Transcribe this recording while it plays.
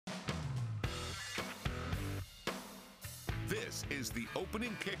This is the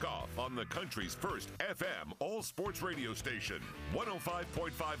Opening Kickoff on the country's first FM all-sports radio station,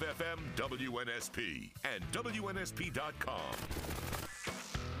 105.5 FM WNSP and WNSP.com.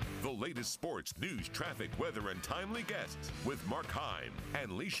 The latest sports, news, traffic, weather, and timely guests with Mark Heim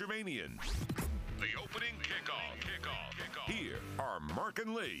and Lee Shermanian. The Opening Kickoff. Here are Mark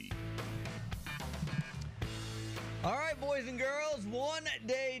and Lee. All right, boys and girls, one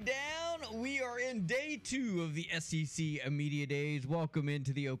day down. We are in day 2 of the SEC Media Days. Welcome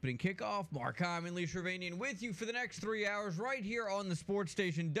into the Opening Kickoff. Mark Heim and Lee Shermanian with you for the next 3 hours right here on the sports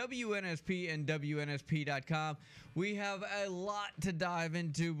station WNSP and WNSP.com. We have a lot to dive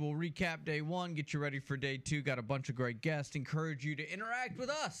into. We'll recap day 1, get you ready for day 2. Got a bunch of great guests. Encourage you to interact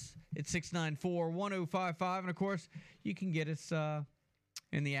with us at 694-1055. And, of course, you can get us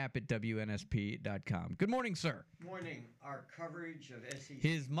in the app at WNSP.com. Good morning, sir. Morning. Our coverage of SEC.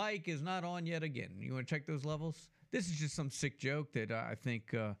 His mic is not on yet again. You want to check those levels? This is just some sick joke that I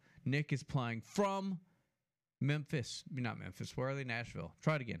think Nick is playing from Memphis. Not Memphis. Where are they? Nashville.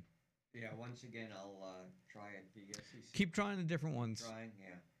 Try it again. Yeah, once again, I'll try it. The SEC. Keep trying the different ones. Trying,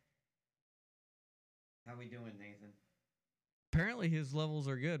 yeah. How we doing, Nathan? Apparently his levels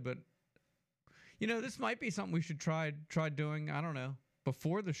are good, but, you know, this might be something we should try doing, I don't know,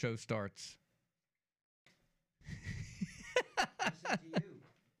 before the show starts.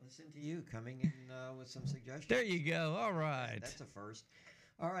 Listen to you coming in with some suggestions. There you go. All right. That's a first.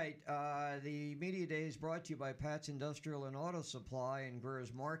 All right. The Media Day is brought to you by Pat's Industrial and Auto Supply and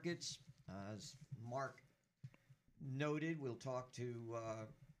Greer's Markets. As Mark noted, we'll talk to,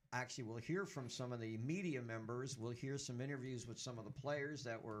 actually, we'll hear from some of the media members. We'll hear some interviews with some of the players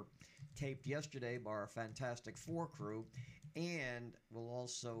that were taped yesterday by our Fantastic Four crew. And we'll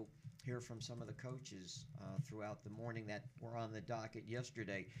also hear from some of the coaches throughout the morning that were on the docket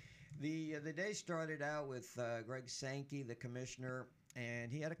yesterday. The day started out with Greg Sankey, the commissioner,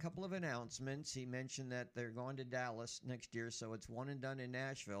 and he had a couple of announcements. He mentioned that they're going to Dallas next year, so it's one and done in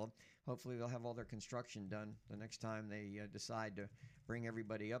Nashville. Hopefully they'll have all their construction done the next time they decide to bring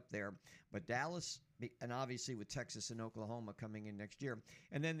everybody up there. But Dallas, and obviously with Texas and Oklahoma coming in next year.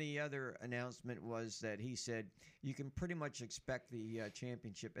 And then the other announcement was that he said you can pretty much expect the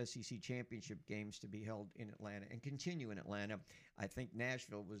SEC championship games to be held in Atlanta and continue in Atlanta. I think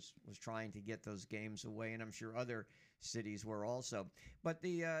Nashville was trying to get those games away, and I'm sure other cities were also. But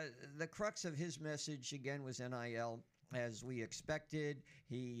the crux of his message, again, was NIL. As we expected,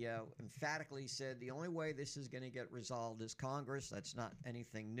 he emphatically said the only way this is going to get resolved is Congress. That's not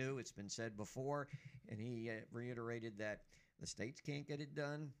anything new. It's been said before. And he reiterated that the states can't get it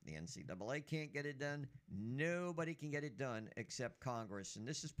done. The NCAA can't get it done. Nobody can get it done except Congress. And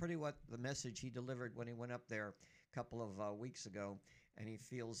this is pretty what the message he delivered when he went up there a couple of weeks ago. And he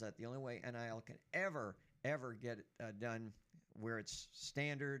feels that the only way NIL can ever get it done where it's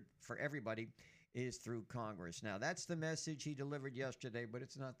standard for everybody is through Congress. Now, that's the message he delivered yesterday, but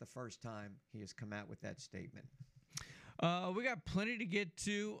it's not the first time he has come out with that statement. We got plenty to get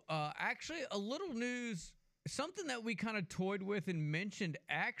to. Actually, a little news, something that we kind of toyed with and mentioned,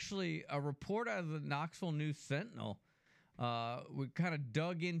 actually, a report out of the Knoxville News Sentinel. We kind of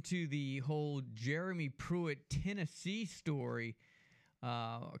dug into the whole Jeremy Pruitt, Tennessee story.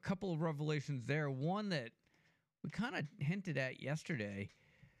 A couple of revelations there. One that we kind of hinted at yesterday.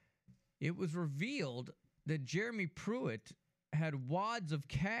 It was revealed that Jeremy Pruitt had wads of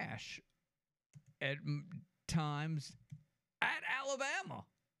cash at times at Alabama.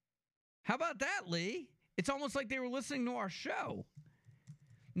 How about that, Lee? It's almost like they were listening to our show.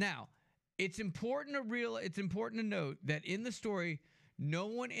 Now, it's important to note that in the story, no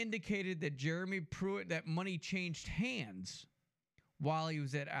one indicated that Jeremy Pruitt, that money changed hands while he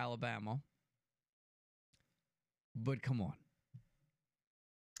was at Alabama. But come on.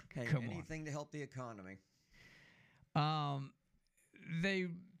 Hey, anything to help the economy.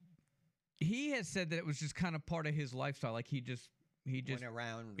 He has said that it was just kind of part of his lifestyle. Like he just went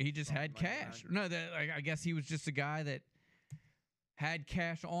around. He just had cash. Around. No, I guess he was just a guy that had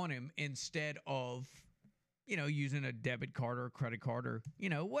cash on him instead of, using a debit card or a credit card or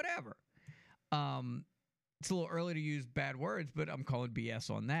whatever. It's a little early to use bad words, but I'm calling BS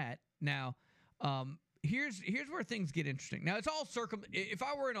on that. Now, here's where things get interesting. Now, it's all if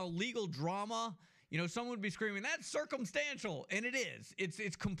I were in a legal drama, someone would be screaming, that's circumstantial. And it is.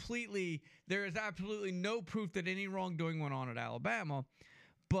 It's completely, there is absolutely no proof that any wrongdoing went on at Alabama.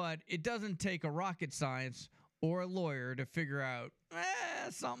 But it doesn't take a rocket science or a lawyer to figure out,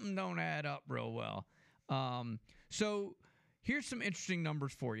 something don't add up real well. So here's some interesting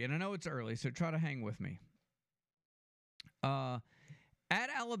numbers for you. And I know it's early, so try to hang with me. At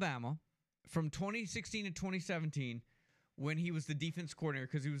Alabama, from 2016 to 2017, when he was the defense coordinator,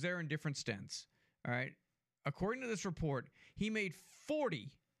 because he was there in different stints. All right. According to this report, he made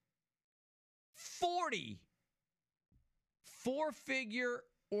 40 four-figure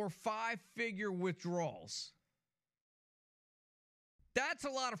or five-figure withdrawals. That's a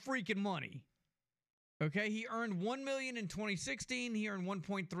lot of freaking money. Okay, he earned $1 million in 2016. He earned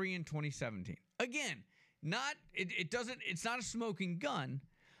 1.3 in 2017. Again, it's not a smoking gun.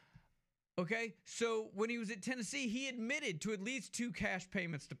 Okay, so when he was at Tennessee, he admitted to at least 2 cash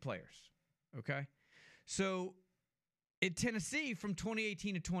payments to players. Okay, so at Tennessee from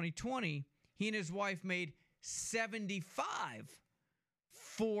 2018 to 2020, he and his wife made 75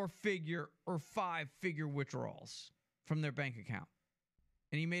 four-figure or five-figure withdrawals from their bank account.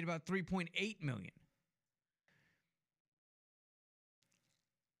 And he made about $3.8 million.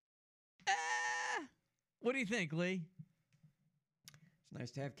 What do you think, Lee? It's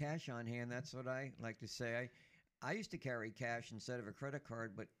nice to have cash on hand. That's what I like to say. I used to carry cash instead of a credit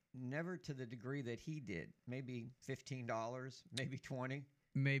card, but never to the degree that he did. Maybe $15, maybe $20.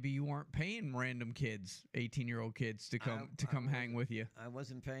 Maybe you weren't paying random kids, 18-year-old kids, to come hang with you. I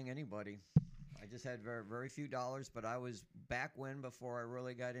wasn't paying anybody. I just had very, very few dollars, but I was back before I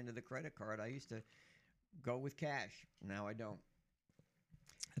really got into the credit card, I used to go with cash. Now I don't.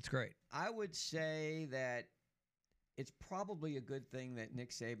 That's great. I would say that it's probably a good thing that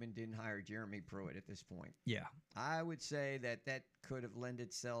Nick Saban didn't hire Jeremy Pruitt at this point. Yeah. I would say that could have lent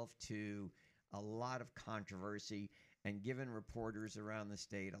itself to a lot of controversy and given reporters around the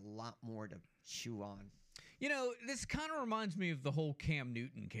state a lot more to chew on. You know, this kind of reminds me of the whole Cam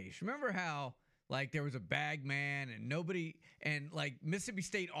Newton case. Remember how, like, there was a bag man and Mississippi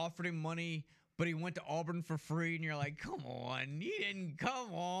State offered him money, but he went to Auburn for free, and you're like, come on.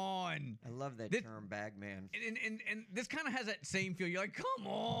 I love that term, bag man. And this kind of has that same feel. You're like, come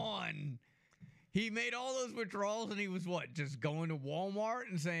on. He made all those withdrawals, and he was what? Just going to Walmart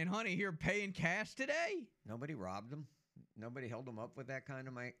and saying, honey, here, pay in cash today? Nobody robbed him. Nobody held him up with that kind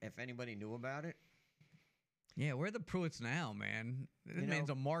of money, if anybody knew about it. Yeah, where are the Pruitts now, man? This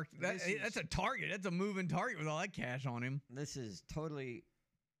man's a mark. That's a target. That's a moving target with all that cash on him. This is totally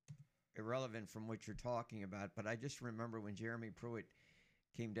irrelevant from what you're talking about, but I just remember when Jeremy Pruitt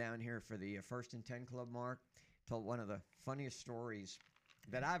came down here for the First and 10 Club, Mark, told one of the funniest stories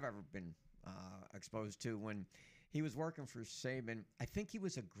that I've ever been exposed to. When he was working for Saban, I think he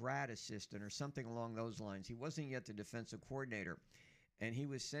was a grad assistant or something along those lines. He wasn't yet the defensive coordinator, and he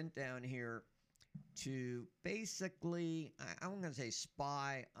was sent down here to basically, I'm going to say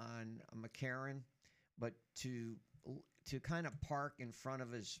spy on McCarron, but to kind of park in front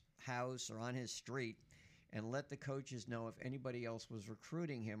of his house or on his street and let the coaches know if anybody else was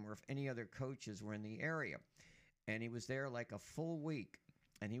recruiting him or if any other coaches were in the area. And he was there like a full week,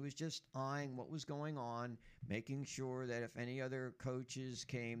 and he was just eyeing what was going on, making sure that if any other coaches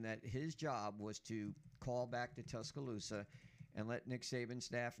came, that his job was to call back to Tuscaloosa and let Nick Saban's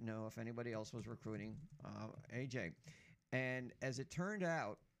staff know if anybody else was recruiting AJ. And as it turned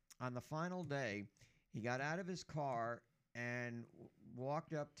out, on the final day, he got out of his car and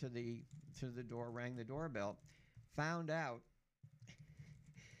walked up to the door, rang the doorbell, found out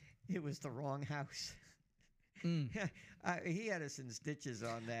it was the wrong house. He had us in stitches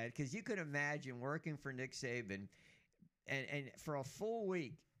on that, because you could imagine working for Nick Saban, and for a full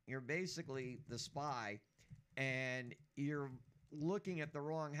week, you're basically the spy, and you're looking at the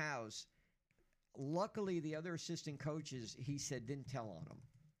wrong house. Luckily, the other assistant coaches, he said, didn't tell on him,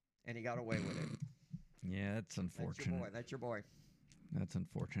 and he got away with it. Yeah, that's unfortunate. That's your boy. That's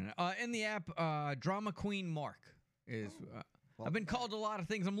unfortunate. In the app, Drama Queen Mark is... I've been called a lot of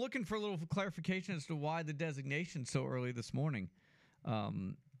things. I'm looking for a little clarification as to why the designation so early this morning. I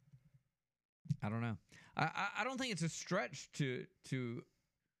don't know. I don't think it's a stretch to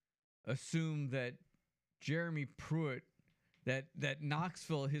assume that Jeremy Pruitt, that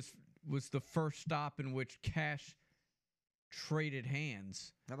Knoxville was the first stop in which cash traded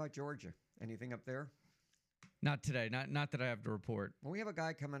hands. How about Georgia? Anything up there? Not today. Not that I have to report. Well, we have a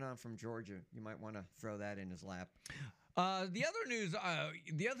guy coming on from Georgia. You might want to throw that in his lap. The other news,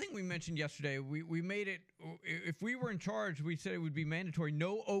 the other thing we mentioned yesterday, we made it, if we were in charge, we said it would be mandatory,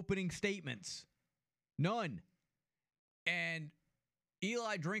 no opening statements. None. And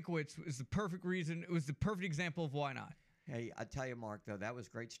Eli Drinkowitz was the perfect reason, it was the perfect example of why not. Hey, I tell you, Mark, though, that was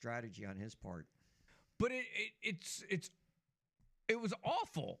great strategy on his part. But it was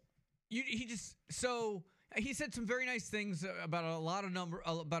awful. He said some very nice things about a number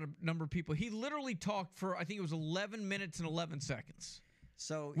of people. He literally talked for, I think it was 11 minutes and 11 seconds.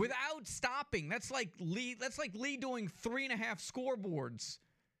 So without stopping. That's like Lee doing 3.5 scoreboards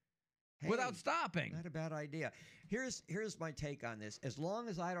without stopping. Not a bad idea. Here's my take on this. As long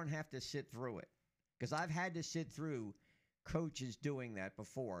as I don't have to sit through it, because I've had to sit through coaches doing that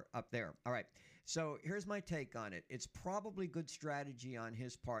before up there. All right. So here's my take on it. It's probably good strategy on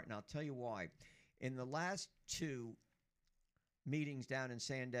his part, and I'll tell you why. In the last 2 meetings down in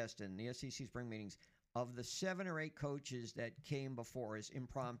Sandestin, the SEC spring meetings, of the 7 or 8 coaches that came before us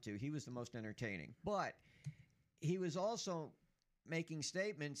impromptu, he was the most entertaining. But he was also making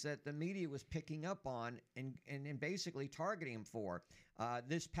statements that the media was picking up on and basically targeting him for.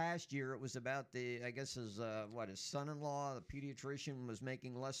 This past year, it was about his son-in-law, the pediatrician, was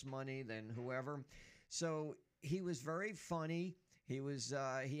making less money than whoever. So he was very funny.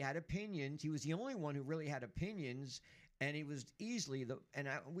 He had opinions. He was the only one who really had opinions. And he was easily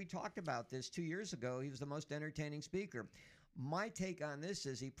we talked about this 2 years ago. He was the most entertaining speaker. My take on this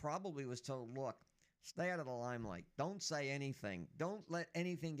is he probably was told, look, stay out of the limelight. Don't say anything. Don't let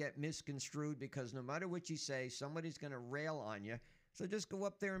anything get misconstrued, because no matter what you say, somebody's going to rail on you. So just go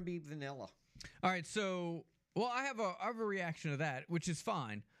up there and be vanilla. All right. So, I have a reaction to that, which is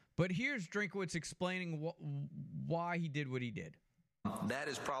fine. But here's Drinkowitz explaining why he did what he did. That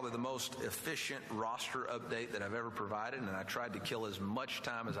is probably the most efficient roster update that I've ever provided, and I tried to kill as much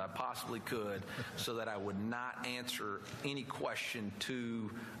time as I possibly could so that I would not answer any question too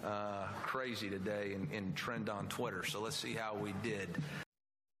crazy today and trend on Twitter. So let's see how we did.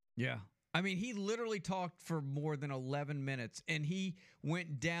 Yeah. I mean, he literally talked for more than 11 minutes, and he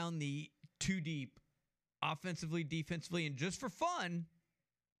went down the too deep offensively, defensively, and just for fun,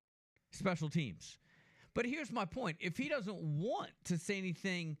 special teams. But here's my point. If he doesn't want to say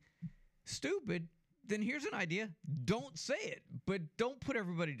anything stupid, then here's an idea. Don't say it, but don't put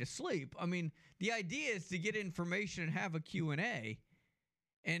everybody to sleep. I mean, the idea is to get information and have a Q&A,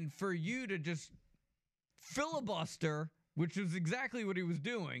 and for you to just filibuster, which was exactly what he was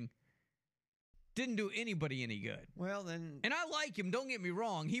doing, didn't do anybody any good. Well, then... And I like him, don't get me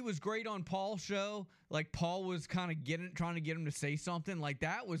wrong. He was great on Paul's show. Like, Paul was kind of trying to get him to say something. Like,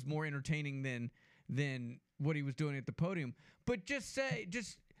 that was more entertaining than what he was doing at the podium. But just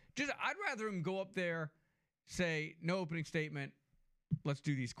I'd rather him go up there, say, no opening statement, let's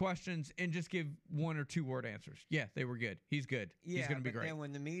do these questions, and just give 1 or 2 word answers. Yeah, they were good. He's good. He's going to be great. And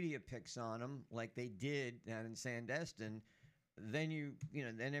when the media picks on him, like they did down in Sandestin, then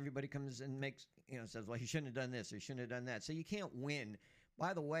then everybody comes and says, well, he shouldn't have done this or he shouldn't have done that. So you can't win.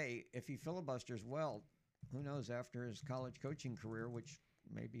 By the way, if he filibusters well, who knows, after his college coaching career, which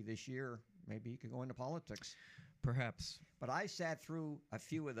maybe this year, maybe he could go into politics. Perhaps. But I sat through a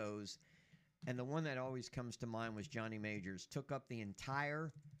few of those, and the one that always comes to mind was Johnny Majors. Took up the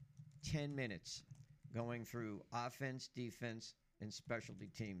entire 10 minutes going through offense, defense, and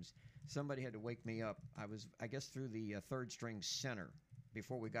specialty teams. Somebody had to wake me up. I was, I guess, through the third-string center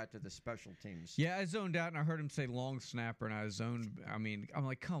before we got to the special teams. Yeah, I zoned out, and I heard him say long snapper, and I zoned. I mean, I'm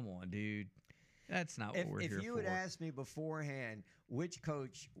like, come on, dude. That's not what we're here for. If you had asked me beforehand which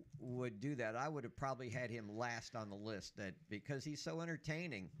coach would do that, I would have probably had him last on the list, because he's so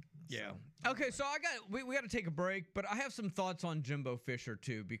entertaining. Yeah. So. Okay, so we got to take a break, but I have some thoughts on Jimbo Fisher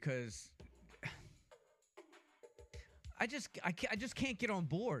too, because I just can't get on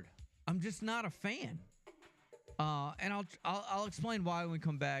board. I'm just not a fan. And I'll explain why when we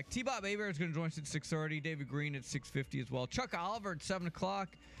come back. T-Bob Hebert is going to join us at 6:30. David Greene at 6:50 as well. Chuck Oliver at 7 o'clock.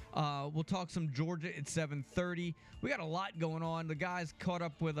 We'll talk some Georgia at 7:30. We got a lot going on. The guys caught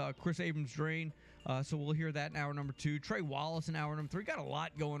up with Chris Abrams-Drain, so we'll hear that in hour number 2. Trey Wallace in hour number 3. Got a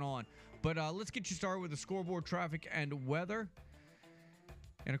lot going on. But let's get you started with the scoreboard, traffic, and weather.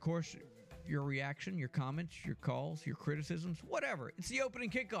 And, of course, your reaction, your comments, your calls, your criticisms, whatever. It's the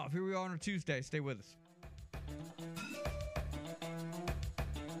opening kickoff. Here we are on a Tuesday. Stay with us.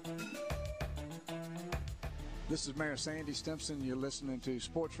 This is Mayor Sandy Stimson. You're listening to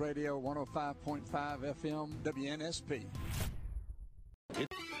Sports Radio 105.5 FM WNSP.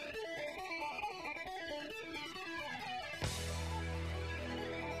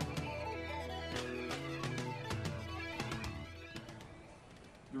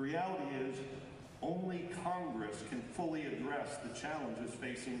 The reality is only Congress can fully address the challenges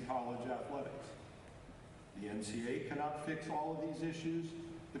facing college athletics. The NCAA cannot fix all of these issues.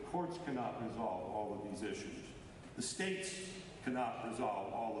 The courts cannot resolve all of these issues. The states cannot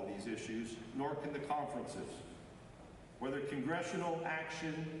resolve all of these issues, nor can the conferences. Whether congressional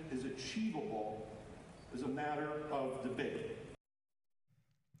action is achievable is a matter of debate.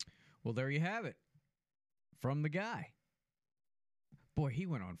 Well, there you have it. From the guy. Boy, he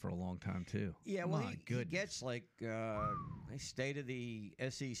went on for a long time, too. Yeah, well, he gets like state of the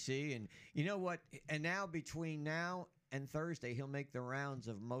SEC. And you know what? And now between now and Thursday, he'll make the rounds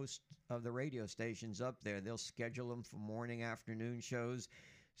of most of the radio stations up there. They'll schedule him for morning, afternoon shows.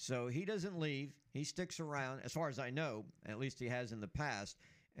 So he doesn't leave. He sticks around, as far as I know. At least he has in the past.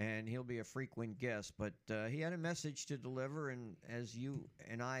 And he'll be a frequent guest. But he had a message to deliver. And as you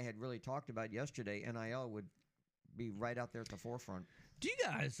and I had really talked about yesterday, NIL would be right out there at the forefront. Do you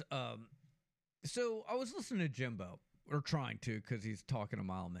guys so I was listening to Jimbo, or trying to, because he's talking a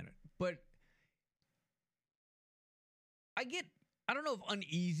mile a minute. But I don't know if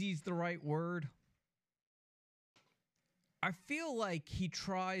uneasy is the right word. I feel like he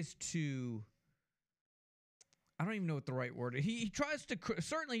tries to, I don't even know what the right word is. He tries to,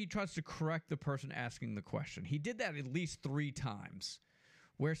 certainly he tries to correct the person asking the question. He did that at least 3 times,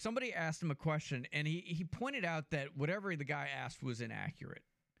 where somebody asked him a question, and he pointed out that whatever the guy asked was inaccurate,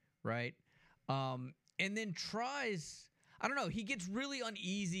 right? And then tries, I don't know, he gets really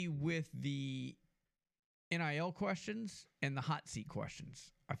uneasy with the NIL questions and the hot seat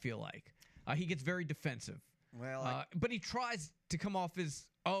questions, I feel like. He gets very defensive. Well, but he tries to come off as,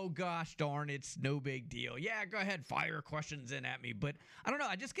 oh, gosh, darn, it's no big deal. Yeah, go ahead, fire questions in at me. But I don't know,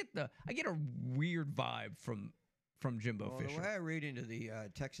 I get a weird vibe from Jimbo Fisher. The way I read into the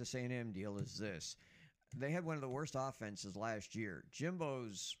Texas A&M deal is this. They had one of the worst offenses last year.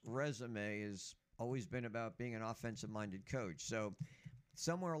 Jimbo's resume has always been about being an offensive-minded coach. So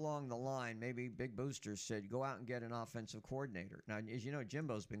somewhere along the line, maybe Big Booster said, go out and get an offensive coordinator. Now, as you know,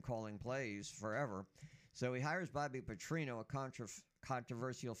 Jimbo's been calling plays forever. So he hires Bobby Petrino, a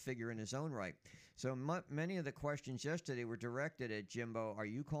controversial figure in his own right. So many of the questions yesterday were directed at Jimbo. Are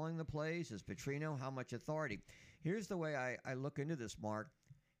you calling the plays? Is Petrino? How much authority? Here's the way I look into this, Mark.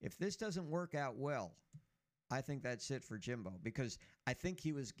 If this doesn't work out well, I think that's it for Jimbo, because I think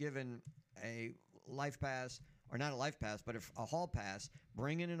he was given a life pass, or not a life pass, but a hall pass.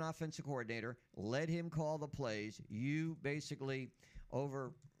 Bring in an offensive coordinator, let him call the plays. You basically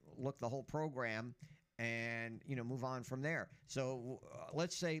overlook the whole program and, move on from there. So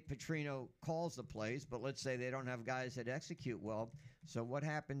let's say Petrino calls the plays, but let's say they don't have guys that execute well. So what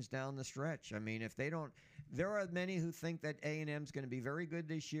happens down the stretch? I mean, if they don't, there are many who think that A&M is going to be very good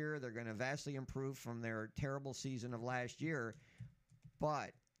this year. They're going to vastly improve from their terrible season of last year.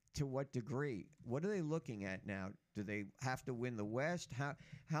 But to what degree? What are they looking at now? Do they have to win the West?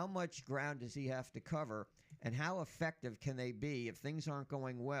 How much ground does he have to cover? And how effective can they be if things aren't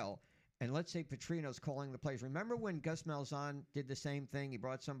going well? And let's say Petrino's calling the plays. Remember when Gus Malzahn did the same thing? He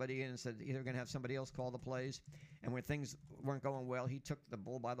brought somebody in and said they're going to have somebody else call the plays. And when things weren't going well, he took the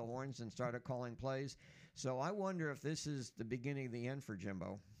bull by the horns and started calling plays. So I wonder if this is the beginning of the end for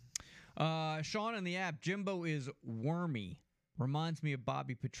Jimbo. Sean in the app, Jimbo is wormy. Reminds me of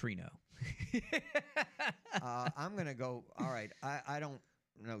Bobby Petrino. I'm going to go, all right, I don't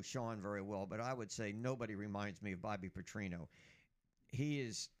know Sean very well, but I would say nobody reminds me of Bobby Petrino. He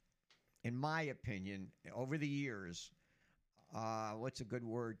is, in my opinion, over the years, what's a good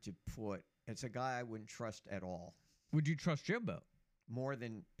word to put? It's a guy I wouldn't trust at all. Would you trust Jimbo? More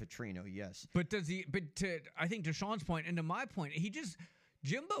than Petrino, yes. But does he? But I think to Sean's point and to my point,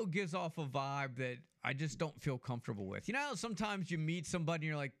 Jimbo gives off a vibe that I just don't feel comfortable with. You know, sometimes you meet somebody and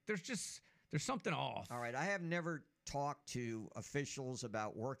you're like, there's something off. All right, I have never talked to officials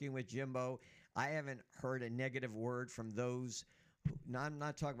about working with Jimbo. I haven't heard a negative word from those. I'm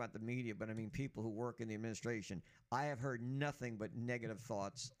not talking about the media, but I mean people who work in the administration. I have heard nothing but negative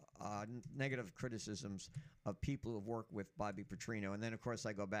thoughts, negative criticisms of people who have worked with Bobby Petrino. And then, of course,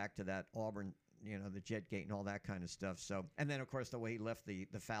 I go back to that Auburn, the Jetgate and all that kind of stuff. So, and then, of course, the way he left the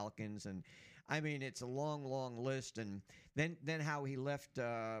Falcons. And, I mean, it's a long, long list. And then how he left,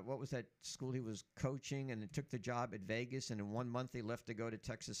 what was that school he was coaching, and took the job at Vegas, and in 1 month he left to go to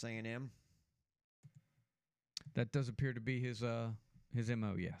Texas A&M. That does appear to be his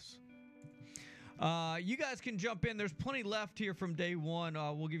MO, yes. You guys can jump in. There's plenty left here from day one.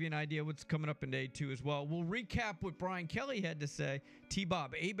 We'll give you an idea what's coming up in day two as well. We'll recap what Brian Kelly had to say.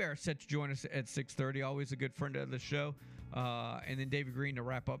 T-Bob Hebert set to join us at 6:30. Always a good friend of the show. And then David Greene to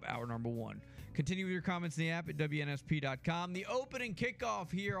wrap up hour number one. Continue with your comments in the app at WNSP.com. The opening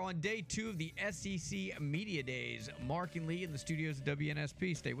kickoff here on day two of the SEC Media Days. Mark and Lee in the studios at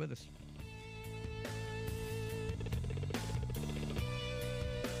WNSP. Stay with us.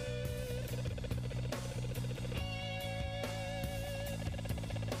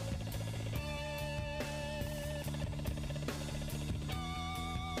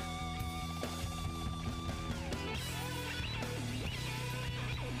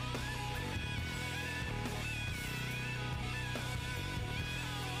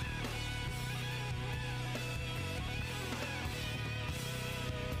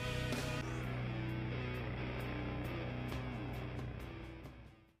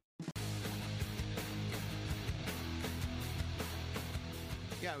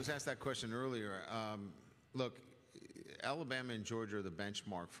 Yeah, I was asked that question earlier. Look, Alabama and Georgia are the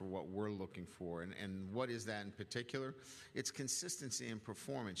benchmark for what we're looking for. And what is that in particular? It's consistency in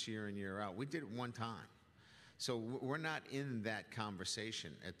performance year in, year out. We did it one time. So we're not in that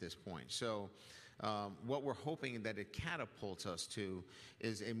conversation at this point. So what we're hoping that it catapults us to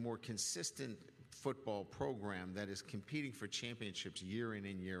is a more consistent football program that is competing for championships year in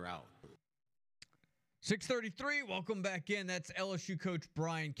and year out. 6:33, welcome back in. That's LSU coach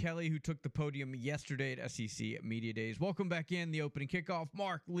Brian Kelly, who took the podium yesterday at SEC Media Days. Welcome back in, the opening kickoff.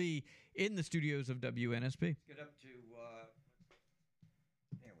 Mark Lee in the studios of WNSP. Let's get up to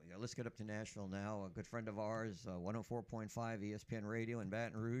there we go. Let's get up to Nashville now. A good friend of ours, 104.5 ESPN Radio in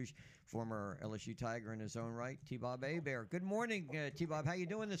Baton Rouge, former LSU Tiger in his own right, T-Bob Hebert. Good morning, T-Bob. How you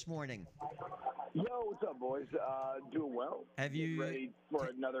doing this morning? Yo, what's up, boys? Doing well. Have you ready for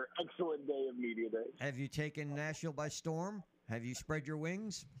another excellent day of media days? Have you taken Nashville by storm? Have you spread your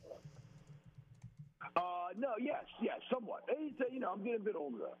wings? No, yes, somewhat. It's, I'm getting a bit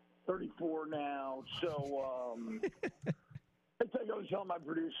older, 34 now, so it's like I was telling my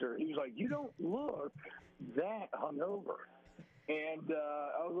producer. He was like, "You don't look that hungover." And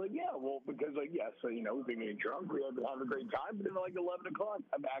I was like, yeah, well, because, we've been getting drunk. We have been having a great time. But then, 11 o'clock,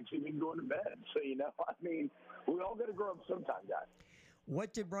 I've actually been going to bed. So, we all got to grow up sometime, guys.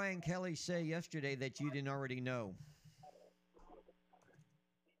 What did Brian Kelly say yesterday that you didn't already know?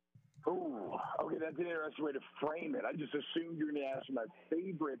 Ooh, okay, that's an interesting way to frame it. I just assumed you were going to ask my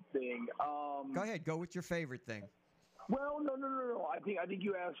favorite thing. Go ahead. Go with your favorite thing. Well, no. I think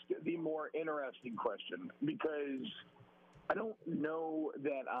you asked the more interesting question because – I don't know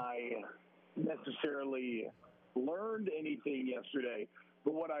that I necessarily learned anything yesterday,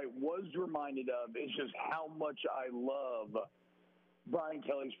 but what I was reminded of is just how much I love Brian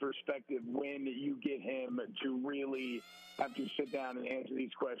Kelly's perspective when you get him to really have to sit down and answer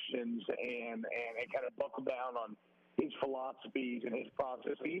these questions and kind of buckle down on his philosophies and his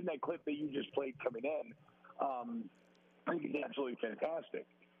process. Even that clip that you just played coming in, I think it's absolutely fantastic.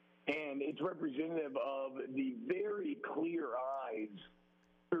 And it's representative of the very clear eyes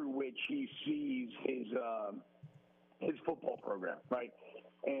through which he sees his football program, right?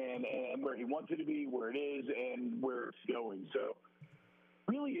 And where he wants it to be, where it is, and where it's going. So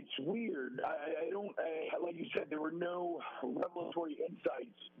really, it's weird. I don't like you said, there were no revelatory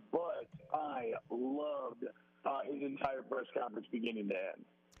insights, but I loved his entire press conference beginning to end.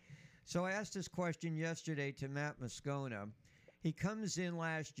 So I asked this question yesterday to Matt Moscona. He comes in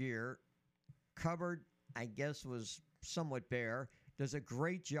last year, cupboard, I guess, was somewhat bare, does a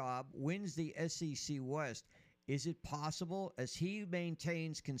great job, wins the SEC West. Is it possible, as he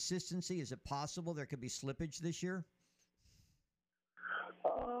maintains consistency, is it possible there could be slippage this year?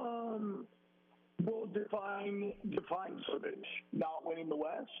 Well, define slippage. Not winning the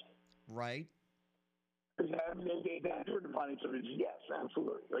West? Right. Because that's where defining slippage, yes,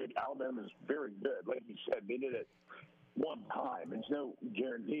 absolutely. Alabama's very good. Like you said, they did it one time. It's no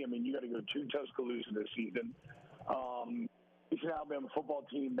guarantee. You got to go to Tuscaloosa this season. It's an Alabama football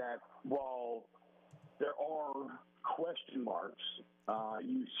team that, while there are question marks,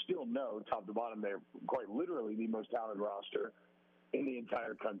 you still know top to bottom they're quite literally the most talented roster in the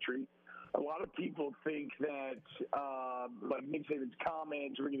entire country. A lot of people think that Nick Saban's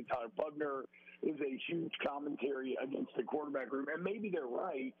comments, bringing Tyler Bugner, is a huge commentary against the quarterback room, and maybe they're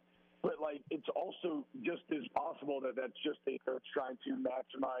right. But, it's also just as possible that that's just a coach trying to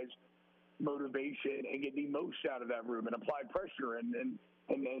maximize motivation and get the most out of that room and apply pressure and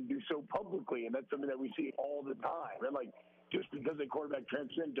do so publicly. And that's something that we see all the time. And, just because a quarterback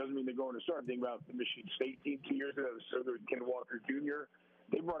transfers in doesn't mean they're going to start. Think about the Michigan State team 2 years ago. So good with Ken Walker Jr.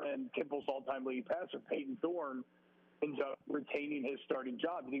 They brought in Temple's all-time leading passer, Peyton Thorne, ends up retaining his starting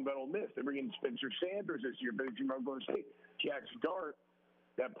job. You think about Ole Miss. They bring in Spencer Sanders this year, big team Oklahoma State. Jackson Dart.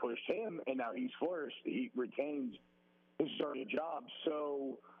 That pushed him, and now he's flourished. He retains his starting job.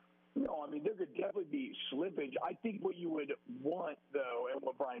 So, there could definitely be slippage. I think what you would want, though, and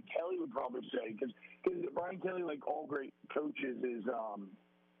what Brian Kelly would probably say, because Brian Kelly, like all great coaches, is,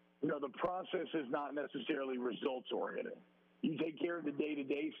 the process is not necessarily results-oriented. You take care of the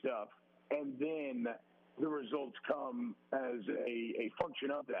day-to-day stuff, and then the results come as a function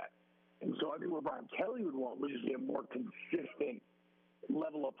of that. And so I think what Brian Kelly would want would just be a more consistent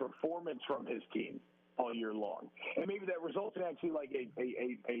level of performance from his team all year long. And maybe that results in actually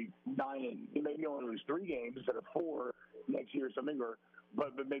a 9 and maybe only lose 3 games instead of 4 next year or something,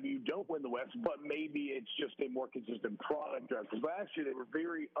 but maybe you don't win the West, but maybe it's just a more consistent product. Because last year they were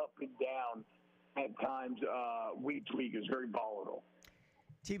very up and down at times, week to week. It was very volatile.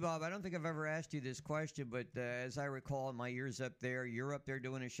 T-Bob, I don't think I've ever asked you this question, but as I recall in my years up there, you're up there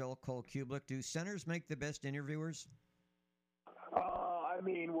doing a show called Kublick. Do centers make the best interviewers? I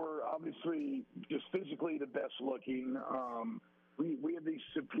mean, we're obviously just physically the best looking. We have the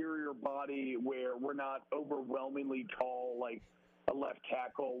superior body where we're not overwhelmingly tall like a left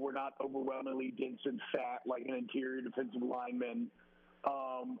tackle. We're not overwhelmingly dense and fat like an interior defensive lineman.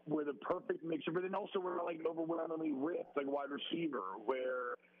 We're the perfect mixture, but then also we're not like overwhelmingly ripped like a wide receiver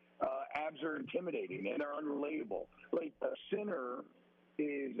where abs are intimidating and they're unrelatable. Like a center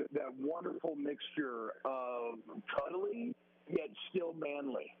is that wonderful mixture of cuddly yet still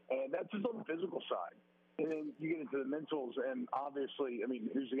manly, and that's just on the physical side. And then you get into the mentals, and obviously, I mean,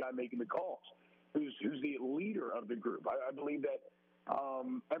 who's the guy making the calls? Who's the leader of the group? I believe that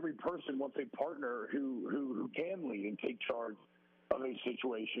every person wants a partner who can lead and take charge of a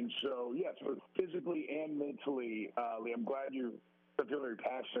situation. So, yes, both physically and mentally, Lee, I'm glad you feel very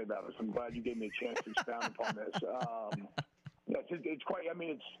passionate about this. I'm glad you gave me a chance to expound upon this. Yes, it's quite. I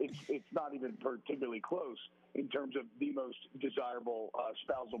mean, it's not even particularly close in terms of the most desirable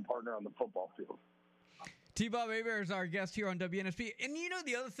spousal partner on the football field. T-Bob Hebert is our guest here on WNSP. And you know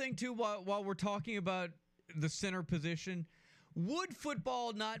the other thing, too, while we're talking about the center position, would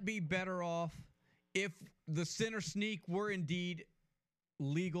football not be better off if the center sneak were indeed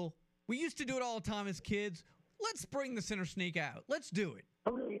legal? We used to do it all the time as kids. Let's bring the center sneak out. Let's do it.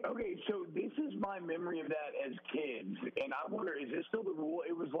 Okay, so this is my memory of that as kids, and I wonder, is this still the rule?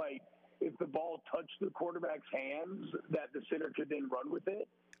 It was like if the ball touched the quarterback's hands, that the center could then run with it.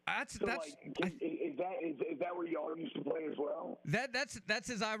 Is that where y'all used to play as well? That's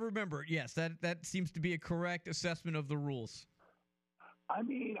as I remember it. Yes, that seems to be a correct assessment of the rules. I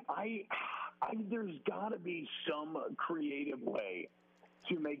mean, there's got to be some creative way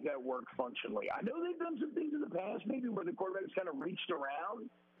to make that work functionally. I know they've done some things in the past, maybe where the quarterback's kind of reached around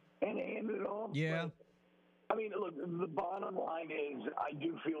and handed it off. Yeah. But, I mean, look, the bottom line is I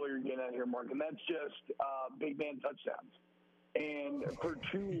do feel what you're getting at here, Mark, and that's just big man touchdowns. And for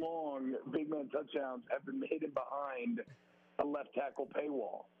too long, big man touchdowns have been hidden behind a left tackle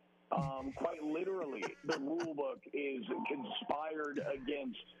paywall. Quite literally, the rule book is conspired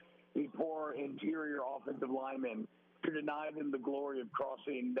against the poor interior offensive linemen to deny them the glory of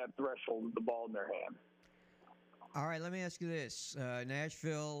crossing that threshold with the ball in their hand. All right, let me ask you this.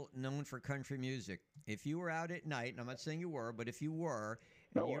 Nashville, known for country music. If you were out at night, and I'm not saying you were, but if you were,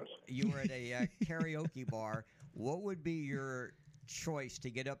 and you were at a karaoke bar, what would be your choice to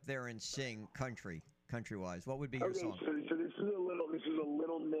get up there and sing country-wise? What would be your song? So this is a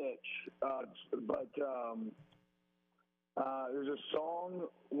little niche, but there's a song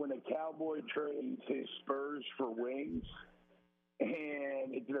when a cowboy trades his spurs for wings,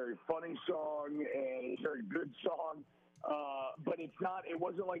 and it's a very funny song and it's a very good song, but it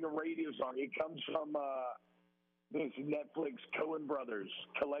wasn't like a radio song. It comes from this Netflix Coen Brothers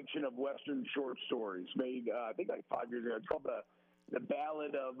collection of Western short stories made I think like 5 years ago. It's called the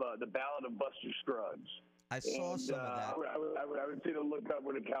Ballad of Buster Scruggs. I saw some of that. I would say to look up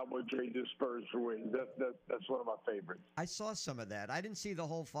when a cowboy trades his spurs for wings. That's one of my favorites. I saw some of that. I didn't see the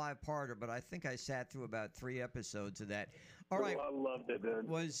whole 5-parter, but I think I sat through about 3 episodes of that. All right. I loved it, dude.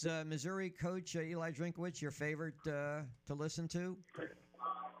 Was Missouri coach Eli Drinkwitz your favorite to listen to?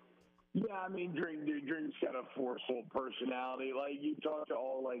 Yeah, I mean, Drink's got a forceful personality. Like, you talk to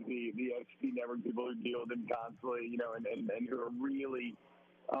all, like, the XP Network people who deal with him constantly, you know, and who are really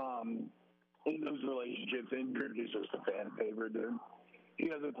in those relationships, and Drink is just a fan favorite, dude. He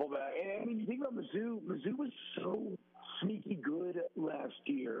doesn't pull back. And, I mean, you think about Mizzou was so sneaky good last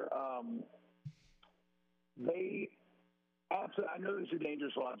year. They absolutely, I know this is a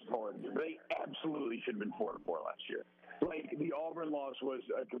dangerous loss for them, but they absolutely should have been 4-4 last year. Like, the Auburn loss was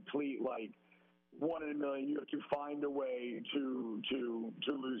a complete, like, 1 in a million. You have to find a way to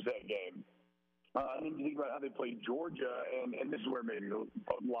lose that game. And then you think about how they played Georgia, and this is where maybe the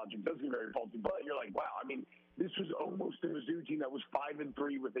logic does get very faulty, but you're like, wow, I mean, this was almost a Mizzou team that was 5-3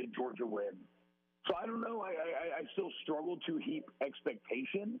 with a Georgia win. So I don't know. I still struggle to heap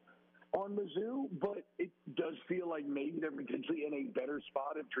expectation on Mizzou, but it does feel like maybe they're potentially in a better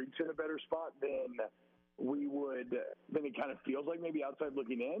spot, if Drink's in a better spot than it kind of feels like maybe outside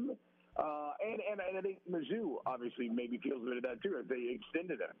looking in. And I think Mizzou obviously maybe feels a bit of that too as they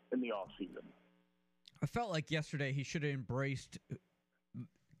extended it in the offseason. I felt like yesterday he should have embraced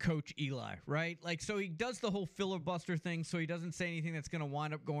Coach Eli, right? Like, so he does the whole filibuster thing, so he doesn't say anything that's going to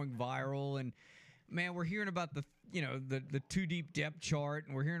wind up going viral. And man, we're hearing about the too deep depth chart,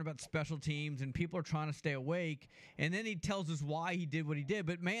 and we're hearing about special teams, and people are trying to stay awake. And then he tells us why he did what he did.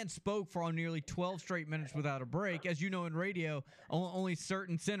 But man spoke for nearly 12 straight minutes without a break. As you know, in radio, only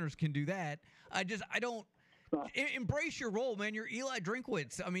certain centers can do that. I don't embrace your role, man. You're Eli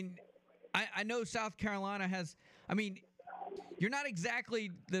Drinkwitz. I mean, I know South Carolina has. I mean, you're not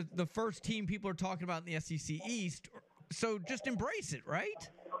exactly the first team people are talking about in the SEC East. So just embrace it, right?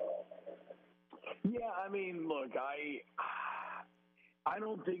 Yeah, I mean, look, I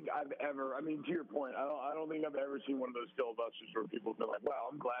don't think I've ever. I mean, to your point, I don't think I've ever seen one of those filibusters where people feel like, "Wow,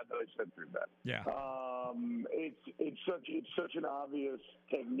 I'm glad that I sat through that." Yeah. It's such an obvious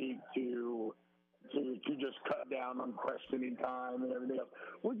technique to just cut down on questioning time and everything else,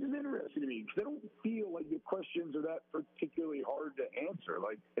 which is interesting to me because I don't feel like the questions are that particularly hard to answer.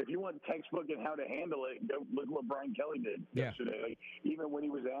 Like, if you want textbook and how to handle it, go look at what Brian Kelly did yesterday. Like, even when he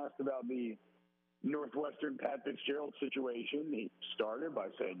was asked about the Northwestern Pat Fitzgerald situation, he started by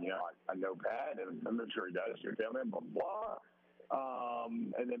saying, I know Pat, and I'm not sure he does, your family, blah, blah.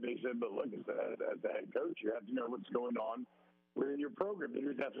 And then they said, but look, as the head coach, you have to know what's going on within your program.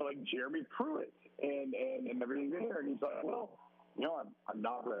 And that's like Jeremy Pruitt and everything there. And he's like, well, I'm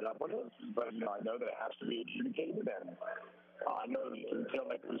not read up on it, but, I know that it has to be adjudicated. And I know the detail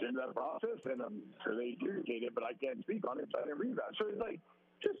that goes into that process, and I'm sure they adjudicate it, but I can't speak on it, so I didn't read about it. So it's like,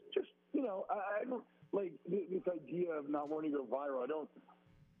 just I don't like this idea of not wanting to go viral. I don't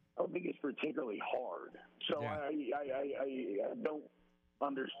think it's particularly hard. So yeah. I don't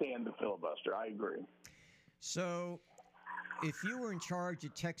understand the filibuster. I agree. So, if you were in charge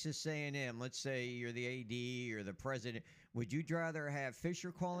of Texas A&M, let's say you're the AD or the president, would you rather have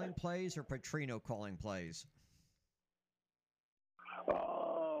Fisher calling plays or Petrino calling plays?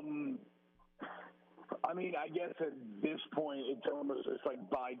 I mean, I guess at this point, it's like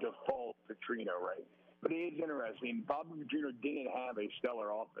by default Petrino, right? But it is interesting. Bobby Petrino didn't have a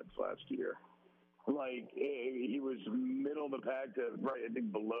stellar offense last year. Like, he was middle of the pack to, right, I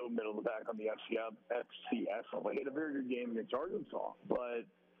think below middle of the pack on the FCS. Like, he had a very good game against Arkansas. But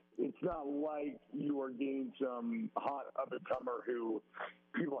it's not like you are getting some hot up-and-comer who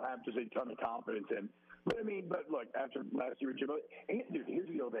people have just a ton of confidence in. But look, after last year, Jimbo, dude, here's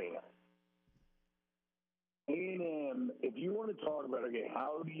the deal with A&M. A&M, if you want to talk about, okay,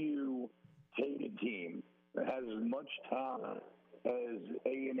 how do you take a team that has as much talent as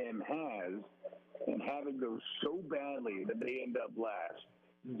A&M has and have it go so badly that they end up last,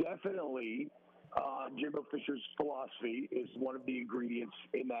 definitely Jimbo Fisher's philosophy is one of the ingredients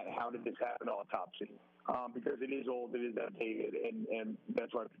in that how did this happen autopsy. Because it is old, it is outdated, and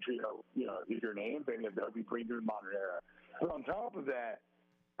that's why Petrino, if you're an A&M fan, that would be pretty good in the modern era. But on top of that,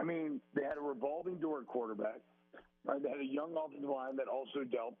 I mean, they had a revolving door at quarterback. Right? They had a young offensive line that also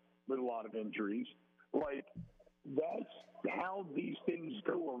dealt with a lot of injuries. Like, that's how these things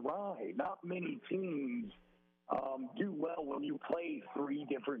go awry. Not many teams do well when you play three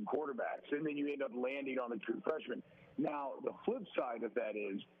different quarterbacks, and then you end up landing on a true freshman. Now, the flip side of that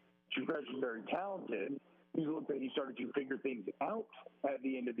is, true freshman is very talented. He looked like he started to figure things out at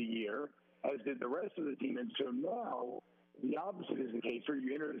the end of the year, as did the rest of the team. And so now, the opposite is the case, where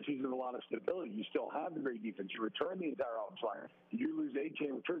you enter the season with a lot of stability. You still have the great defense. You return the entire offensive line. You lose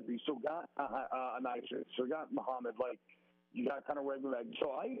A-Chain returns, but you still got a nice, so you got Muhammad. Like, you got kind of regular.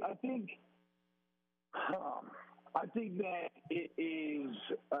 So I think that it is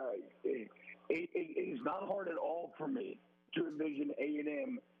not hard at all for me to envision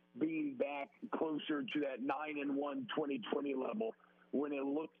A&M being back closer to that 9-1 2020 level when it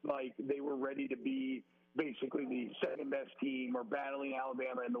looked like they were ready to be basically the second best team or battling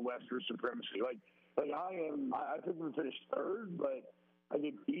Alabama in the West for supremacy. Like I think we finished third, but I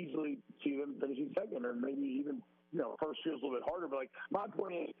could easily see them finishing second, or maybe even first feels a little bit harder. But like, my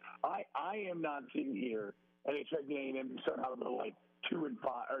point is, I am not sitting here and expecting A&M to somehow go like 2-5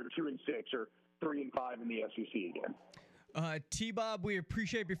 or 2-6 or 3-5 in the SEC again. T-Bob, we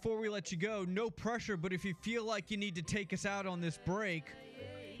appreciate, before we let you go, no pressure, but if you feel like you need to take us out on this break,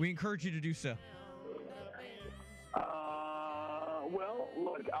 we encourage you to do so. Well,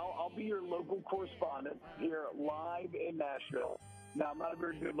 look, I'll be your local correspondent here live in Nashville. Now, I'm not a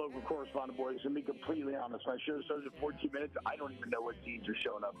very good local correspondent, boys, to be completely honest. My show starts at 14 minutes. I don't even know what teams are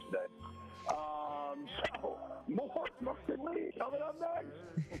showing up today. So, more Martin Lee coming up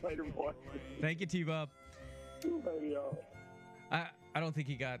next. Later, boys. Thank you, T-Bob. Later, y'all. I don't think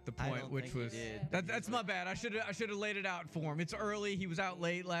he got the point, which was that's my bad. I should have laid it out for him. It's early. He was out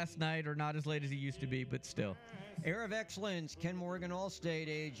late last night, or not as late as he used to be, but still. Air of Excellence, Ken Morgan Allstate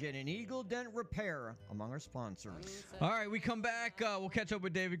agent, and Eagle Dent Repair among our sponsors. All right, we come back. We'll catch up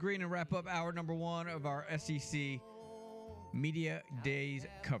with David Greene and wrap up hour number 1 of our SEC Media Days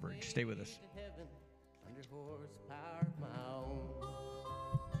coverage. Stay with us.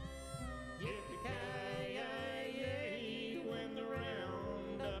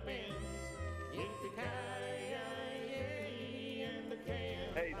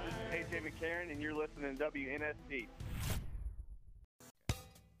 Hey, this is AJ McCarron, and you're listening to WNSP.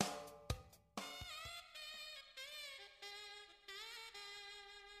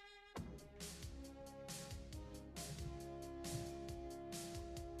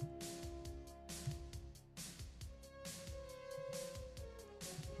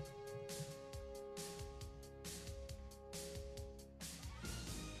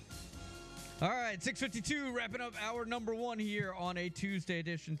 All right, 6:52, wrapping up hour number 1 here on a Tuesday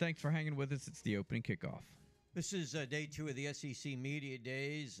edition. Thanks for hanging with us. It's the opening kickoff. This is day 2 of the SEC Media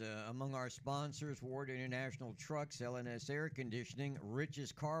Days. Among our sponsors, Ward International Trucks, LNS Air Conditioning,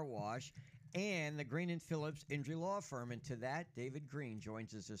 Rich's Car Wash, and the Greene and Phillips Injury Law Firm. And to that, David Greene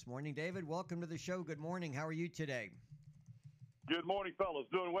joins us this morning. David, welcome to the show. Good morning. How are you today? Good morning, fellas.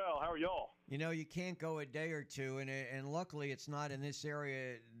 Doing well. How are y'all? You know, you can't go a day or two, and luckily it's not in this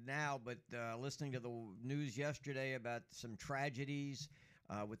area now, but listening to the news yesterday about some tragedies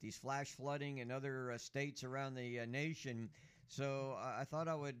with these flash flooding in other states around the nation. So I thought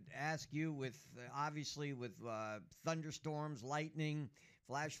I would ask you, with obviously with thunderstorms, lightning,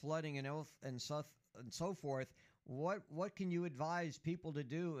 flash flooding, and so forth, what can you advise people to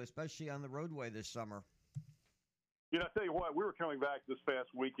do, especially on the roadway this summer? You know, I tell you what, we were coming back this past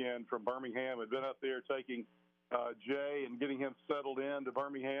weekend from Birmingham. I'd been up there taking Jay and getting him settled in to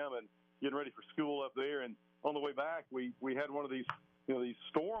Birmingham and getting ready for school up there. And on the way back, we had one of these, these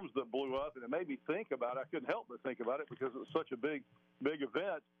storms that blew up, and it made me think about it. I couldn't help but think about it because it was such a big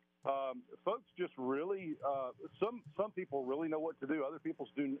event. Folks just really, some people really know what to do. Other people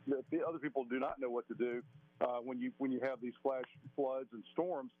do not know what to do when you have these flash floods and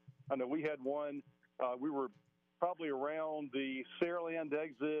storms. I know we had one. We were probably around the Saraland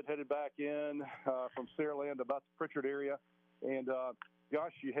exit, headed back in from Saraland about the Pritchard area, and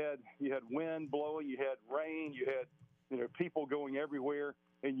gosh, you had wind blowing, you had rain, you had people going everywhere,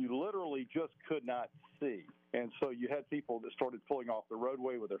 and you literally just could not see. And so you had people that started pulling off the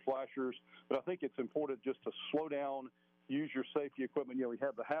roadway with their flashers. But I think it's important just to slow down, use your safety equipment. We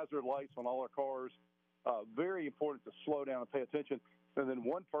have the hazard lights on all our cars. Very important to slow down and pay attention. And then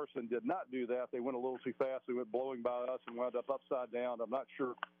one person did not do that. They went a little too fast. They went blowing by us and wound up upside down. I'm not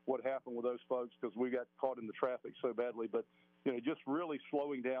sure what happened with those folks because we got caught in the traffic so badly. But, just really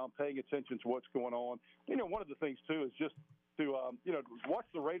slowing down, paying attention to what's going on. One of the things, too, is just to, watch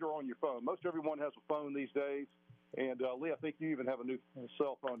the radar on your phone. Most everyone has a phone these days. And, Lee, I think you even have a new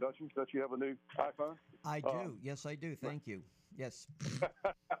cell phone, don't you? Don't you have a new iPhone? I do. Yes, I do. Thank you. Yes.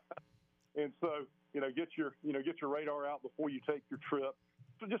 And so, get your radar out before you take your trip.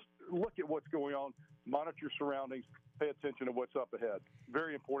 So just look at what's going on, monitor your surroundings, pay attention to what's up ahead.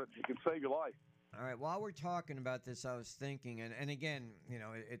 Very important. It can save your life. All right. While we're talking about this, I was thinking, and again,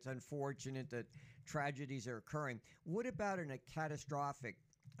 it's unfortunate that tragedies are occurring. What about in a catastrophic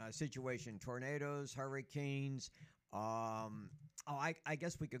situation? Tornadoes, hurricanes. I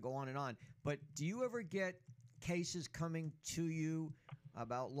guess we could go on and on. But do you ever get cases coming to you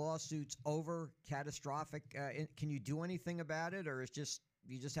about lawsuits over catastrophic? Can you do anything about it, or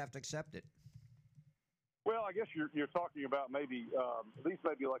you just have to accept it? Well, I guess you're talking about maybe at least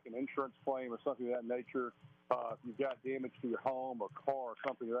maybe like an insurance claim or something of that nature. If you've got damage to your home or car or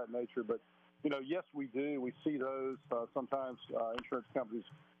something of that nature. But yes, we do. We see those. Sometimes insurance companies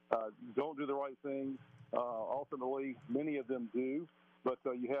don't do the right thing. Ultimately, many of them do. But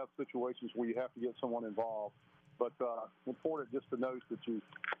you have situations where you have to get someone involved. But important just to note that you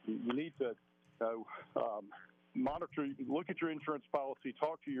need to monitor, look at your insurance policy,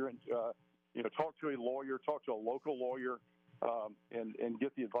 talk to a lawyer, talk to a local lawyer, and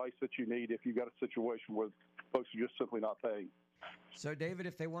get the advice that you need if you've got a situation where folks are just simply not paying. So, David,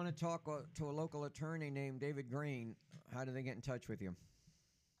 if they want to talk to a local attorney named David Greene, how do they get in touch with you?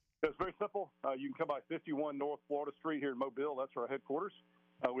 It's very simple. You can come by 51 North Florida Street here in Mobile. That's our headquarters.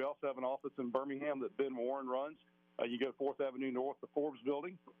 We also have an office in Birmingham that Ben Warren runs. You go 4th Avenue North, the Forbes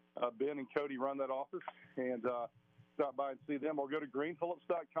building. Ben and Cody run that office. And stop by and see them, or go to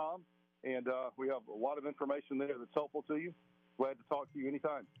greenphillips.com. And we have a lot of information there that's helpful to you. Glad to talk to you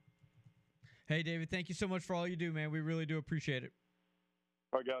anytime. Hey, David, thank you so much for all you do, man. We really do appreciate it.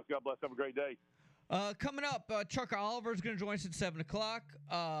 All right, guys. God bless. Have a great day. Coming up, Chuck Oliver is going to join us at 7 o'clock.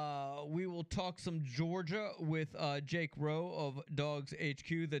 We will talk some Georgia with Jake Rowe of Dogs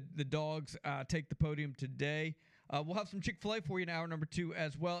HQ. The Dogs take the podium today. We'll have some Chick-fil-A for you in hour number 2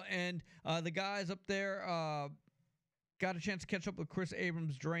 as well. And the guys up there got a chance to catch up with Chris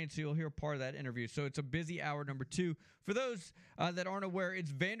Abrams-Drain, so you'll hear part of that interview. So it's a busy hour number 2. For those that aren't aware, it's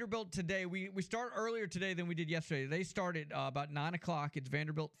Vanderbilt today. We start earlier today than we did yesterday. They started about 9 o'clock. It's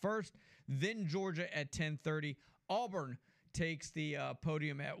Vanderbilt first, then Georgia at 10:30. Auburn takes the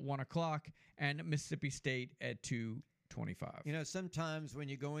podium at 1 o'clock, and Mississippi State at 2:25. You know, sometimes when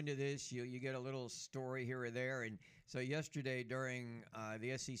you go into this, you get a little story here or there. And so yesterday during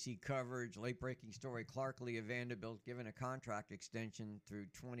the SEC coverage, late-breaking story, Clark Lee of Vanderbilt given a contract extension through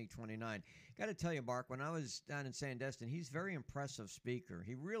 2029. Got to tell you, Mark, when I was down in Sandestin, he's a very impressive speaker.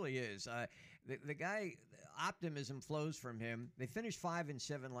 He really is. The guy, optimism flows from him. They finished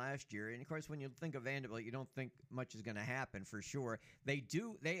 5-7 last year. And, of course, when you think of Vanderbilt, you don't think much is going to happen for sure.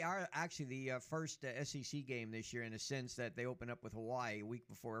 They are actually the first SEC game this year in a sense that they open up with Hawaii a week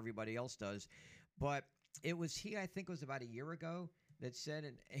before everybody else does. But it was I think it was about a year ago, that said,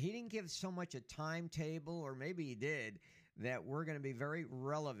 and he didn't give so much a timetable, or maybe he did, that we're going to be very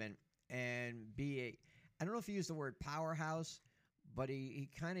relevant and be I don't know if he used the word powerhouse, but he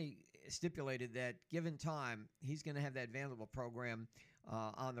kind of stipulated that given time, he's going to have that Vanderbilt program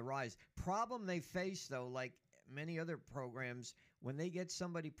on the rise. Problem they face, though, like many other programs, when they get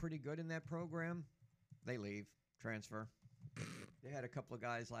somebody pretty good in that program, they leave, transfer. They had a couple of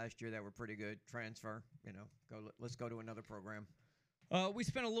guys last year that were pretty good, transfer, let's go to another program. We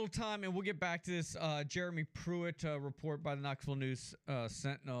spent a little time, and we'll get back to this, Jeremy Pruitt report by the Knoxville News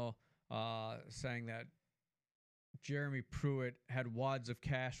Sentinel saying that Jeremy Pruitt had wads of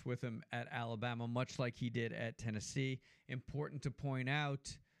cash with him at Alabama, much like he did at Tennessee. Important to point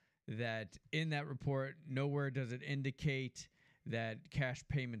out that in that report, nowhere does it indicate that cash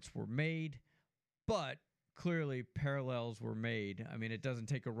payments were made, but clearly parallels were made. I mean, it doesn't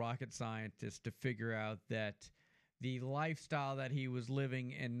take a rocket scientist to figure out that the lifestyle that he was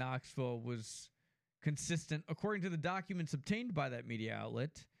living in Knoxville was consistent, according to the documents obtained by that media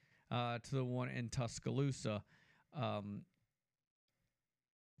outlet, to the one in Tuscaloosa.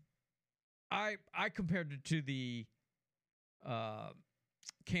 I compared it to the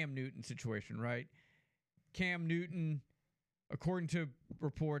Cam Newton situation, right? Cam Newton, according to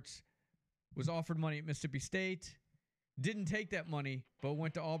reports, was offered money at Mississippi State, didn't take that money, but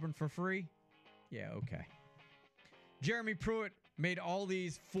went to Auburn for free. Yeah, okay. Jeremy Pruitt made all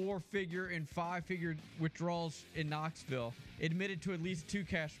these 4-figure and 5-figure withdrawals in Knoxville, admitted to at least 2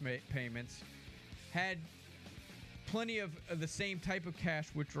 cash payments, had plenty of the same type of cash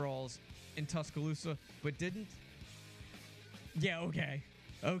withdrawals in Tuscaloosa, but didn't. Yeah, okay.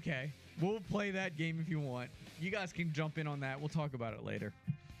 Okay. We'll play that game if you want. You guys can jump in on that. We'll talk about it later.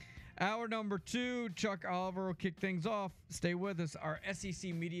 Hour number 2, Chuck Oliver will kick things off. Stay with us. Our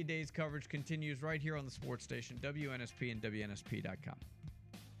SEC Media Days coverage continues right here on the sports station, WNSP and WNSP.com.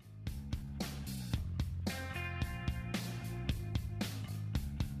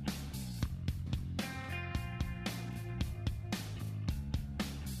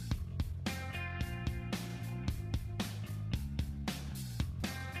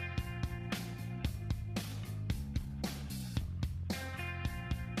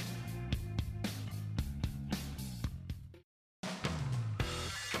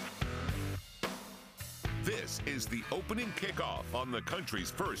 This is the Opening Kickoff on the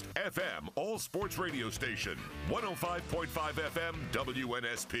country's first FM all-sports radio station, 105.5 FM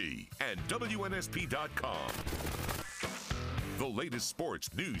WNSP and WNSP.com. The latest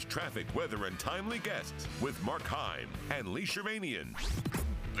sports, news, traffic, weather, and timely guests with Mark Heim and Lee Shervanian.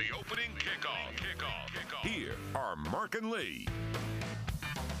 The Opening Kickoff. Here are Mark and Lee.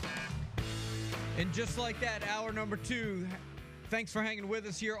 And just like that, hour number 2. Thanks for hanging with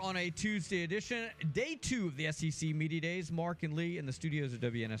us here on a Tuesday edition. Day 2 of the SEC Media Days. Mark and Lee in the studios of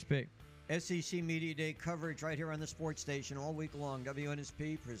WNSP. SEC Media Day coverage right here on the sports station all week long.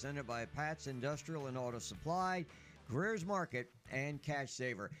 WNSP presented by Pat's Industrial and Auto Supply, Greer's Market, and Cash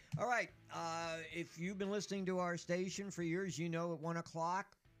Saver. All right, if you've been listening to our station for years, you know at 1 o'clock,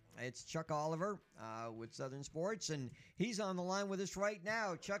 it's Chuck Oliver with Southern Sports, and he's on the line with us right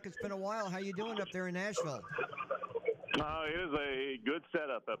now. Chuck, it's been a while. How you doing up there in Nashville? It is a good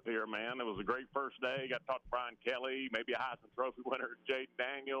setup up here, man. It was a great first day. Got to talk to Brian Kelly, maybe a Heisman Trophy winner, Jaden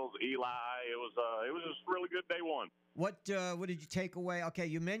Daniels, Eli. It was just a really good day one. What did you take away? Okay,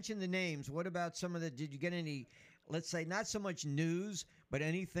 you mentioned the names. What about some of the? Did you get any let's say, not so much news, but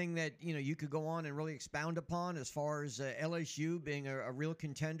anything that, you could go on and really expound upon as far as LSU being a real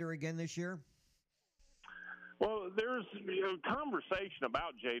contender again this year? Well, there's conversation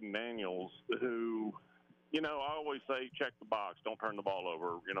about Jaden Daniels who, I always say check the box, don't turn the ball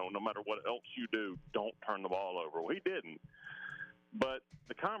over. No matter what else you do, don't turn the ball over. Well, he didn't. But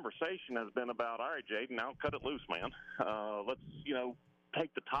the conversation has been about, all right, Jaden, now cut it loose, man. Let's,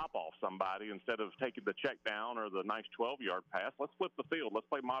 take the top off somebody instead of taking the check down or the nice 12-yard pass. Let's flip the field. Let's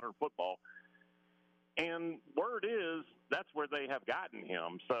play modern football. And word is that's where they have gotten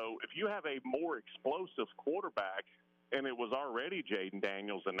him. So if you have a more explosive quarterback, and it was already Jaden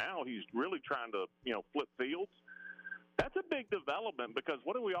Daniels, and now he's really trying to, flip fields, that's a big development because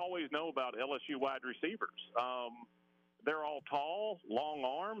what do we always know about LSU wide receivers? They're all tall, long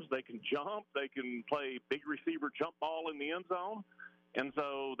arms. They can jump. They can play big receiver jump ball in the end zone. And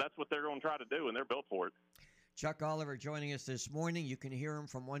so that's what they're going to try to do, and they're built for it. Chuck Oliver joining us this morning. You can hear him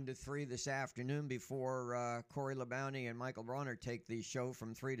from 1 to 3 this afternoon before Corey LeBounty and Michael Bronner take the show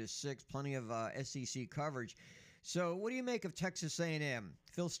from 3 to 6. Plenty of SEC coverage. So what do you make of Texas A&M?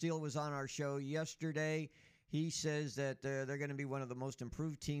 Phil Steele was on our show yesterday. He says that they're going to be one of the most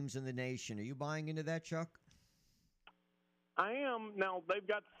improved teams in the nation. Are you buying into that, Chuck? I am. Now, they've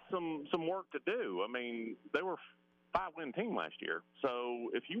got some work to do. I mean, they were 5-win team last year. So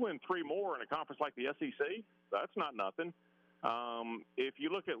if you win 3 more in a conference like the SEC, that's not nothing. If you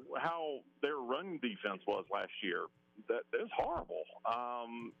look at how their run defense was last year, that is horrible.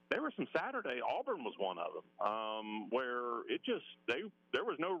 There were some Saturday, Auburn was one of them, where there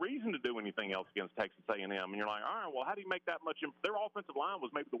was no reason to do anything else against Texas A&M. And you're like, all right, well, how do you make that much? Their offensive line was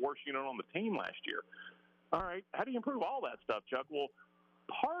maybe the worst unit on the team last year. All right, how do you improve all that stuff, Chuck? Well,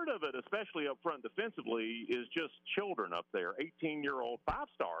 part of it, especially up front defensively, is just children up there, 18-year-old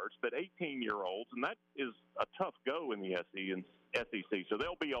 5-stars, but 18-year-olds, and that is a tough go in the SEC, so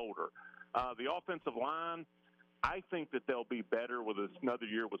they'll be older. The offensive line, I think that they'll be better with another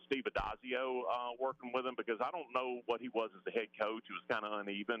year with Steve Adazio working with them because I don't know what he was as a head coach. He was kind of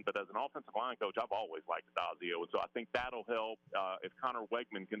uneven, but as an offensive line coach, I've always liked Adazio, and so I think that'll help if Connor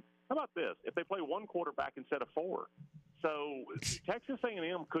Wegman can. How about this? If they play 1 quarterback instead of 4. So Texas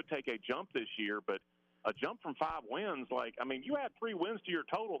A&M could take a jump this year, but a jump from 5 wins, you add 3 wins to your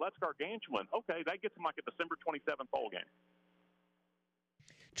total, that's gargantuan. Okay, that gets them like a December 27th bowl game.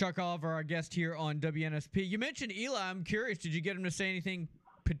 Chuck Oliver, our guest here on WNSP. You mentioned Eli. I'm curious, did you get him to say anything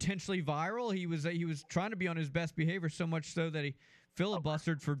potentially viral? He was trying to be on his best behavior, so much so that he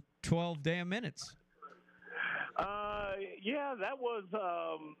filibustered for 12 damn minutes. Yeah, that was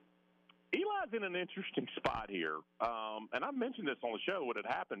Eli's in an interesting spot here. And I mentioned this on the show when it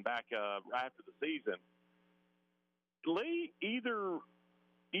happened back after the season. Lee, either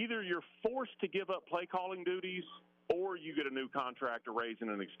you're forced to give up play calling duties or you get a new contract, a raise, and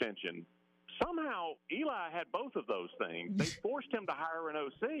an extension. Somehow, Eli had both of those things. They forced him to hire an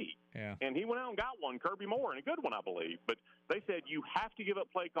OC, and he went out and got one, Kirby Moore, and a good one, I believe. But they said you have to give up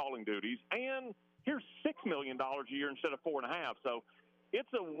play calling duties, and here's $6 million a year instead of $4.5 million. So it's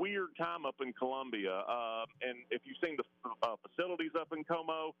a weird time up in Columbia. And if you've seen the facilities up in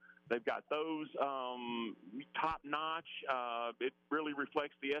Como, they've got those top notch. It really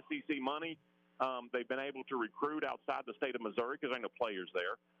reflects the SEC money. They've been able to recruit outside the state of Missouri because there ain't no players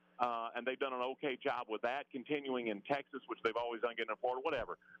there. And they've done an okay job with that, continuing in Texas, which they've always done, getting in Florida,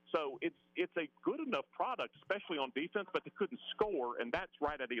 whatever. So it's a good enough product, especially on defense, but they couldn't score, and that's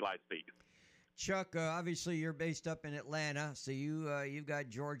right at Eli's feet. Chuck, obviously you're based up in Atlanta, so you've got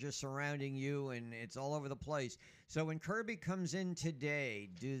Georgia surrounding you, and it's all over the place. So when Kirby comes in today,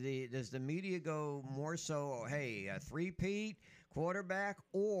 does the media go more so, hey, a three-peat quarterback,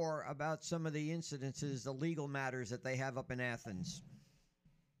 or about some of the incidences, the legal matters that they have up in Athens?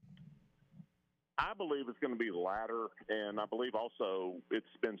 I believe it's going to be the latter, and I believe also it's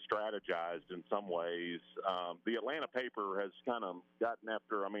been strategized in some ways. The Atlanta paper has kind of gotten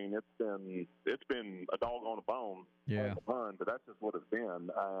after. I mean, it's been a dog on a bone, yeah, pun, but that's just what it's been.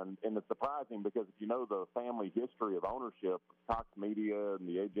 And it's surprising because if you know the family history of ownership, Cox Media and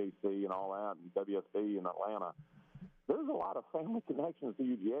the AJC and all that, and WSB in Atlanta, there's a lot of family connections to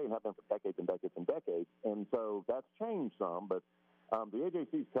UGA and have been for decades and decades and decades, and so that's changed some, but. The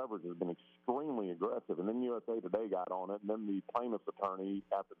AJC's coverage has been extremely aggressive, and then USA Today got on it, and then the plaintiff's attorney,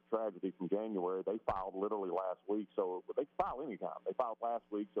 after the tragedy from January, they filed literally last week, so they can file anytime. They filed last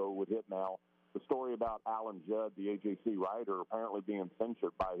week, so it would hit now. The story about Alan Judd, the AJC writer, apparently being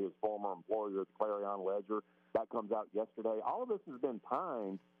censured by his former employer, the Clarion Ledger, that comes out yesterday. All of this has been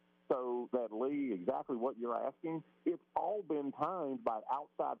timed so that, Lee, exactly what you're asking, it's all been timed by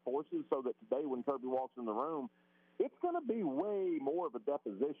outside forces so that today when Kirby walks in the room, it's going to be way more of a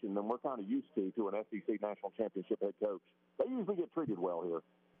deposition than we're kind of used to an SEC national championship head coach. They usually get treated well here.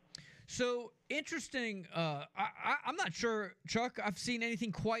 So interesting. I'm not sure, Chuck, I've seen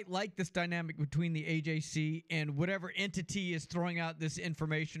anything quite like this dynamic between the AJC and whatever entity is throwing out this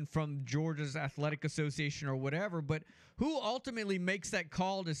information from Georgia's Athletic Association or whatever. But who ultimately makes that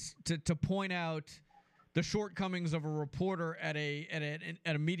call to point out the shortcomings of a reporter at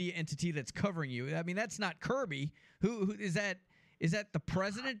a media entity that's covering you? I mean, that's not Kirby. Who is that? Is that the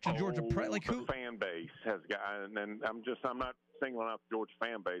president of Georgia? Like who? The fan base has got, and I'm not singling out the Georgia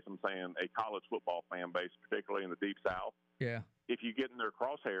fan base. I'm saying a college football fan base, particularly in the Deep South. Yeah. If you get in their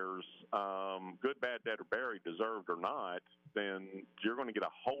crosshairs, good, bad, dead, or buried, deserved or not, then you're going to get a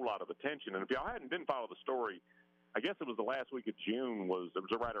whole lot of attention. And if y'all didn't follow the story, I guess it was the last week of June. There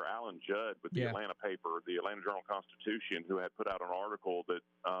was a writer, Alan Judd, with the Atlanta paper, the Atlanta Journal-Constitution, who had put out an article that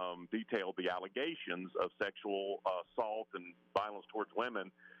detailed the allegations of sexual assault and violence towards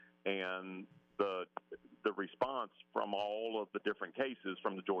women, and the response from all of the different cases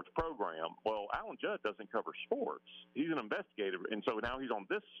from the Georgia program. Well, Alan Judd doesn't cover sports. He's an investigator, and so now he's on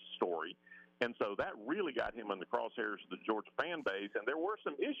this story. And so that really got him in the crosshairs of the Georgia fan base. And there were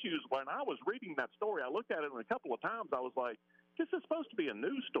some issues when I was reading that story. I looked at it and a couple of times I was like, this is supposed to be a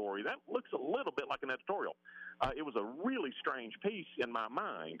news story. That looks a little bit like an editorial. It was a really strange piece in my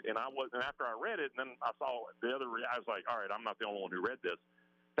mind. And after I read it, and then I saw the other, I was like, all right, I'm not the only one who read this.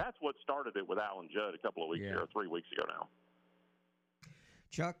 That's what started it with Alan Judd a couple of weeks ago, 3 weeks ago now.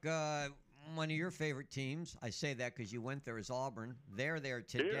 Chuck, one of your favorite teams, I say that because you went there, is Auburn. They're there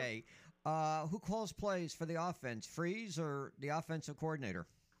today. Yeah. Who calls plays for the offense, Freeze or the offensive coordinator?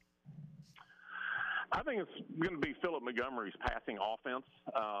 I think it's going to be Philip Montgomery's passing offense,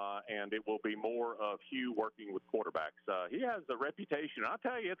 and it will be more of Hugh working with quarterbacks. He has a reputation. I'll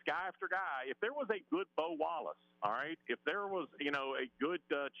tell you, it's guy after guy. If there was a good Bo Wallace, all right, if there was, a good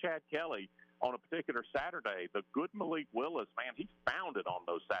Chad Kelly on a particular Saturday, the good Malik Willis, man, he found it on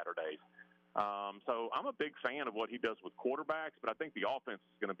those Saturdays. So I'm a big fan of what he does with quarterbacks, but I think the offense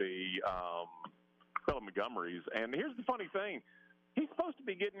is going to be Philip Montgomery's. And here's the funny thing. He's supposed to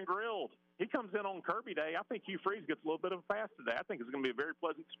be getting grilled. He comes in on Kirby Day. I think Hugh Freeze gets a little bit of a pass today. I think it's going to be a very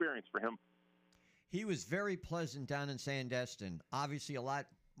pleasant experience for him. He was very pleasant down in Sandestin. Obviously, a lot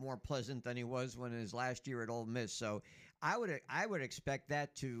more pleasant than he was when his last year at Ole Miss. So I would expect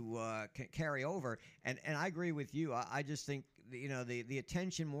that to carry over. And I agree with you. I just think the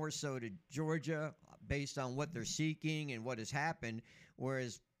attention more so to Georgia based on what they're seeking and what has happened,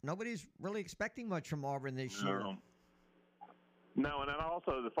 whereas nobody's really expecting much from Auburn this year. No, and then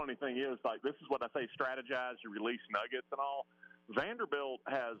also the funny thing is, like, this is what I say, strategize, you release nuggets and all. Vanderbilt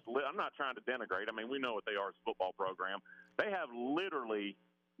has, I'm not trying to denigrate. I mean, we know what they are as a football program. They have literally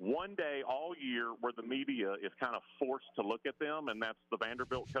one day all year where the media is kind of forced to look at them, and that's the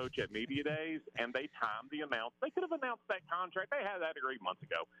Vanderbilt coach at media days, and they time the announcement. They could have announced that contract. They had that agreed months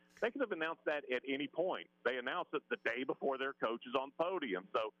ago. They could have announced that at any point. They announced it the day before their coach is on podium.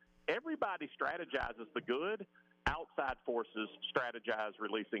 So everybody strategizes the good. Outside forces strategize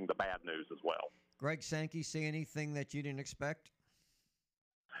releasing the bad news as well. Greg Sankey say anything that you didn't expect?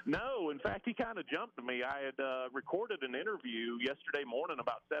 No. In fact, he kind of jumped to me. I had recorded an interview yesterday morning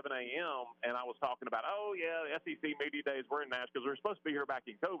about 7 a.m., and I was talking about, the SEC Media Days, we're in Nashville, because we were supposed to be here back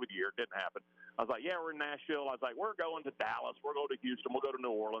in COVID year. It didn't happen. I was like, yeah, we're in Nashville. I was like, we're going to Dallas. We'll go to Houston. We'll go to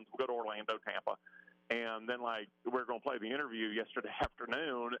New Orleans. We'll go to Orlando, Tampa. And then, we're going to play the interview yesterday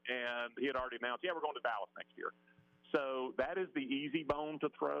afternoon, and he had already announced, we're going to Dallas next year. So that is the easy bone to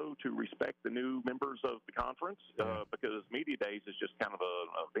throw to respect the new members of the conference, because Media Days is just kind of an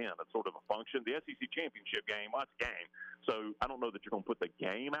event. It's sort of a function. The SEC Championship game, well, it's a game. So I don't know that you're going to put the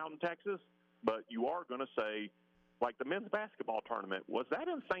game out in Texas, but you are going to say, like the men's basketball tournament, was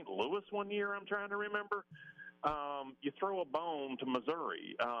that in St. Louis one year? I'm trying to remember. You throw a bone to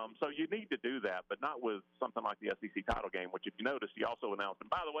Missouri. So you need to do that, but not with something like the SEC title game, which, if you notice, he also announced, and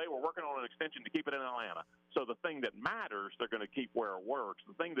by the way, we're working on an extension to keep it in Atlanta. So the thing that matters, they're going to keep where it works.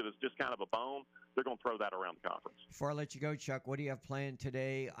 The thing that is just kind of a bone, they're going to throw that around the conference. Before I let you go, Chuck, what do you have planned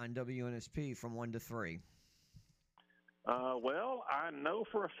today on WNSP from 1 to 3? Well, I know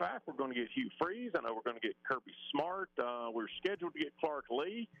for a fact we're going to get Hugh Freeze. I know we're going to get Kirby Smart. We're scheduled to get Clark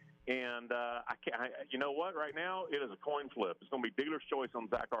Lee. And you know what? Right now, it is a coin flip. It's going to be dealer's choice on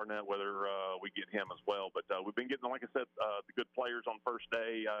Zach Arnett whether we get him as well. But we've been getting, like I said, the good players on first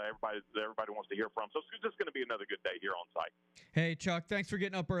day. Everybody wants to hear from. So it's just going to be another good day here on site. Hey, Chuck, thanks for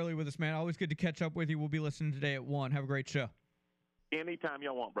getting up early with us, man. Always good to catch up with you. We'll be listening today at 1. Have a great show. Anytime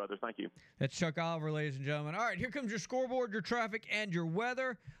y'all want, brothers. Thank you. That's Chuck Oliver, ladies and gentlemen. All right, here comes your scoreboard, your traffic, and your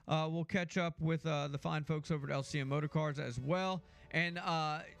weather. We'll catch up with the fine folks over at LCM Motorcars as well. And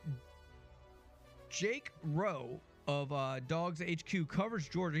Jake Rowe of Dogs HQ covers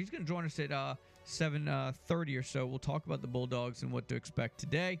Georgia. He's going to join us at 7:30 or so. We'll talk about the Bulldogs and what to expect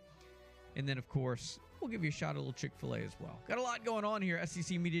today. And then, of course, we'll give you a shot at a little Chick-fil-A as well. Got a lot going on here.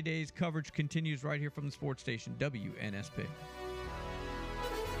 SEC Media Days coverage continues right here from the sports station, WNSP.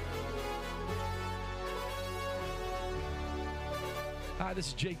 Hi, this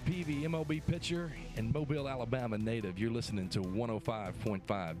is Jake Peavy, MLB pitcher and Mobile, Alabama native. You're listening to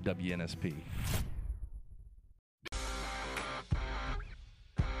 105.5 WNSP.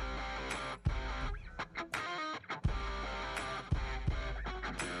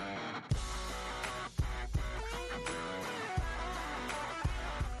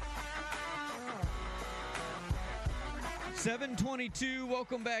 .722,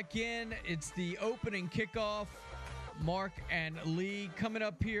 welcome back in. It's the opening kickoff. Mark and Lee coming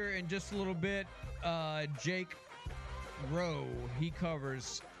up here in just a little bit. Jake Rowe, he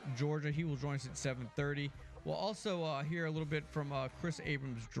covers Georgia. He will join us at 7:30. We'll also hear a little bit from Chris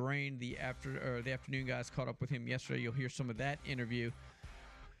Abrams-Drain, the afternoon guys caught up with him yesterday. You'll hear some of that interview.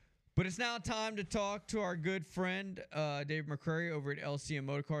 But it's now time to talk to our good friend Dave McCrary over at LCM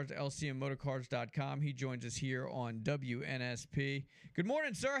Motorcars, lcmmotorcars.com. He joins us here on WNSP. Good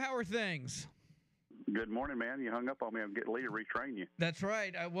morning, sir. How are things? Good morning, man. You hung up on me. I'm getting Lee to retrain you. That's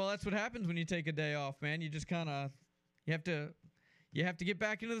right. Well, that's what happens when you take a day off, man. You just kind of you have to get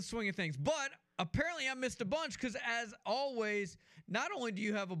back into the swing of things. But apparently, I missed a bunch because, as always, not only do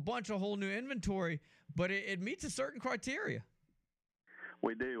you have a bunch of whole new inventory, but it meets a certain criteria.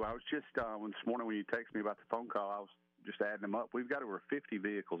 We do. I was just this morning when you texted me about the phone call, I was just adding them up. We've got over 50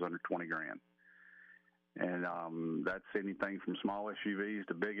 vehicles under $20,000. And that's anything from small SUVs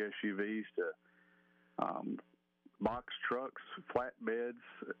to big SUVs to box trucks, flatbeds,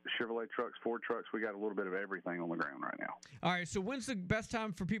 Chevrolet trucks, Ford trucks. We got a little bit of everything on the ground right now. All right, so when's the best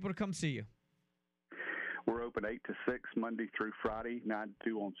time for people to come see you? We're open 8 to 6 Monday through Friday, 9 to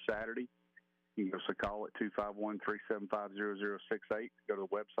 2 on Saturday. You can give us a call at 251-375-0068. Go to the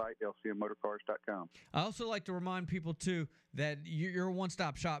website, lcmmotorcars.com. I also like to remind people, too, that you're a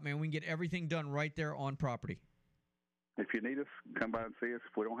one-stop shop, man. We can get everything done right there on property. If you need us, come by and see us.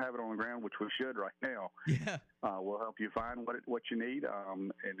 If we don't have it on the ground, which we should right now, we'll help you find what you need.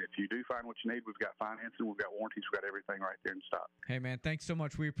 And if you do find what you need, we've got financing, we've got warranties, we've got everything right there in stock. Hey, man, thanks so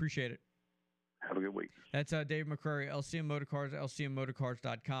much. We appreciate it. Have a good week. That's Dave McCrary, LCM Motorcars,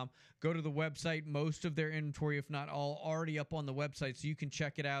 lcmmotorcars.com. Go to the website. Most of their inventory, if not all, already up on the website, so you can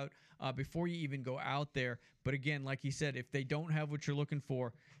check it out before you even go out there. But again, like you said, if they don't have what you're looking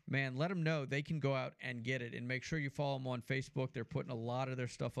for, man, let them know. They can go out and get it. And make sure you follow them on Facebook. They're putting a lot of their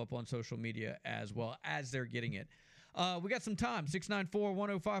stuff up on social media as well as they're getting it. We got some time,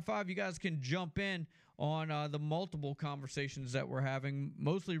 694-1055. You guys can jump in on the multiple conversations that we're having,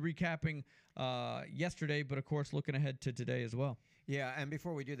 mostly recapping yesterday, but, of course, looking ahead to today as well. Yeah, and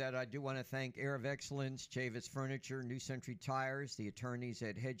before we do that, I do want to thank Air of Excellence, Chavis Furniture, New Century Tires, the attorneys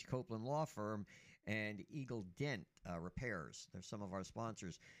at Hedge Copeland Law Firm, and Eagle Dent Repairs. They're some of our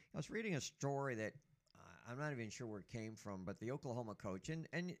sponsors. I was reading a story that I'm not even sure where it came from, but the Oklahoma coach, and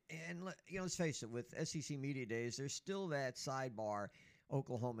you know, let's face it, with SEC Media Days, there's still that sidebar,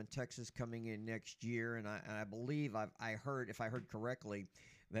 Oklahoma and Texas coming in next year, and I believe I heard, if I heard correctly,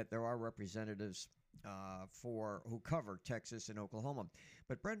 that there are representatives who cover Texas and Oklahoma.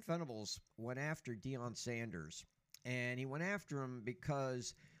 But Brent Venables went after Deion Sanders, and he went after him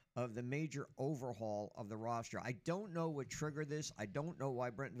because of the major overhaul of the roster. I don't know what triggered this. I don't know why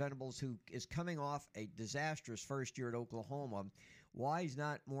Brent Venables, who is coming off a disastrous first year at Oklahoma, why he's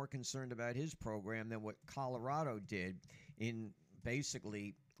not more concerned about his program than what Colorado did in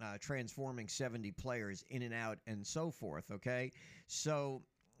basically transforming 70 players in and out and so forth, okay? So,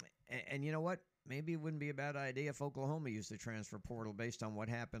 and you know what? Maybe it wouldn't be a bad idea if Oklahoma used the transfer portal based on what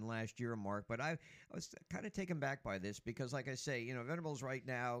happened last year, Mark. But I was kind of taken back by this because, like I say, you know, Venables right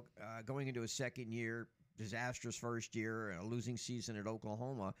now going into a second year, disastrous first year, a losing season at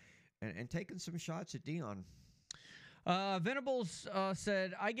Oklahoma, and taking some shots at Deion. Venables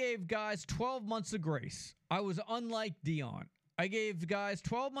said, I gave guys 12 months of grace. I was unlike Deion. I gave guys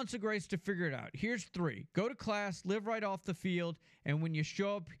 12 months of grace to figure it out. Here's 3. Go to class, live right off the field, and when you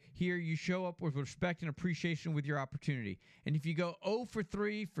show up here, you show up with respect and appreciation with your opportunity. And if you go 0 for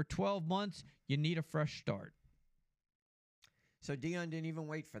 3 for 12 months, you need a fresh start. So Deion didn't even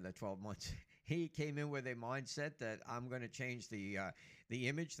wait for the 12 months. He came in with a mindset that I'm going to change the the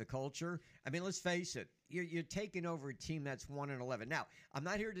image, the culture. I mean, let's face it. You're taking over a team that's 1-11. Now, I'm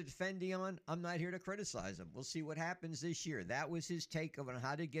not here to defend Deion. I'm not here to criticize him. We'll see what happens this year. That was his take on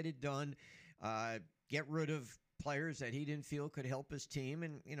how to get it done. Get rid of players that he didn't feel could help his team.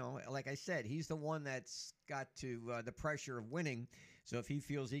 And, like I said, he's the one that's got to the pressure of winning. So if he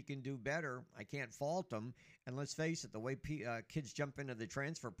feels he can do better, I can't fault him. And let's face it, the way kids jump into the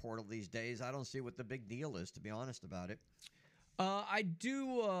transfer portal these days, I don't see what the big deal is, to be honest about it. I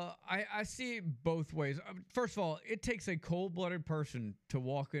do. I see it both ways. First of all, it takes a cold-blooded person to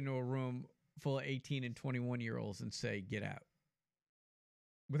walk into a room full of 18 and 21-year-olds and say, get out,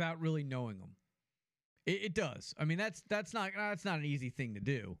 without really knowing them. It does. I mean, that's not an easy thing to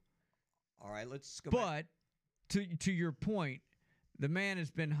do. All right, let's go back. But to your point, the man has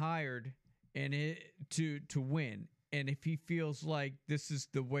been hired to win. And if he feels like this is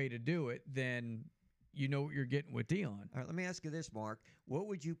the way to do it, then you know what you're getting with Deion. All right, let me ask you this, Mark. What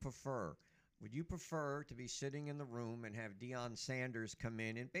would you prefer? Would you prefer to be sitting in the room and have Deion Sanders come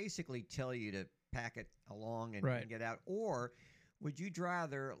in and basically tell you to pack it along and get out? Or would you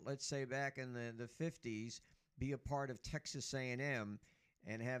rather, let's say back in the 50s, be a part of Texas A&M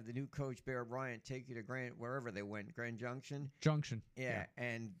and have the new coach, Bear Bryant, take you to wherever they went, Grand Junction? Junction. Yeah.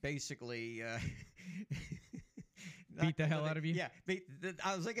 And basically beat the hell out of you? Yeah.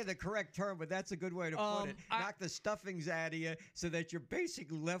 I was looking at the correct term, but that's a good way to put it. Knock the stuffings out of you so that you're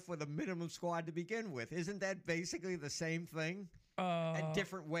basically left with a minimum squad to begin with. Isn't that basically the same thing? A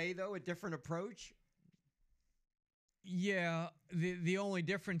different way, though, a different approach? Yeah. The only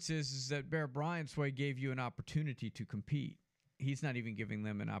difference is that Bear Bryant's way gave you an opportunity to compete. He's not even giving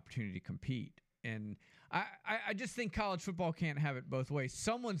them an opportunity to compete. And I just think college football can't have it both ways.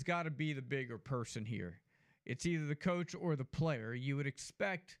 Someone's got to be the bigger person here. It's either the coach or the player. You would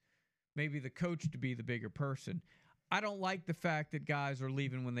expect maybe the coach to be the bigger person. I don't like the fact that guys are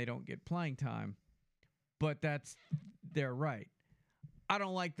leaving when they don't get playing time, but that's their right. I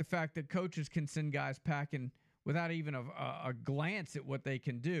don't like the fact that coaches can send guys packing without even a glance at what they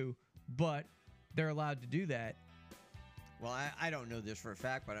can do, but they're allowed to do that. Well, I don't know this for a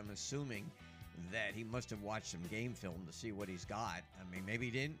fact, but I'm assuming that he must have watched some game film to see what he's got. I mean, maybe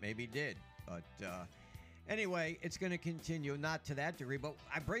he didn't, maybe he did. But anyway, it's going to continue, not to that degree. But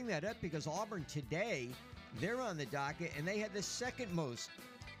I bring that up because Auburn today, they're on the docket, and they had the second most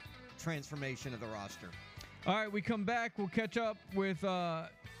transformation of the roster. All right, we come back. We'll catch up with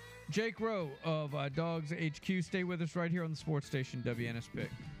Jake Rowe of Dogs HQ. Stay with us right here on the sports station, WNSP.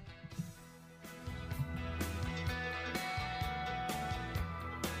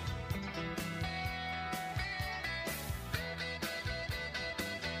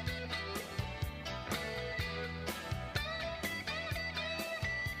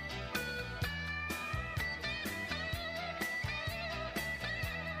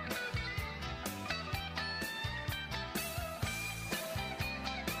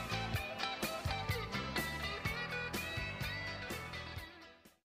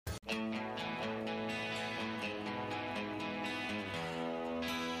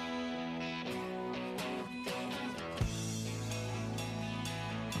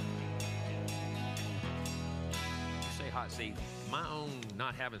 See, my own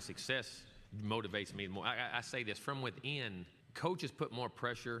not having success motivates me more. I say this from within. Coaches put more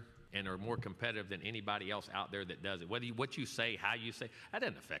pressure and are more competitive than anybody else out there that does it. What you say, how you say, that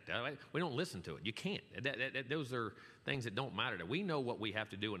doesn't affect us. We don't listen to it. You can't. Those are things that don't matter. We know what we have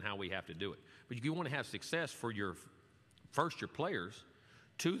to do and how we have to do it. But if you want to have success for your players,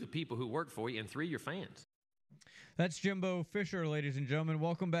 2, the people who work for you, and 3, your fans. That's Jimbo Fisher, ladies and gentlemen.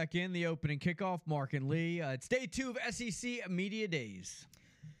 Welcome back in the opening kickoff. Mark and Lee. It's day 2 of SEC Media Days.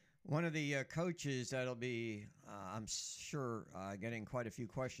 One of the coaches that'll be, I'm sure, getting quite a few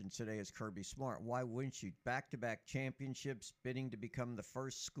questions today is Kirby Smart. Why wouldn't you? Back-to-back championships, bidding to become the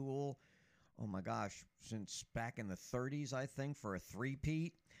first school, oh my gosh, since back in the 30s, I think, for a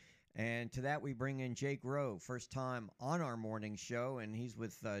three-peat. And to that, we bring in Jake Rowe, first time on our morning show, and he's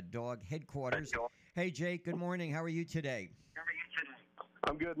with Dog Headquarters. Hey, Jake, good morning. How are you today?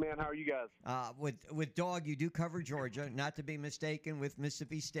 I'm good, man. How are you guys? With Dog, you do cover Georgia, not to be mistaken with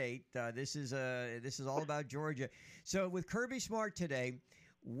Mississippi State. This is all about Georgia. So with Kirby Smart today,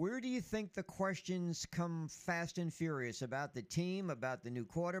 where do you think the questions come fast and furious about the team, about the new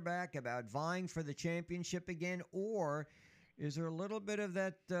quarterback, about vying for the championship again, or is there a little bit of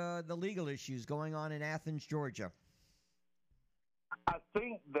that the legal issues going on in Athens, Georgia? I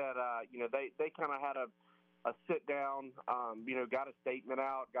think that they kind of had a sit down, got a statement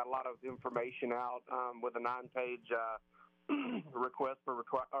out, got a lot of information out with a 9-page request for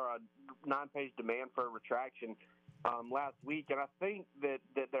or a 9-page demand for a retraction. last week, and I think that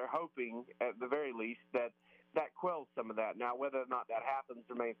they're hoping, at the very least, that quells some of that. Now, whether or not that happens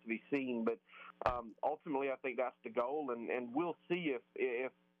remains to be seen, but ultimately, I think that's the goal, and we'll see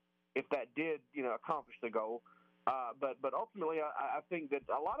if that did, accomplish the goal. But ultimately, I think that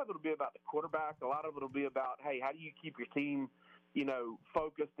a lot of it will be about the quarterback. A lot of it will be about, hey, how do you keep your team,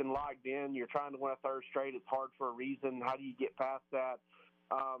 focused and logged in? You're trying to win a third straight. It's hard for a reason. How do you get past that?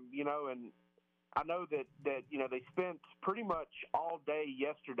 And I know that they spent pretty much all day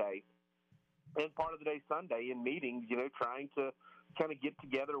yesterday and part of the day Sunday in meetings, trying to kind of get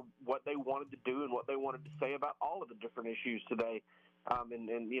together what they wanted to do and what they wanted to say about all of the different issues today. And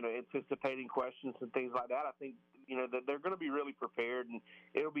anticipating questions and things like that. I think, that they're going to be really prepared, and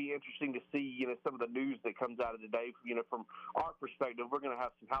it'll be interesting to see, some of the news that comes out of the day. From our perspective, we're going to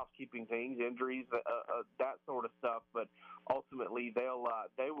have some housekeeping things, injuries, that sort of stuff. But ultimately, they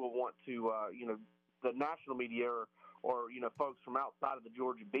will want to, the national media or folks from outside of the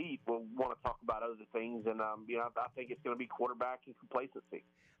Georgia beat will want to talk about other things. And, I think it's going to be quarterback and complacency.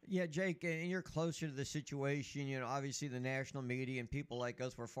 Yeah, Jake, and you're closer to the situation. Obviously the national media and people like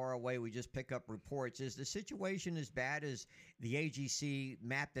us, we're far away. We just pick up reports. Is the situation as bad as the AGC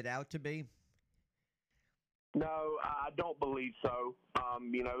mapped it out to be? No, I don't believe so.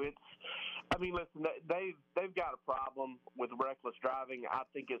 Listen, they've got a problem with reckless driving. I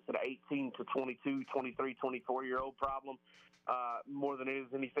think it's an 18 to 22, 23, 24-year-old problem more than it is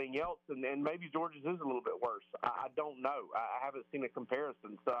anything else. And maybe Georgia's is a little bit worse. I don't know. I haven't seen a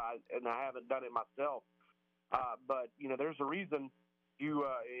comparison, I haven't done it myself. But, there's a reason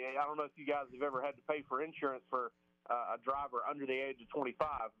I don't know if you guys have ever had to pay for insurance for a driver under the age of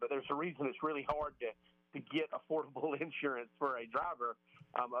 25, but there's a reason it's really hard to get affordable insurance for a driver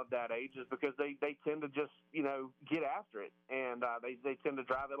of that age, is because they tend to just, get after it. And they tend to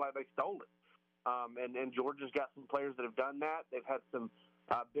drive it like they stole it. And Georgia's got some players that have done that. They've had some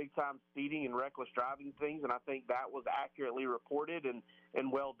big-time speeding and reckless driving things, and I think that was accurately reported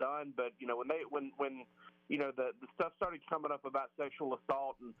and well done. But, when the stuff started coming up about sexual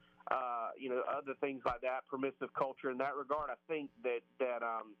assault and, other things like that, permissive culture in that regard, I think that got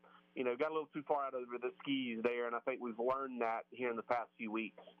a little too far out of the skis there, and I think we've learned that here in the past few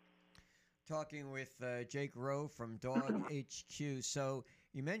weeks. Talking with Jake Rowe from Dog HQ. So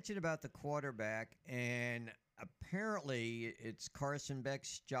you mentioned about the quarterback, and apparently it's Carson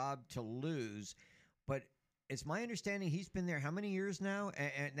Beck's job to lose, but it's my understanding he's been there how many years now?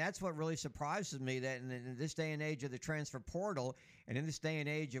 And that's what really surprises me, that in this day and age of the transfer portal and in this day and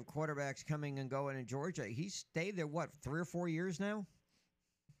age of quarterbacks coming and going in Georgia, he's stayed there, 3 or 4 years now?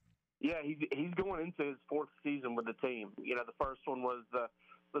 Yeah, he's going into his fourth season with the team. The first one was the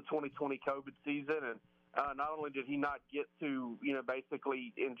 2020 COVID season, and not only did he not get to,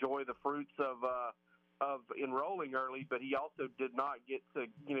 basically enjoy the fruits of enrolling early, but he also did not get to,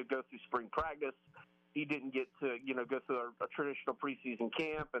 go through spring practice. He didn't get to, go through a traditional preseason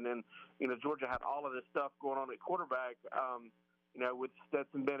camp, and then, Georgia had all of this stuff going on at quarterback, with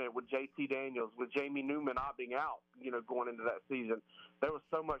Stetson Bennett, with J.T. Daniels, with Jamie Newman opting out, going into that season. There was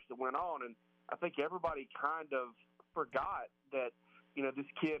so much that went on, and I think everybody kind of forgot that, this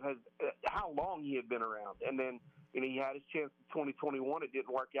kid how long he had been around. And then, he had his chance in 2021. It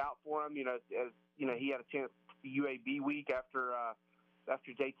didn't work out for him, as he had a chance UAB week after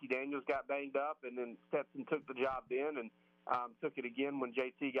J.T. Daniels got banged up, and then Stetson took the job then and took it again when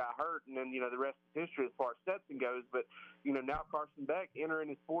J.T. got hurt, and then, the rest is history as far as Stetson goes. But, now Carson Beck entering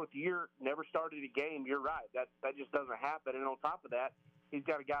his fourth year, never started a game. You're right. That just doesn't happen. And on top of that, he's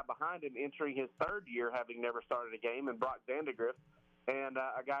got a guy behind him entering his third year, having never started a game, and Brock Vandegrift, and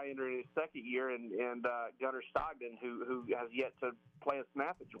a guy entering his second year, and Gunnar Stockton, who has yet to play a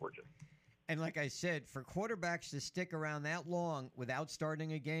snap at Georgia. And like I said, for quarterbacks to stick around that long without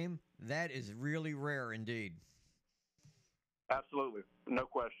starting a game, that is really rare indeed. Absolutely. No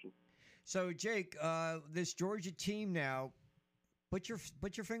question. So, Jake, this Georgia team now, put your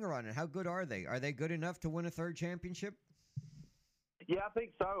finger on it. How good are they? Are they good enough to win a third championship? Yeah, I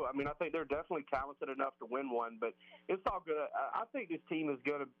think so. I think they're definitely talented enough to win one, but it's all good. I think this team is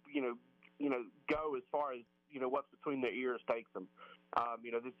going to, go as far as, what's between their ears takes them.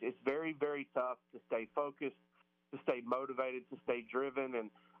 It's very, very tough to stay focused, to stay motivated, to stay driven. And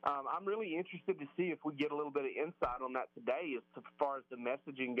I'm really interested to see if we get a little bit of insight on that today as far as the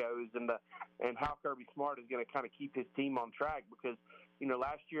messaging goes and how Kirby Smart is going to kind of keep his team on track. Because,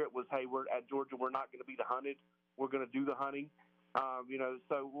 last year it was, hey, we're at Georgia, we're not going to be the hunted. We're going to do the hunting.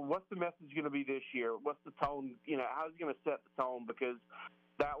 So what's the message going to be this year? What's the tone? How's he going to set the tone? Because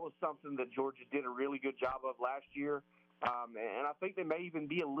that was something that Georgia did a really good job of last year. And I think they may even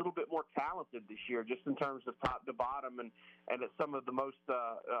be a little bit more talented this year, just in terms of top to bottom and at some of the most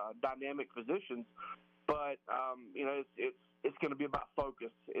dynamic positions. But it's going to be about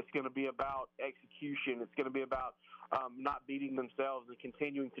focus. It's going to be about execution. It's going to be about not beating themselves and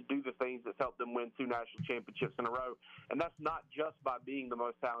continuing to do the things that's helped them win 2 national championships in a row. And that's not just by being the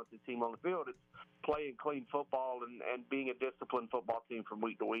most talented team on the field. It's playing clean football and being a disciplined football team from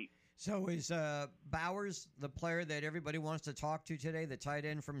week to week. So is Bowers the player that everybody wants to talk to today, the tight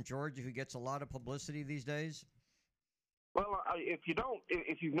end from Georgia who gets a lot of publicity these days? Well, if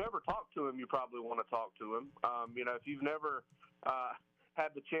you've never talked to him, you probably want to talk to him. If you've never had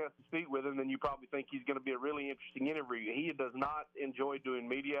the chance to speak with him, then you probably think he's going to be a really interesting interview. He does not enjoy doing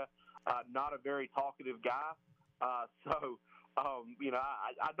media, not a very talkative guy. I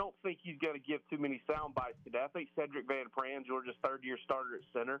don't think he's going to give too many sound bites today. I think Cedric Van Pran, Georgia's third-year starter at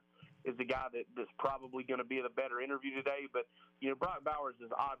center, is the guy that's probably going to be the better interview today. But, Brock Bowers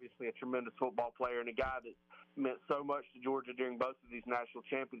is obviously a tremendous football player and a guy that's meant so much to Georgia during both of these national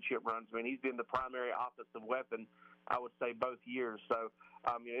championship runs. I mean, he's been the primary offensive weapon, I would say, both years. So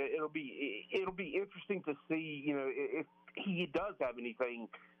it'll be interesting to see, if he does have anything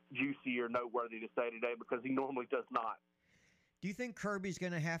juicy or noteworthy to say today, because he normally does not. Do you think Kirby's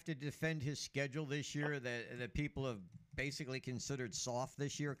going to have to defend his schedule this year that people have basically considered soft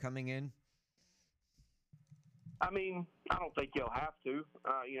this year coming in? I mean, I don't think he'll have to.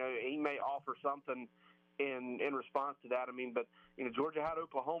 He may offer something in response to that. I mean, but Georgia had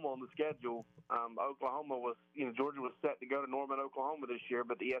Oklahoma on the schedule. Georgia was set to go to Norman, Oklahoma this year,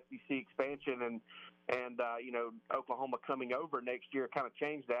 but the SEC expansion and Oklahoma coming over next year kind of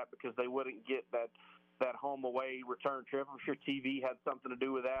changed that, because they wouldn't get that home away return trip. I'm sure TV had something to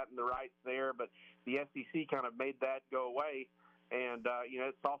do with that and the rights there, but the SEC kind of made that go away, and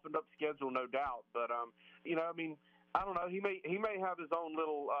it softened up the schedule, no doubt. But I don't know. He may have his own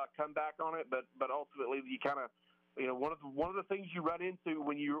little comeback on it, but ultimately you kind of one of the things you run into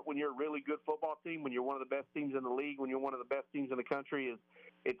when you're a really good football team, when you're one of the best teams in the league, when you're one of the best teams in the country, is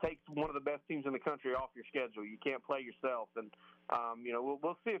it takes one of the best teams in the country off your schedule. You can't play yourself, and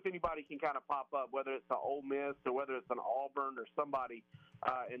we'll see if anybody can kind of pop up, whether it's an Ole Miss or whether it's an Auburn or somebody,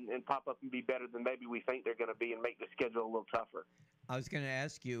 and pop up and be better than maybe we think they're going to be, and make the schedule a little tougher. I was going to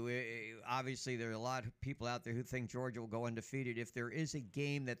ask you, obviously there are a lot of people out there who think Georgia will go undefeated. If there is a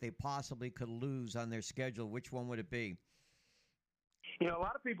game that they possibly could lose on their schedule, which one would it be? A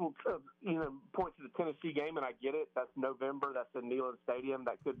lot of people point to the Tennessee game, and I get it. That's November. That's in Neyland Stadium.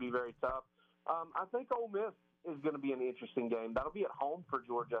 That could be very tough. I think Ole Miss is going to be an interesting game. That'll be at home for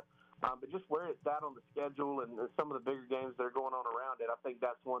Georgia. But just where it's at on the schedule and some of the bigger games that are going on around it, I think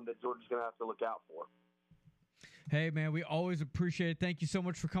that's one that Georgia's going to have to look out for. Hey, man, we always appreciate it. Thank you so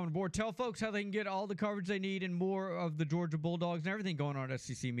much for coming aboard. Tell folks how they can get all the coverage they need and more of the Georgia Bulldogs and everything going on at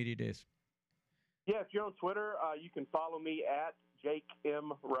SEC Media Days. Yeah, if you're on Twitter, you can follow me at Jake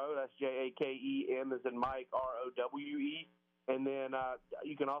M. Rowe. That's Jakem as in Mike, Rowe. And then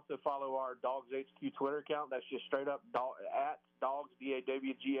you can also follow our Dogs HQ Twitter account. That's just straight up at Dogs,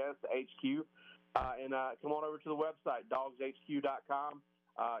 DAWGS HQ. And come on over to the website, dogshq.com.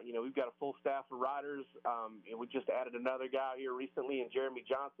 We've got a full staff of writers. We just added another guy here recently in Jeremy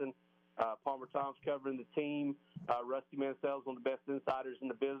Johnson. Palmer Tom's covering the team. Rusty Mansell's one of the best insiders in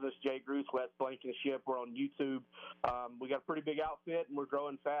the business. Jay Gruce, West Blankenship. We're on YouTube. We got a pretty big outfit, and we're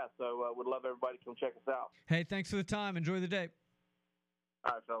growing fast. So would love everybody to come check us out. Hey, thanks for the time. Enjoy the day.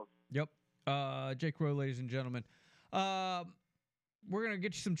 All right, fellas. Yep. Jake Rowe, ladies and gentlemen. We're going to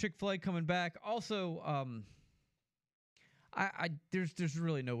get you some Chick-fil-A coming back. Also, there's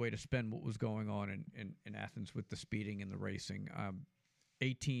really no way to spend what was going on in Athens with the speeding and the racing.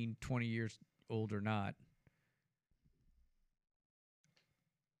 18, 20 years old or not.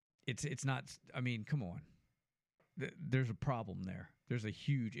 It's not, I mean, come on. There's a problem there. There's a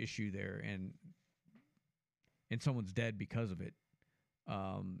huge issue there, and someone's dead because of it.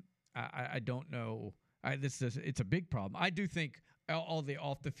 I don't know. It's a big problem. I do think all the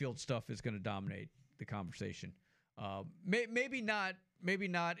off the field stuff is going to dominate the conversation. Maybe not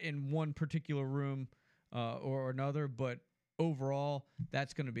in one particular room or another, but overall,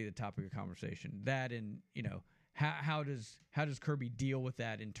 that's going to be the topic of conversation. That, and how does Kirby deal with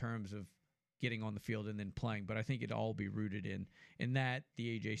that in terms of getting on the field and then playing? But I think it'll all be rooted in that,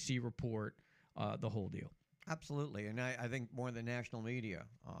 the AJC report, the whole deal. Absolutely, and I think more of the national media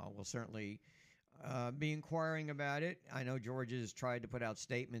will certainly be inquiring about it. I know Georgia's tried to put out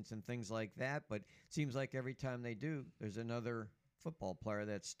statements and things like that, but it seems like every time they do, there's another football player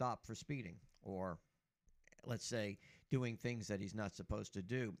that's stopped for speeding or, let's say, doing things that he's not supposed to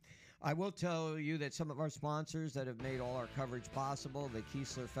do. I will tell you that some of our sponsors that have made all our coverage possible, the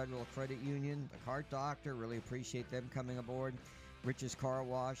Keesler Federal Credit Union, the Heart Doctor, really appreciate them coming aboard, Rich's Car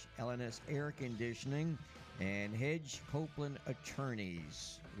Wash, LNS Air Conditioning, and Hedge Copeland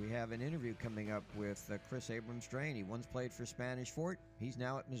Attorneys. We have an interview coming up with Chris Abrams-Drain. He once played for Spanish Fort. He's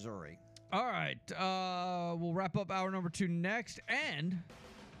now at Missouri. All right. We'll wrap up hour number 2 next and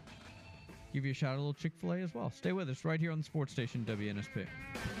give you a shout out a little Chick-fil-A as well. Stay with us right here on the sports station WNSP.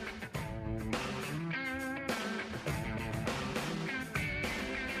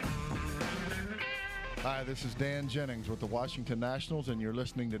 Hi, this is Dan Jennings with the Washington Nationals, and you're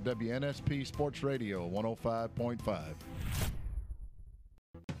listening to WNSP Sports Radio 105.5.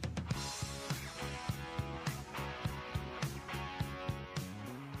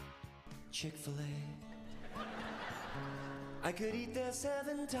 Chick-fil-A, I could eat there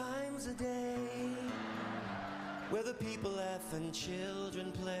 7 times a day, where the people laugh and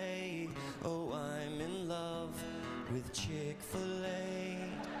children play. Oh, I'm in love with Chick-fil-A.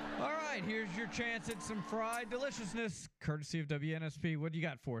 All right, here's your chance at some fried deliciousness, courtesy of WNSP. What do you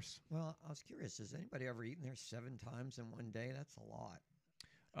got for us? Well, I was curious, has anybody ever eaten there 7 times in one day? That's a lot.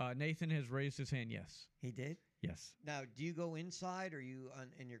 Nathan has raised his hand, yes. He did? Yes. Now, do you go inside or are you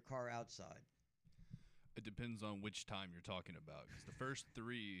in your car outside? It depends on which time you're talking about. Because the first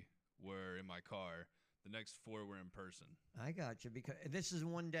 3 were in my car. The next 4 were in person. I got you, because this is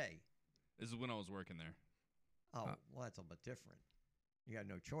one day. This is when I was working there. Oh, well, that's a bit different. You got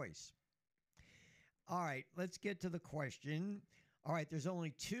no choice. All right, let's get to the question. All right, there's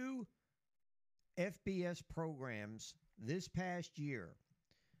only 2 FBS programs this past year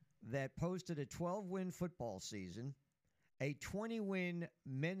that posted a 12-win football season, a 20-win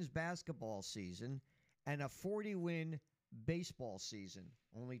men's basketball season, and a 40-win baseball season.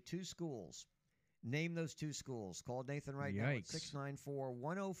 Only 2 schools. Name those 2 schools. Call Nathan right now at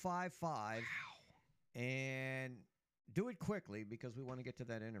 694-1055. Wow. And do it quickly because we want to get to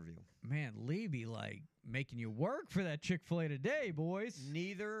that interview. Man, Lee be like making you work for that Chick-fil-A today, boys.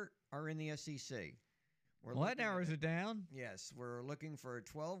 Neither are in the SEC. Well, that narrows it down. Yes, we're looking for a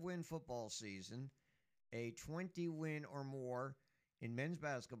 12-win football season, a 20-win or more in men's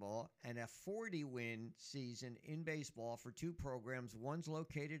basketball, and a 40-win season in baseball for 2 programs. One's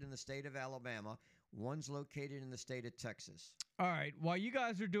located in the state of Alabama. One's located in the state of Texas. All right. While you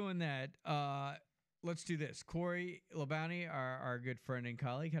guys are doing that, let's do this. Corey Labani, our good friend and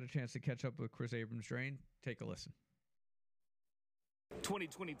colleague, had a chance to catch up with Chris Abrams-Drain. Take a listen.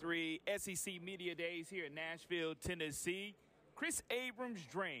 2023 SEC Media Days here in Nashville, Tennessee. Chris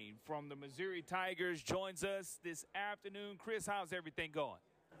Abrams-Drain from the Missouri Tigers joins us this afternoon. Chris, how's everything going?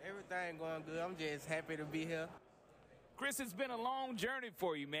 Everything going good. I'm just happy to be here. Chris, it's been a long journey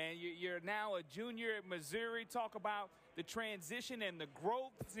for you, man. You're now a junior at Missouri. Talk about the transition and the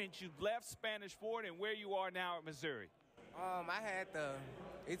growth since you've left Spanish Fort and where you are now at Missouri.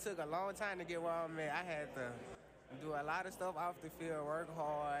 It took a long time to get where I'm at. I had to do a lot of stuff off the field, work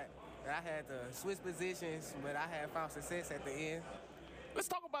hard. I had to switch positions, but I had found success at the end. Let's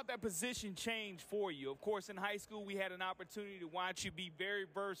talk about that position change for you. Of course, in high school, we had an opportunity to watch you be very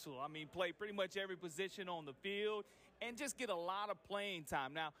versatile. I mean, play pretty much every position on the field and just get a lot of playing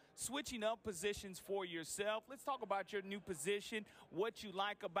time. Now, switching up positions for yourself, let's talk about your new position, what you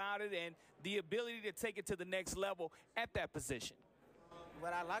like about it, and the ability to take it to the next level at that position.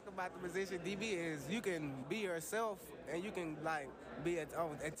 What I like about the position, DB, is you can be yourself and you can be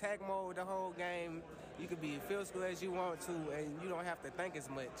on attack mode the whole game. You can be physical as you want to, and you don't have to think as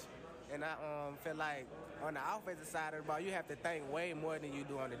much. And I feel like on the offensive side of the ball, you have to think way more than you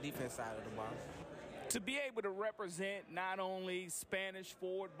do on the defense side of the ball. To be able to represent not only Spanish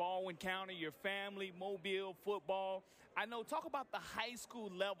Fort, Baldwin County, your family, Mobile football, I know, talk about the high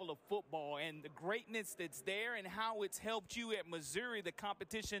school level of football and the greatness that's there and how it's helped you at Missouri, the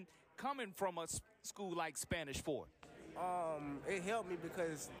competition coming from a school like Spanish Fort. It helped me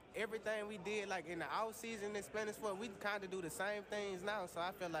because everything we did, like in the off season in Spanish Fort, we kind of do the same things now. So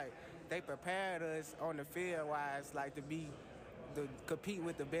I feel like they prepared us on the field wise, to compete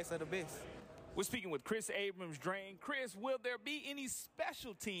with the best of the best. We're speaking with Chris Abrams-Drain. Chris, will there be any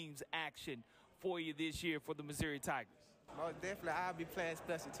special teams action for you this year for the Missouri Tigers? Most definitely, I'll be playing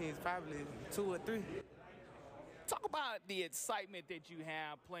special teams, probably 2 or 3. Talk about the excitement that you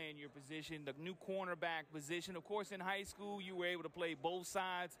have playing your position, the new cornerback position. Of course, in high school, you were able to play both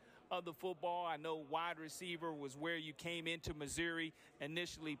sides of the football. I know wide receiver was where you came into Missouri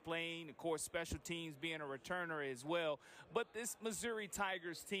initially playing. Of course, special teams being a returner as well. But this Missouri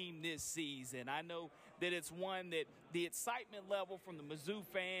Tigers team this season, I know that it's one that the excitement level from the Mizzou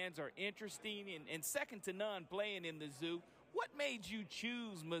fans are interesting and second to none playing in the Zoo. What made you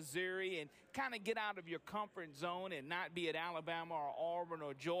choose Missouri and kind of get out of your comfort zone and not be at Alabama or Auburn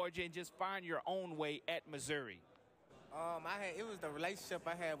or Georgia and just find your own way at Missouri? It was the relationship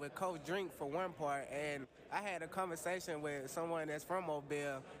I had with Coach Drink for one part, and I had a conversation with someone that's from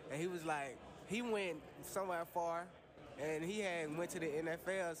Mobile, and he was like, he went somewhere far, and he had went to the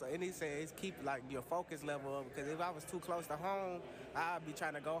NFL, and he said, it's keep like your focus level up, because if I was too close to home, I'd be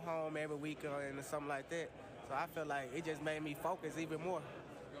trying to go home every weekend or something like that. So I feel like it just made me focus even more.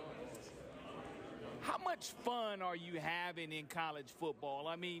 How much fun are you having in college football?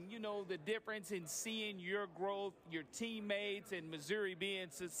 I mean, you know, the difference in seeing your growth, your teammates, and Missouri being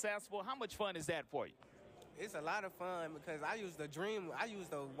successful. How much fun is that for you? It's a lot of fun because I used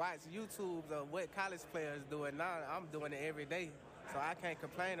to watch YouTubes of what college players do, and now I'm doing it every day. So I can't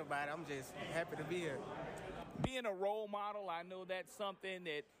complain about it. I'm just happy to be here. Being a role model, I know that's something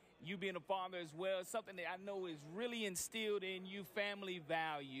that you being a father as well, something that I know is really instilled in you, family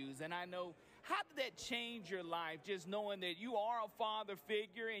values. And I know, how did that change your life, just knowing that you are a father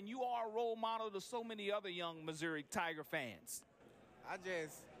figure and you are a role model to so many other young Missouri Tiger fans? I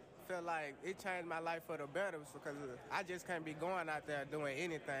just feel like it changed my life for the better because I just can't be going out there doing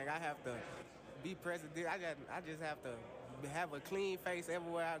anything. I have to be president. I just have to have a clean face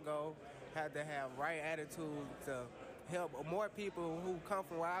everywhere I go, have to have right attitude to help more people who come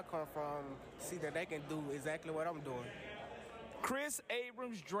from where I come from see that they can do exactly what I'm doing. Chris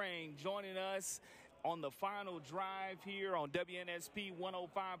Abrams-Drain joining us on the final drive here on WNSP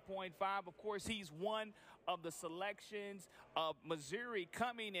 105.5. Of course, he's one of the selections of Missouri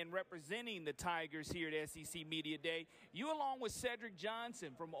coming and representing the Tigers here at SEC Media Day. You, along with Cedric Johnson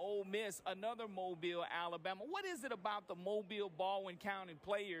from Ole Miss, another Mobile, Alabama. What is it about the Mobile Baldwin County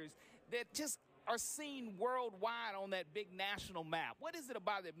players that just are seen worldwide on that big national map? What is it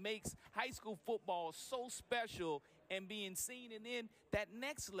about that makes high school football so special and being seen, and then that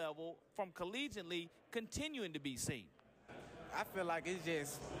next level from collegiately continuing to be seen? I feel like it's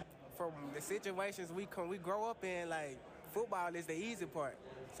just from the situations we grow up in, like football is the easy part.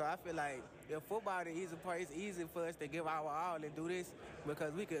 So I feel like if football is the easy part, it's easy for us to give our all and do this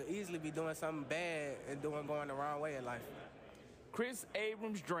because we could easily be doing something bad and going the wrong way in life. Chris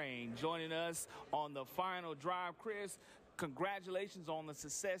Abrams-Drain joining us on the final drive. Chris, congratulations on the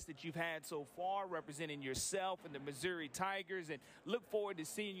success that you've had so far representing yourself and the Missouri Tigers, and look forward to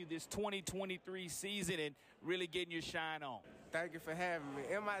seeing you this 2023 season and really getting your shine on. Thank you for having me.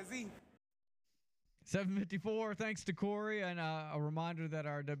 MIZ. 7:54. Thanks to Corey, and a reminder that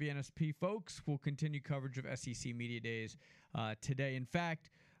our WNSP folks will continue coverage of SEC Media Days today. In fact,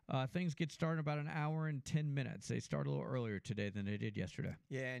 things get started about an hour and 10 minutes. They start a little earlier today than they did yesterday.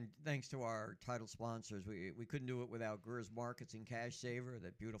 Yeah, and thanks to our title sponsors. We couldn't do it without Greer's Markets and Cash Saver,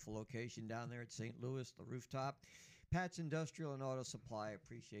 that beautiful location down there at St. Louis, the rooftop. Pat's Industrial and Auto Supply,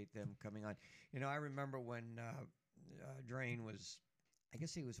 appreciate them coming on. You know, I remember when Drain was, I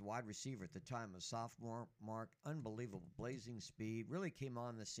guess he was a wide receiver at the time, a sophomore, Mark. Unbelievable, blazing speed, really came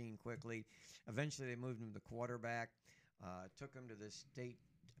on the scene quickly. Eventually they moved him to quarterback, took him to the state,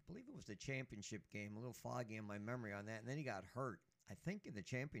 I believe it was the championship game, a little foggy in my memory on that, and then he got hurt, I think in the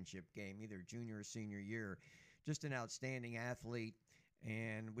championship game, either junior or senior year. Just an outstanding athlete,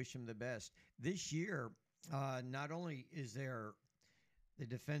 and wish him the best. This year, not only is there the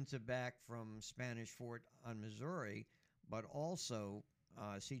defensive back from Spanish Fort on Missouri, but also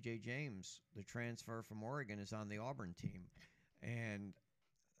C.J. James, the transfer from Oregon, is on the Auburn team. And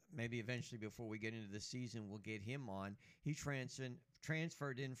maybe eventually before we get into the season, we'll get him on. He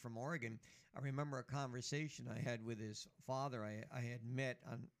transferred in from Oregon. I remember a conversation I had with his father. I had met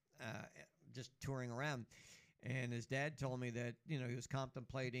on just touring around, and his dad told me that, you know, he was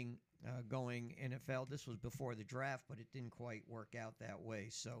contemplating going NFL. This was before the draft, but it didn't quite work out that way.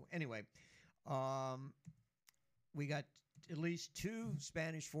 So anyway, we got at least two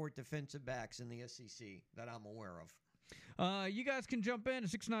Spanish Fort defensive backs in the SEC that I'm aware of. You guys can jump in at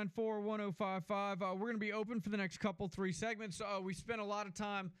 694-1055. We're going to be open for the next three segments. We spent a lot of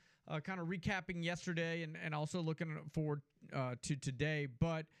time kind of recapping yesterday and also looking forward to today.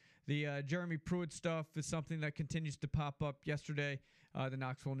 But the Jeremy Pruitt stuff is something that continues to pop up. Yesterday, the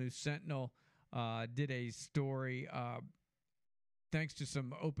Knoxville News-Sentinel did a story, thanks to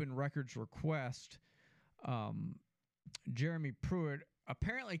some open records request. Jeremy Pruitt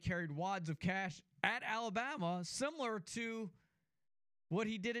apparently carried wads of cash at Alabama, similar to what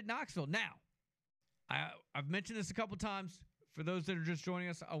he did at Knoxville. Now, I've mentioned this a couple times. For those that are just joining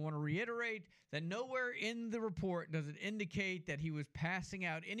us, I want to reiterate that nowhere in the report does it indicate that he was passing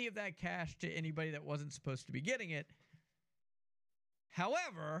out any of that cash to anybody that wasn't supposed to be getting it.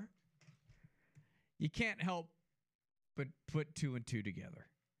 However, you can't help but put two and two together.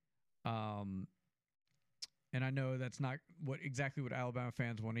 And I know that's not exactly what Alabama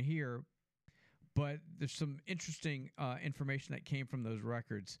fans want to hear, but there's some interesting information that came from those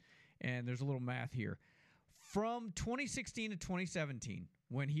records, and there's a little math here. From 2016 to 2017,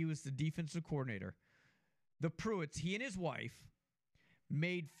 when he was the defensive coordinator, the Pruitts, he and his wife,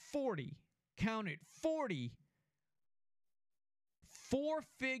 made 40, counted 40,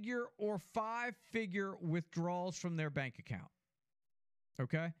 four-figure or five-figure withdrawals from their bank account.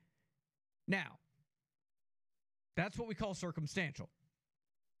 Okay? Now, that's what we call circumstantial.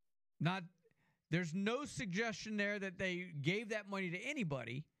 There's no suggestion there that they gave that money to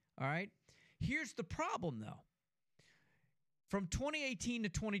anybody, all right? Here's the problem, though. From 2018 to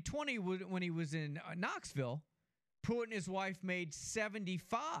 2020, when he was in Knoxville, Pruitt and his wife made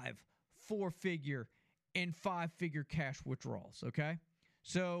 75 four-figure and five-figure cash withdrawals, okay?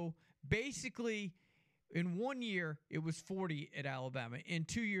 So basically, in 1 year, it was 40 at Alabama. In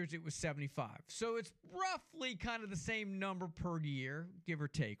 2 years, it was 75. So it's roughly kind of the same number per year, give or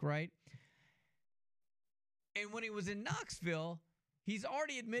take, right? And when he was in Knoxville, he's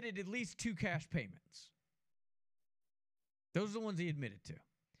already admitted at least 2 cash payments. Those are the ones he admitted to.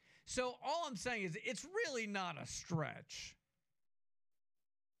 So all I'm saying is it's really not a stretch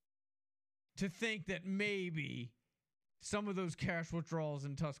to think that maybe some of those cash withdrawals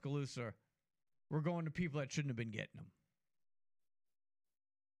in Tuscaloosa were going to people that shouldn't have been getting them.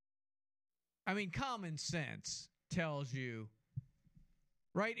 I mean, common sense tells you,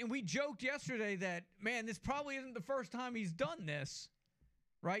 right? And we joked yesterday that, man, this probably isn't the first time he's done this,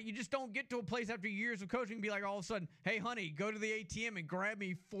 right? You just don't get to a place after years of coaching and be like all of a sudden, hey, honey, go to the ATM and grab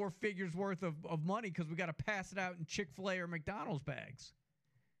me 4 figures worth of money because we got to pass it out in Chick-fil-A or McDonald's bags.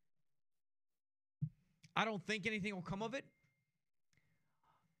 I don't think anything will come of it.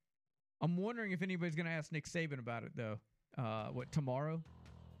 I'm wondering if anybody's going to ask Nick Saban about it, though. Tomorrow?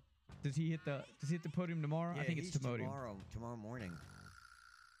 Does he hit the podium tomorrow? Yeah, I think it's tomorrow morning.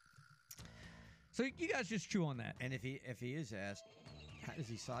 So you guys just chew on that. And if he is asked, how does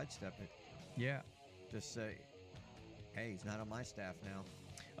he sidestep it? Yeah. Just say, hey, he's not on my staff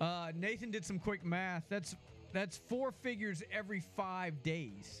now. Nathan did some quick math. That's 4 figures every 5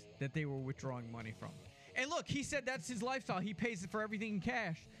 days that they were withdrawing money from. And look, he said that's his lifestyle. He pays for everything in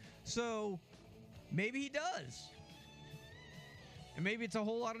cash. So maybe he does. And maybe it's a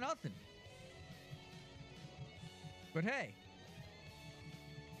whole lot of nothing. But hey,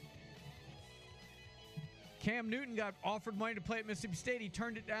 Cam Newton got offered money to play at Mississippi State. He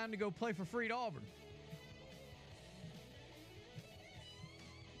turned it down to go play for free at Auburn.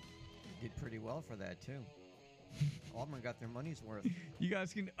 He did pretty well for that, too. Auburn got their money's worth. You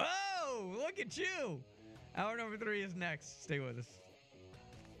guys can... Oh, look at you. Hour number 3 is next. Stay with us.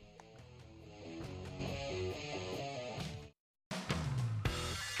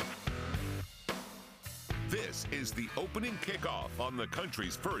 This is the opening kickoff on the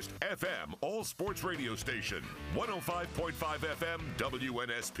country's first FM all-sports radio station, 105.5 FM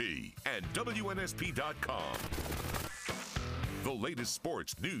WNSP and WNSP.com. The latest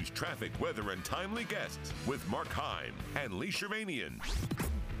sports, news, traffic, weather, and timely guests with Mark Heim and Lee Shervanian.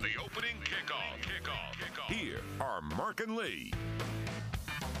 The opening kickoff. Here are Mark and Lee.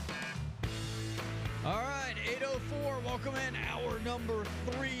 All right, 8:04. Welcome in hour number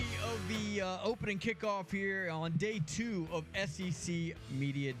 3 of the opening kickoff here on day 2 of SEC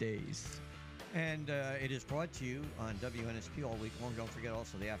Media Days. And it is brought to you on WNSP all week long. Don't forget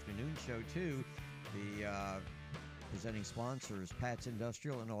also the afternoon show, too. The presenting sponsors, Pat's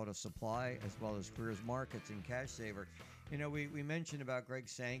Industrial and Auto Supply, as well as Careers Markets and Cash Saver. You know, we mentioned about Greg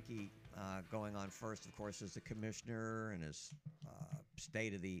Sankey going on first, of course, as the commissioner and his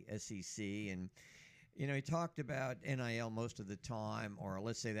state of the SEC. And, you know, he talked about NIL most of the time, or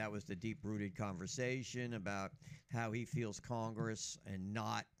let's say that was the deep-rooted conversation about how he feels Congress and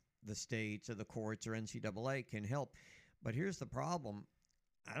not the states or the courts or NCAA can help. But here's the problem.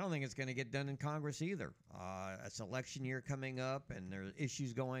 I don't think it's going to get done in Congress either. It's election year coming up, and there are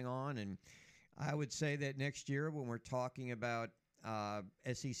issues going on. And I would say that next year when we're talking about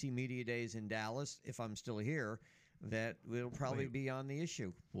SEC Media Days in Dallas, if I'm still here, that we'll probably be on the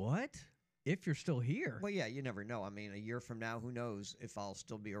issue. What? If you're still here? Well, yeah, you never know. I mean, a year from now, who knows if I'll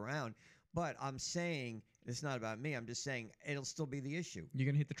still be around. But I'm saying, it's not about me. I'm just saying it'll still be the issue. You're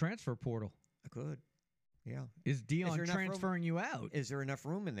going to hit the transfer portal. I could. Yeah. Is Dion there enough room? transferring you out? Is there enough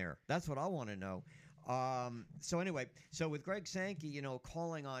room in there? That's what I want to know. So anyway, with Greg Sankey,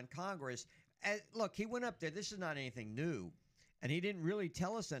 calling on Congress, look, he went up there. This is not anything new, and he didn't really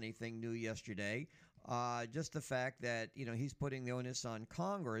tell us anything new yesterday. Just the fact that he's putting the onus on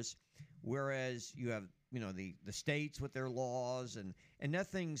Congress, whereas you have the states with their laws, and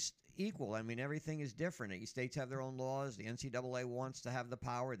nothing's equal. I mean, everything is different. The states have their own laws. The NCAA wants to have the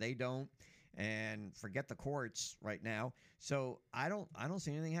power. They don't. And forget the courts right now. So I don't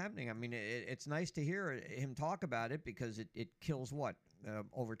see anything happening. I mean, it's nice to hear him talk about it because it kills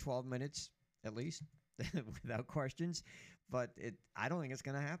over 12 minutes at least without questions. But I don't think it's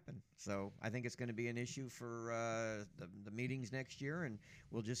going to happen. So I think it's going to be an issue for the meetings next year, and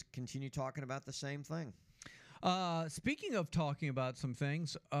we'll just continue talking about the same thing. Speaking of talking about some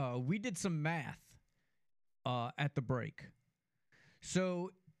things, we did some math at the break.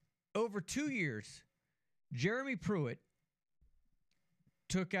 So over 2 years, Jeremy Pruitt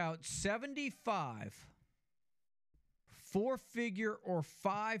took out 75 four-figure or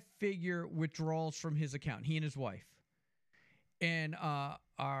five-figure withdrawals from his account, he and his wife. And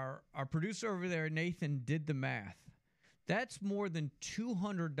our producer over there, Nathan, did the math. That's more than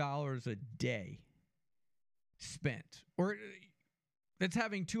 $200 a day spent. Or that's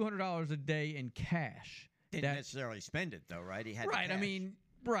having $200 a day in cash. Didn't necessarily spend it, though, right? He had the right. cash. I mean,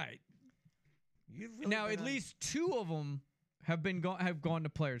 right. Really now, at least two of them have gone to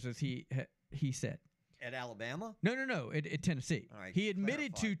players, as he said. At Alabama? No. At Tennessee. All right, he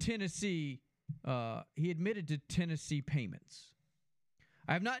admitted to Tennessee. He admitted to Tennessee payments.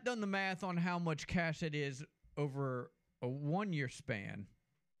 I have not done the math on how much cash it is over a 1 year span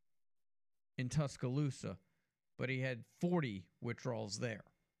in Tuscaloosa, but he had 40 withdrawals there.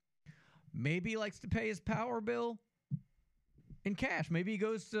 Maybe he likes to pay his power bill in cash. Maybe he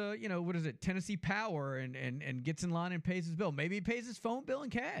goes to, Tennessee Power and gets in line and pays his bill. Maybe he pays his phone bill in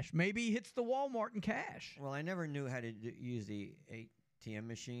cash. Maybe he hits the Walmart in cash. Well, I never knew how to use the ATM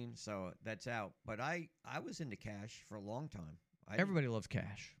machine, so that's out. But I was into cash for a long time. Everybody loves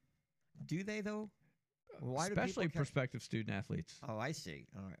cash. Do they, though? Why Especially do people prospective student athletes. Oh, I see.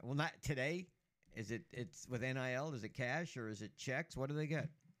 All right. Well, not today. It's with NIL? Is it cash or is it checks? What do they get?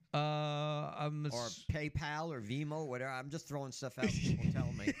 Or PayPal or Venmo, whatever. I'm just throwing stuff out. People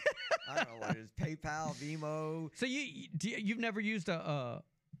tell me. I don't know what it is. PayPal, Venmo. So you've never used a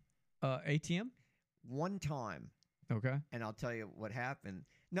ATM? One time. Okay. And I'll tell you what happened.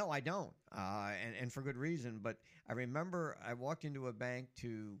 No, I don't. And for good reason. But I remember I walked into a bank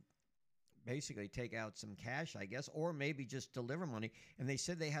to basically take out some cash, I guess, or maybe just deliver money. And they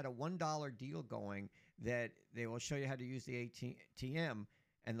said they had a $1 deal going that they will show you how to use the ATM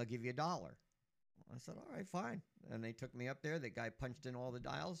and they'll give you $1. I said, all right, fine. And they took me up there. The guy punched in all the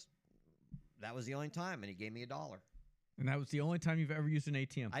dials. That was the only time, and he gave me $1. And that was the only time you've ever used an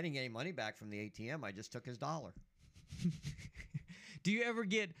ATM? I didn't get any money back from the ATM. I just took his $1. Do you ever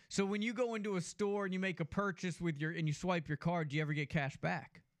get, so when you go into a store and you make a purchase and you swipe your card, do you ever get cash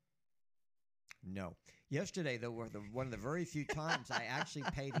back? No. Yesterday, though, one of the very few times I actually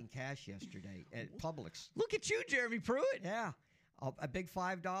paid in cash yesterday at Publix. Look at you, Jeremy Pruitt. Yeah. A big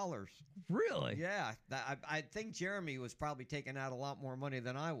 $5. Really? Yeah. I think Jeremy was probably taking out a lot more money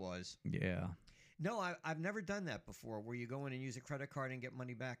than I was. Yeah. No, I've never done that before, where you go in and use a credit card and get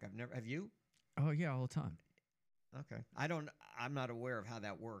money back. Have you? Oh, yeah, all the time. Okay. I'm not aware of how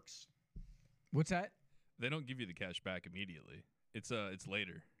that works. What's that? They don't give you the cash back immediately. It's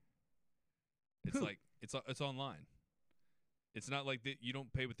later. It's online. It's not like you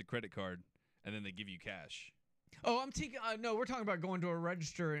don't pay with the credit card and then they give you cash. Oh, I'm thinking. No, we're talking about going to a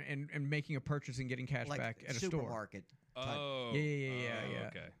register and making a purchase and getting cash back at a supermarket. Oh. Yeah.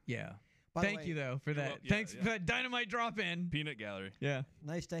 Okay. Yeah. By the Thank way, you though for that. Thanks for that dynamite drop in. Peanut Gallery. Yeah.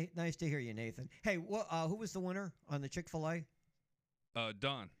 Nice to hear you, Nathan. Hey, who was the winner on the Chick-fil-A?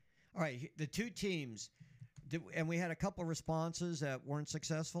 Don. All right, the two teams, and we had a couple of responses that weren't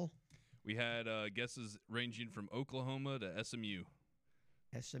successful. We had guesses ranging from Oklahoma to SMU.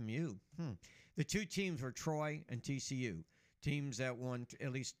 SMU. The two teams were Troy and TCU, teams that won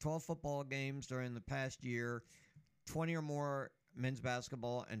at least 12 football games during the past year, 20 or more men's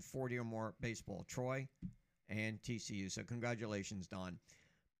basketball, and 40 or more baseball. Troy and TCU. So congratulations, Don.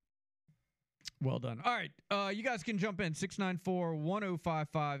 Well done. All right, you guys can jump in.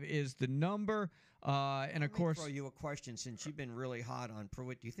 694-1055 is the number. And of course, throw you a question since you've been really hot on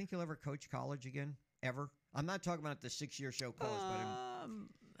Pruitt. Do you think you'll ever coach college again? Ever? I'm not talking about the 6-year show coach, but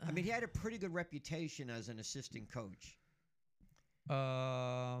I mean, he had a pretty good reputation as an assistant coach.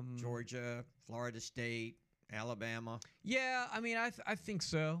 Georgia, Florida State, Alabama. Yeah, I mean, I think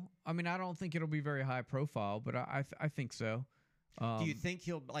so. I mean, I don't think it'll be very high profile, but I think so. Do you think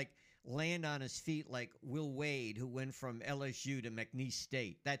he'll land on his feet like Will Wade, who went from LSU to McNeese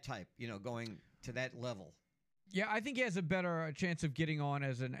State? That type, going to that level. Yeah, I think he has a better chance of getting on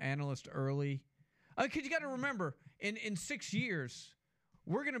as an analyst early. Because you got to remember, in 6 years,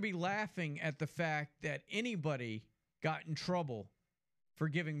 we're going to be laughing at the fact that anybody got in trouble for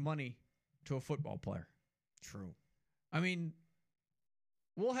giving money to a football player. True. I mean,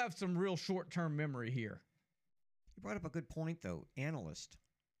 we'll have some real short-term memory here. You brought up a good point, though. Analyst.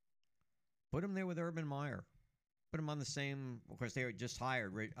 Put him there with Urban Meyer. Put him on the same. Of course, they were just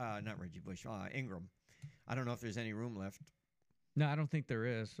hired. Not Reggie Bush. Ingram. I don't know if there's any room left. No, I don't think there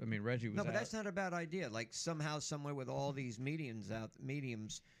is. I mean, Reggie was. No, but out. that's not a bad idea. Like somehow, somewhere, with all these mediums,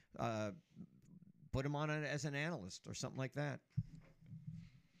 put him on as an analyst or something like that.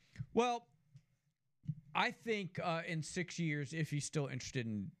 Well, I think in 6 years, if he's still interested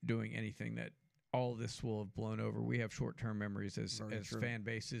in doing anything, that all of this will have blown over. We have short-term memories as fan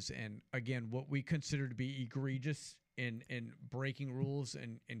bases, and again, what we consider to be egregious in breaking rules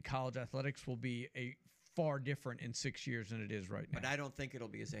in college athletics will be a far different in 6 years than it is right now. But I don't think it'll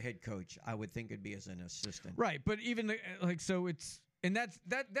be as a head coach. I would think it'd be as an assistant. Right, but even so, it's and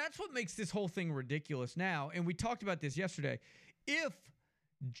that's what makes this whole thing ridiculous now. And we talked about this yesterday. If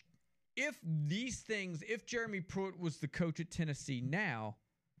these things, if Jeremy Pruitt was the coach at Tennessee now,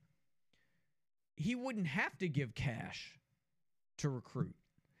 he wouldn't have to give cash to recruit.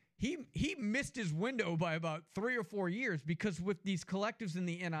 He missed his window by about 3 or 4 years because with these collectives in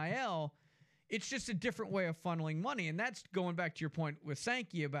the NIL, it's just a different way of funneling money. And that's going back to your point with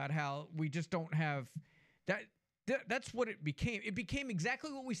Sankey about how we just don't have that. That's what it became. It became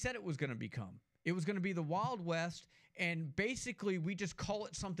exactly what we said it was going to become. It was going to be the Wild West, and basically we just call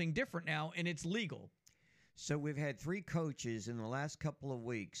it something different now, and it's legal. So we've had 3 coaches in the last couple of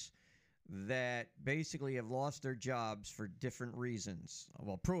weeks that basically have lost their jobs for different reasons.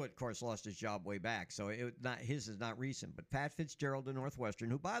 Well, Pruitt, of course, lost his job way back, so his is not recent. But Pat Fitzgerald to Northwestern,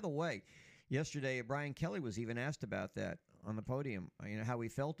 who, by the way, yesterday Brian Kelly was even asked about that on the podium, how he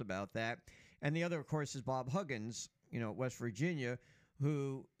felt about that. And the other, of course, is Bob Huggins, at West Virginia,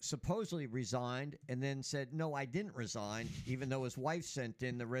 who supposedly resigned and then said, no, I didn't resign, even though his wife sent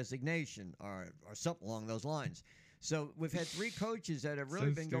in the resignation or something along those lines. So we've had 3 coaches that have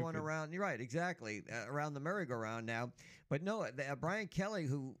really been going around. You're right, exactly, around the merry-go-round now. But no, Brian Kelly,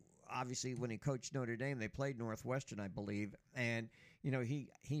 who obviously when he coached Notre Dame, they played Northwestern, I believe, and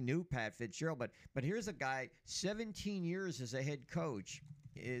he knew Pat Fitzgerald. But here's a guy, 17 years as a head coach,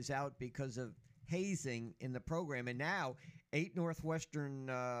 is out because of hazing in the program, and now 8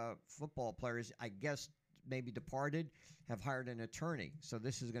 Northwestern football players, I guess, maybe departed, have hired an attorney. So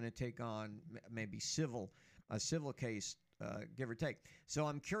this is going to take on maybe a civil case, give or take. So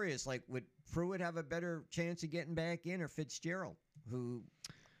I'm curious, would Pruitt have a better chance of getting back in, or Fitzgerald, who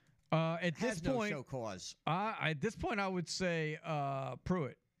at has this point, no show cause? At this point, I would say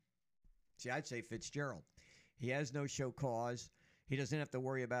Pruitt. See, I'd say Fitzgerald. He has no show cause. He doesn't have to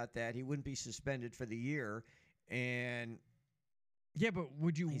worry about that. He wouldn't be suspended for the year, and yeah, but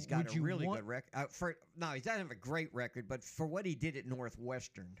would you? He's got a really good record. No, he doesn't have a great record, but for what he did at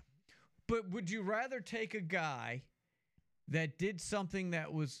Northwestern. But would you rather take a guy that did something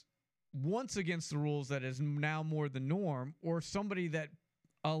that was once against the rules that is now more the norm, or somebody that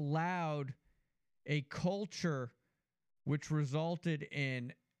allowed a culture which resulted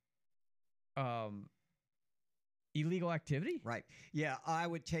in illegal activity? Right. Yeah, I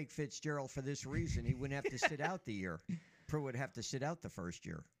would take Fitzgerald for this reason. He wouldn't have to sit out the year. Pruitt would have to sit out the first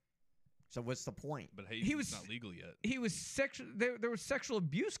year. So what's the point? But he was not legal yet. He was there was sexual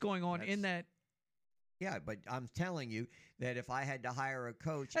abuse going on in that. Yeah, but I'm telling you that if I had to hire a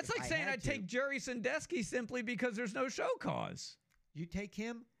coach, that's like saying I'd take Jerry Sandusky simply because there's no show cause. You take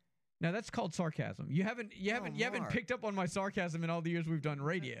him? No, that's called sarcasm. You haven't picked up on my sarcasm in all the years we've done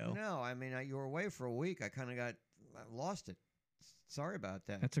radio. No, I mean you were away for a week. I kind of lost it. Sorry about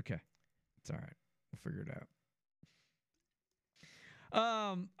that. That's okay. It's all right. We'll figure it out.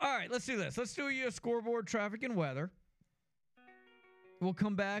 All right, let's do this. Let's do a scoreboard, traffic, and weather. We'll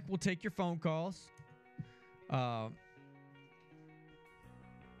come back. We'll take your phone calls.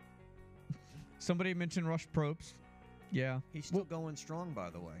 Somebody mentioned Rush Probst. Yeah. He's still going strong, by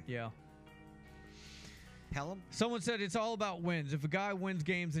the way. Yeah. Pelham? Someone said it's all about wins. If a guy wins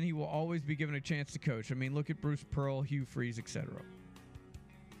games, then he will always be given a chance to coach. I mean, look at Bruce Pearl, Hugh Freeze, etc.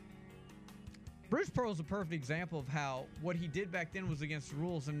 Bruce Pearl's a perfect example of how what he did back then was against the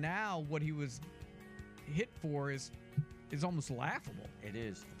rules, and now what he was hit for is almost laughable. It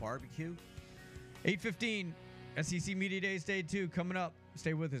is. The barbecue? 8:15, SEC Media Days Day 2 coming up.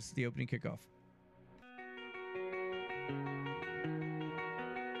 Stay with us. The opening kickoff.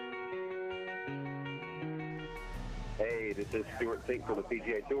 Hey, this is Stuart Sink from the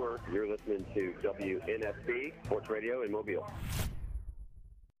PGA Tour. You're listening to WNSP Sports Radio in Mobile.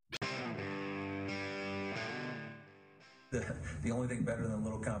 The only thing better than a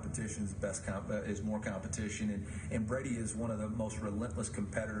little competition is more competition, and Brady is one of the most relentless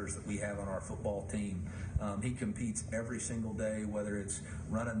competitors that we have on our football team. He competes every single day, whether it's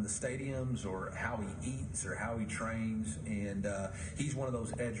running the stadiums or how he eats or how he trains, and he's one of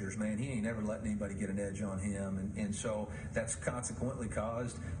those edgers, man. He ain't never letting anybody get an edge on him, and so that's consequently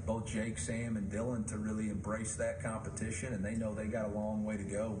caused both Jake, Sam, and Dylan to really embrace that competition, and they know they got a long way to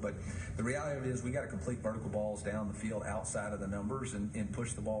go. But the reality of it is we got to complete vertical balls down the field outside of the numbers and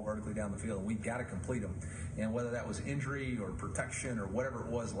push the ball vertically down the field, and we've got to complete them. And whether that was injury or protection or whatever it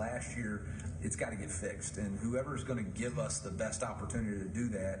was last year, it's got to get fixed. And whoever's going to give us the best opportunity to do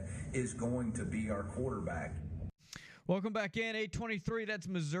that is going to be our quarterback. Welcome back in. 8:23. That's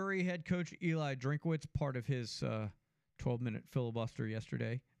Missouri head coach Eli Drinkwitz, part of his 12-minute filibuster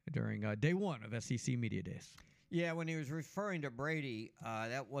yesterday during day one of SEC Media Days. Yeah, when he was referring to Brady,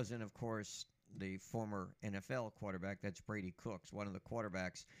 that wasn't, of course, the former NFL quarterback. That's Brady Cooks, one of the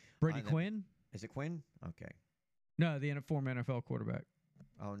quarterbacks. Brady Quinn? Is it Quinn? Okay. No, the former NFL quarterback.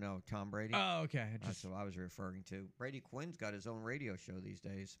 Oh, no, Tom Brady? Oh, okay. That's what I was referring to. Brady Quinn's got his own radio show these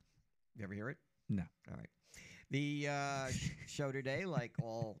days. You ever hear it? No. All right. The show today, like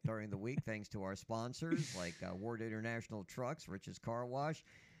all during the week, thanks to our sponsors like Ward International Trucks, Rich's Car Wash,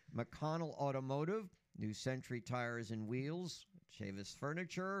 McConnell Automotive, New Century Tires and Wheels, Chavis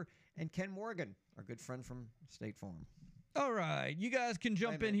Furniture, and Ken Morgan, our good friend from State Farm. All right. You guys can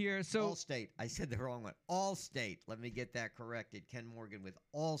jump in here. So Allstate. I said the wrong one. Allstate. Let me get that corrected. Ken Morgan with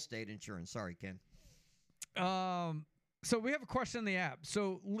Allstate Insurance. Sorry, Ken. So we have a question in the app.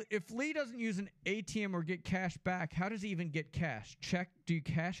 So if Lee doesn't use an ATM or get cash back, how does he even get cash? Check? Do you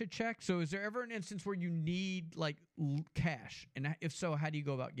cash a check? So is there ever an instance where you need like cash? And if so, how do you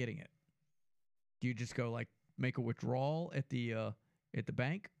go about getting it? Do you just go like make a withdrawal at the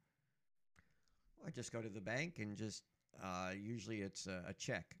bank? I just go to the bank and just usually it's a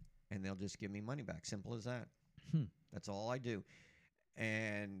check, and they'll just give me money back. Simple as that. That's all I do.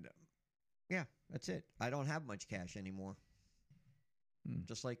 And yeah, that's it. I don't have much cash anymore.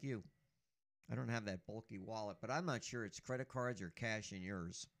 Just like you. I don't have that bulky wallet, but I'm not sure it's credit cards or cash in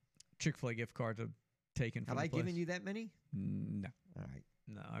yours. Chick-fil-A gift cards are taken from Have I the place. given you that many? No. All right.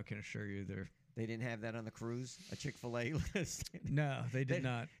 No, I can assure you They didn't have that on the cruise, a Chick-fil-A list? No, they did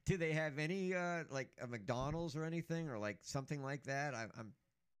not. Do they have any, like a McDonald's or anything, or like something like that?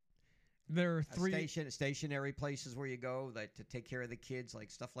 There are three stationary places where you go to take care of the kids, like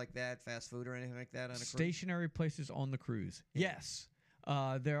stuff like that, fast food or anything like that on a cruise? Stationary places on the cruise. Yeah. Yes.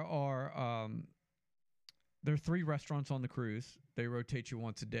 There are 3 restaurants on the cruise. They rotate you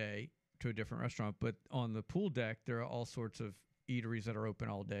once a day to a different restaurant. But on the pool deck, there are all sorts of eateries that are open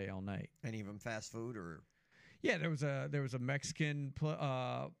all day, all night. Any of them fast food or? Yeah, there was a Mexican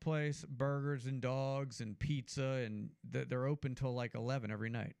place, burgers and dogs and pizza, and they're open till like 11 every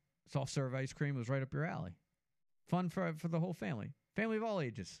night. Soft serve ice cream was right up your alley. Fun for the whole family of all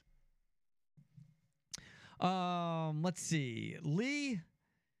ages. Let's see, Lee.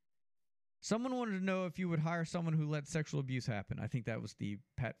 Someone wanted to know if you would hire someone who let sexual abuse happen. I think that was the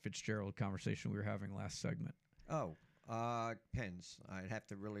Pat Fitzgerald conversation we were having last segment. Oh. Depends. I'd have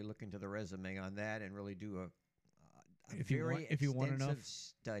to really look into the resume on that and really do a very extensive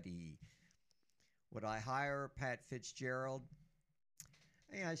study. Would I hire Pat Fitzgerald?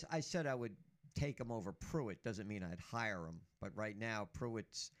 Yeah, I said I would take him over Pruitt. Doesn't mean I'd hire him. But right now,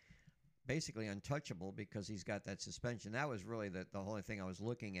 Pruitt's basically untouchable because he's got that suspension. That was really the only thing I was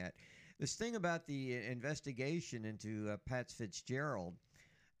looking at. This thing about the investigation into Pat Fitzgerald,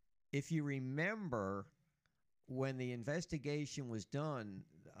 if you remember, when the investigation was done,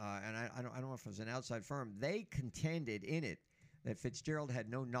 and I don't know if it was an outside firm, they contended in it that Fitzgerald had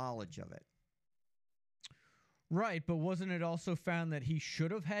no knowledge of it. Right, but wasn't it also found that he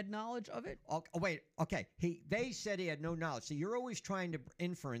should have had knowledge of it? Oh, wait, okay. They said he had no knowledge. So you're always trying to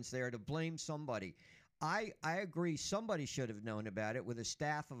inference there to blame somebody. I agree somebody should have known about it with a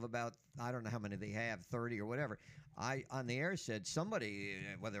staff of about, I don't know how many they have, 30 or whatever. I, on the air, said somebody,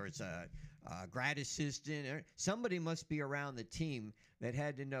 whether it's a grad assistant, or somebody must be around the team that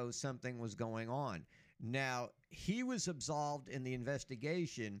had to know something was going on. Now, he was absolved in the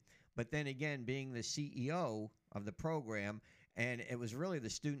investigation, but then again, being the CEO of the program, and it was really the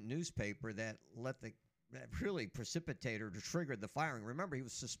student newspaper that let really precipitator to trigger the firing. Remember, he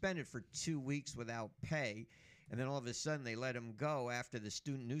was suspended for 2 weeks without pay, and then all of a sudden they let him go after the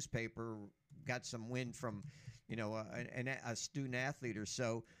student newspaper got some wind from, a student athlete or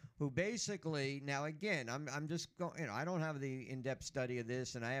so, who basically, now again, I'm just going, I don't have the in-depth study of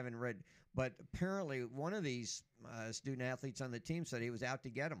this, and I haven't read, but apparently one of these student athletes on the team said he was out to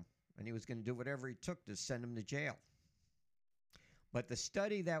get him, and he was going to do whatever he took to send him to jail. But the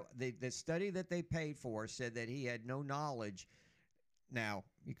study that they paid for said that he had no knowledge. Now,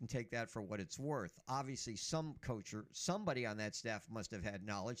 you can take that for what it's worth. Obviously, some coach or somebody on that staff must have had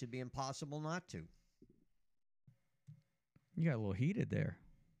knowledge. It'd be impossible not to. You got a little heated there.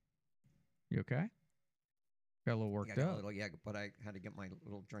 You okay? Got a little worked up. But I had to get my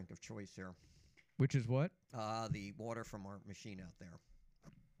little drink of choice here. Which is what? The water from our machine out there.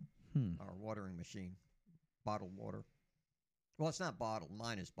 Our watering machine. Bottled water. Well, it's not bottled.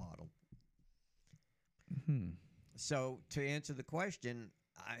 Mine is bottled. So to answer the question,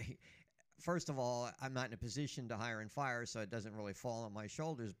 first of all, I'm not in a position to hire and fire, so it doesn't really fall on my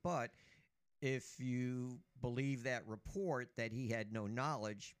shoulders. But if you believe that report that he had no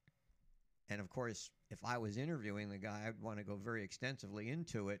knowledge, and of course, if I was interviewing the guy, I'd want to go very extensively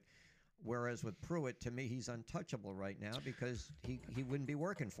into it. Whereas with Pruitt, to me, he's untouchable right now because he wouldn't be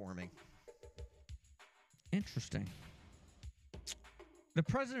working for me. Interesting. The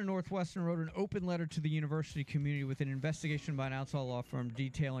president of Northwestern wrote an open letter to the university community with an investigation by an outside law firm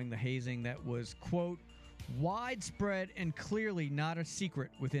detailing the hazing that was, quote, widespread and clearly not a secret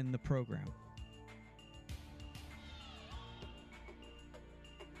within the program.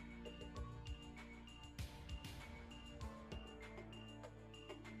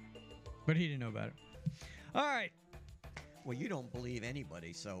 But he didn't know about it. All right. Well, you don't believe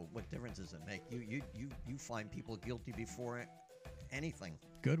anybody, so what difference does it make? You find people guilty before anything.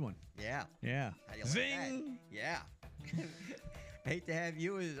 Good one. Yeah. Yeah. How do you like Zing! that? Yeah. Hate to have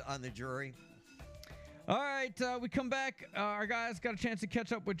you on the jury. All right, we come back. Our guys got a chance to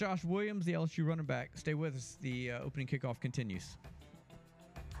catch up with Josh Williams, the LSU running back. Stay with us. The opening kickoff continues.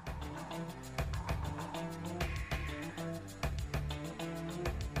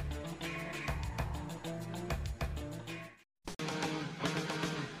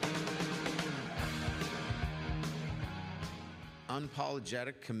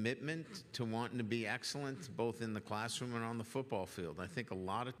 Unapologetic commitment to wanting to be excellent both in the classroom and on the football field. I think a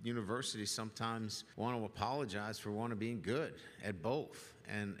lot of universities sometimes want to apologize for wanting to be good at both,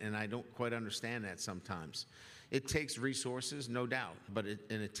 and I don't quite understand that sometimes. It takes resources, no doubt, but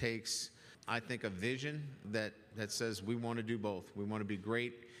it takes, I think, a vision that says we want to do both. We want to be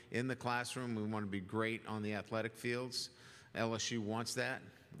great in the classroom. We want to be great on the athletic fields. LSU wants that.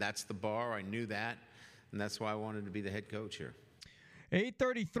 That's the bar. I knew that, and that's why I wanted to be the head coach here.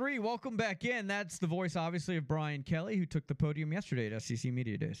 8:33, welcome back in. That's the voice, obviously, of Brian Kelly, who took the podium yesterday at SEC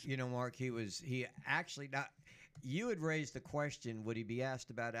Media Days. You know, Mark, he actually, you had raised the question, would he be asked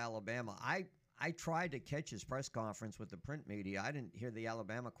about Alabama? I tried to catch his press conference with the print media. I didn't hear the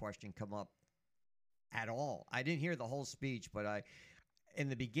Alabama question come up at all. I didn't hear the whole speech, but in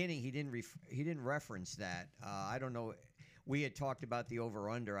the beginning, he didn't reference that. I don't know. We had talked about the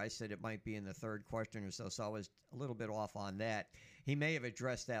over-under. I said it might be in the third question or so I was a little bit off on that. He may have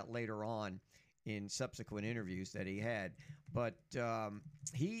addressed that later on in subsequent interviews that he had. But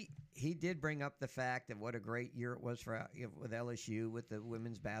he did bring up the fact of what a great year it was with LSU, with the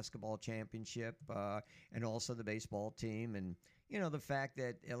women's basketball championship and also the baseball team. And, the fact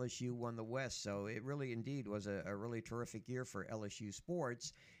that LSU won the West. So it really indeed was a really terrific year for LSU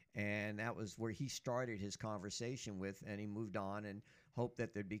sports. And that was where he started his conversation with, and he moved on and hoped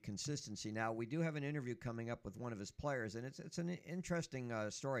that there'd be consistency. Now, we do have an interview coming up with one of his players, and it's an interesting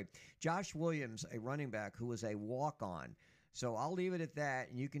story. Josh Williams, a running back who was a walk-on. So I'll leave it at that,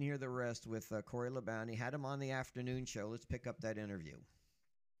 and you can hear the rest with Corey LeBounty. Had him on the afternoon show. Let's pick up that interview.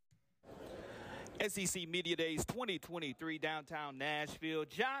 SEC Media Days 2023, downtown Nashville.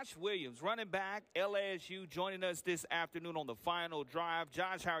 Josh Williams, running back, LSU, joining us this afternoon on the final drive.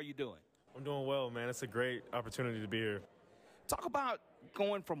 Josh, how are you doing? I'm doing well, man. It's a great opportunity to be here. Talk about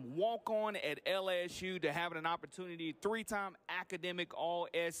going from walk-on at LSU to having an opportunity, three-time academic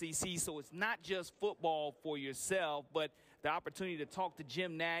All-SEC. So it's not just football for yourself, but the opportunity to talk to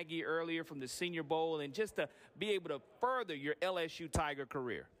Jim Nagy earlier from the Senior Bowl and just to be able to further your LSU Tiger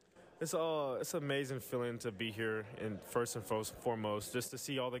career. It's an amazing feeling to be here, and first and foremost, just to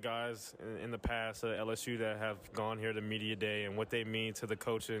see all the guys in the past at LSU that have gone here to Media Day and what they mean to the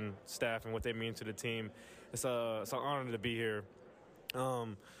coaching staff and what they mean to the team. It's an honor to be here.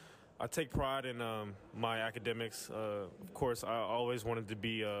 I take pride in my academics. Of course, I always wanted to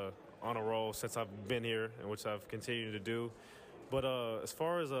be on a roll since I've been here, and which I've continued to do. But as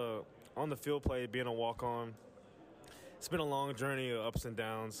far as on the field play, being a walk-on, it's been a long journey of ups and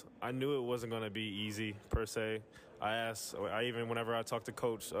downs. I knew it wasn't going to be easy, per se. Whenever I talked to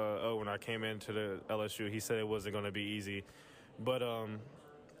Coach when I came into the LSU, he said it wasn't going to be easy. But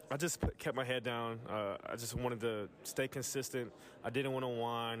I just kept my head down. I just wanted to stay consistent. I didn't want to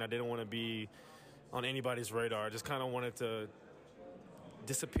whine. I didn't want to be on anybody's radar. I just kind of wanted to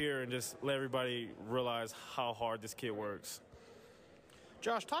disappear and just let everybody realize how hard this kid works.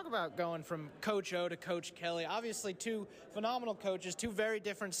 Josh, talk about going from Coach O to Coach Kelly. Obviously, two phenomenal coaches, two very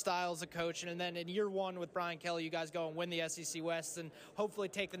different styles of coaching. And then in year one with Brian Kelly, you guys go and win the SEC West and hopefully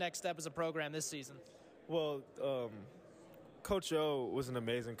take the next step as a program this season. Well, Coach O was an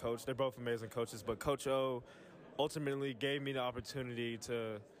amazing coach. They're both amazing coaches, but Coach O ultimately gave me the opportunity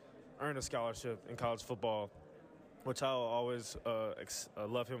to earn a scholarship in college football, which I'll always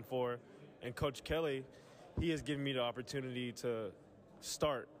love him for. And Coach Kelly, he has given me the opportunity to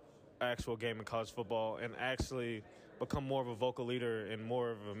start an actual game in college football and actually become more of a vocal leader and more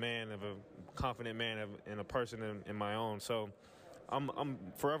of a man, of a confident man, and a person in my own. So I'm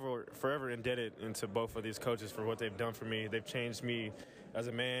forever indebted into both of these coaches for what they've done for me. They've changed me as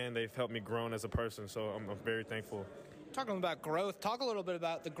a man. They've helped me grow as a person. So I'm very thankful. Talking about growth, talk a little bit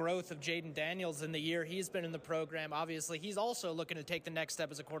about the growth of Jaden Daniels in the year he's been in the program. Obviously, he's also looking to take the next step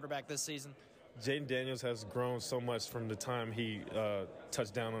as a quarterback this season. Jaden Daniels has grown so much from the time he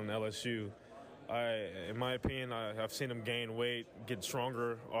touched down on LSU. In my opinion, I've seen him gain weight, get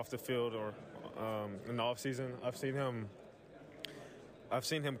stronger off the field or in the offseason. I've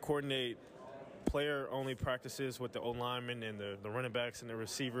seen him coordinate player-only practices with the O-linemen and the running backs and the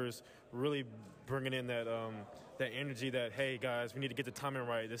receivers, really bringing in that energy that, hey, guys, we need to get the timing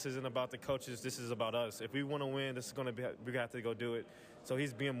right. This isn't about the coaches. This is about us. If we want to win, we have to go do it. So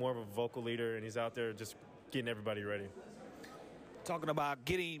he's being more of a vocal leader, and he's out there just getting everybody ready. Talking about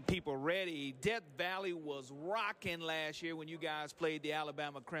getting people ready, Death Valley was rocking last year when you guys played the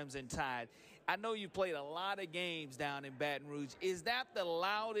Alabama Crimson Tide. I know you played a lot of games down in Baton Rouge. Is that the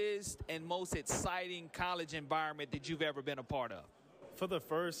loudest and most exciting college environment that you've ever been a part of? For the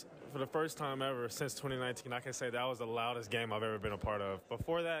first time ever since 2019, I can say that was the loudest game I've ever been a part of.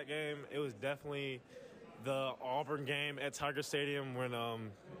 Before that game, it was definitely the Auburn game at Tiger Stadium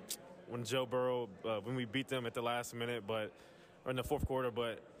when Joe Burrow, when we beat them at the last minute, or in the fourth quarter.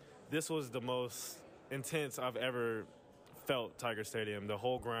 But this was the most intense I've ever felt Tiger Stadium. The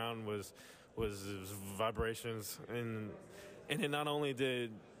whole ground was vibrations, and then not only did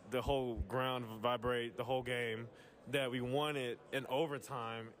the whole ground vibrate the whole game, that we won it in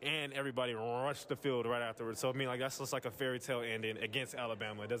overtime, and everybody rushed the field right afterwards. So, I mean, that's just like a fairy tale ending against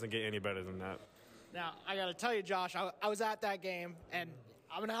Alabama. It doesn't get any better than that. Now, I got to tell you, Josh, I was at that game, and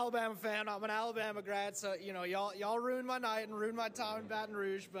I'm an Alabama fan. I'm an Alabama grad, so, y'all ruined my night and ruined my time in Baton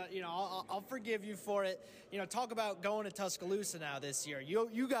Rouge, but, I'll forgive you for it. Talk about going to Tuscaloosa now this year.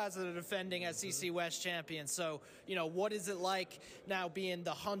 You guys are the defending SEC West champions, so, what is it like now being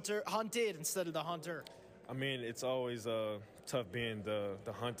the hunted instead of the hunter? I mean, it's always tough being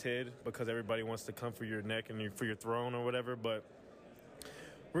the hunted because everybody wants to come for your neck and for your throne or whatever, but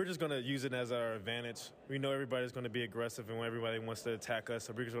we're just going to use it as our advantage. We know everybody's going to be aggressive and everybody wants to attack us,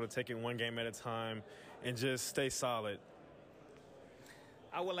 so we're just going to take it one game at a time and just stay solid.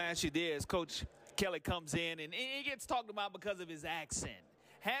 I will ask you this. Coach Kelly comes in, and he gets talked about because of his accent.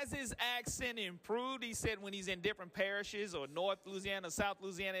 Has his accent improved? He said when he's in different parishes or North Louisiana, South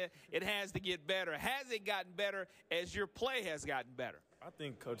Louisiana, it has to get better. Has it gotten better as your play has gotten better? I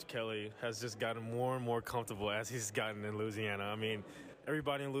think Coach Kelly has just gotten more and more comfortable as he's gotten in Louisiana. I mean,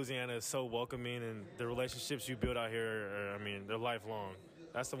 everybody in Louisiana is so welcoming, and the relationships you build out here, they're lifelong.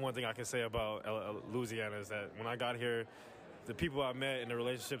 That's the one thing I can say about Louisiana is that when I got here, the people I met and the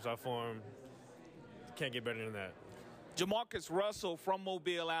relationships I formed, can't get better than that. Jamarcus Russell from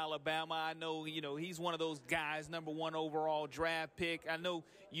Mobile, Alabama. I know, he's one of those guys, #1 overall draft pick. I know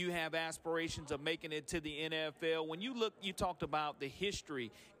you have aspirations of making it to the NFL. When you talked about the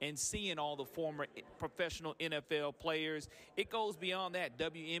history and seeing all the former professional NFL players. It goes beyond that.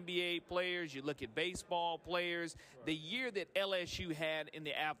 WNBA players, you look at baseball players. The year that LSU had in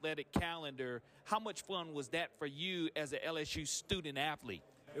the athletic calendar, how much fun was that for you as an LSU student athlete?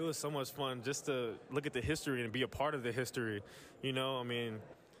 It was so much fun just to look at the history and be a part of the history.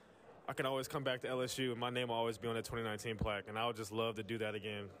 I can always come back to LSU and my name will always be on that 2019 plaque, and I would just love to do that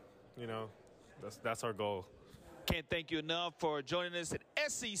again. That's our goal. Can't thank you enough for joining us at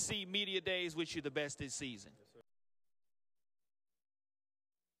SEC Media Days. Wish you the best this season.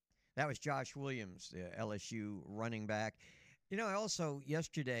 That was Josh Williams, the LSU running back. You know, also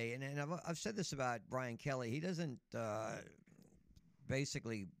yesterday, and I've said this about Brian Kelly, he doesn't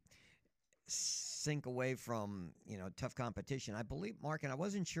basically sink away from, tough competition. I believe, Mark, and I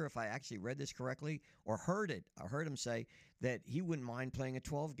wasn't sure if I actually read this correctly or heard it. I heard him say that he wouldn't mind playing a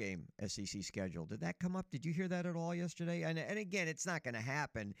 12-game SEC schedule. Did that come up? Did you hear that at all yesterday? And again, it's not going to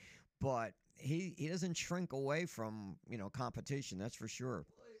happen, but he doesn't shrink away from, competition, that's for sure.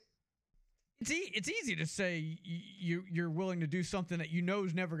 It's easy to say you're willing to do something that you know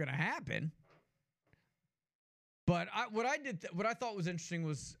is never going to happen. But what I thought was interesting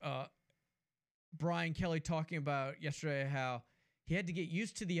was Brian Kelly talking about yesterday how he had to get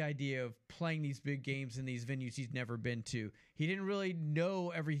used to the idea of playing these big games in these venues he's never been to. He didn't really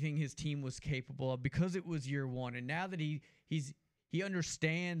know everything his team was capable of because it was year one, and now that he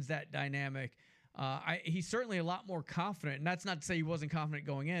understands that dynamic, he's certainly a lot more confident. And that's not to say he wasn't confident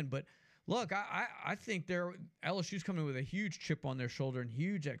going in, but look, I think LSU's coming with a huge chip on their shoulder and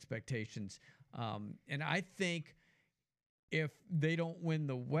huge expectations. And I think if they don't win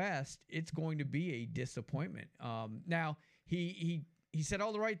the West, it's going to be a disappointment. Now, he said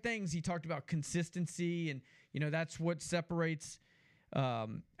all the right things. He talked about consistency, and that's what separates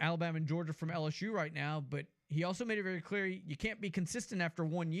Alabama and Georgia from LSU right now. But he also made it very clear you can't be consistent after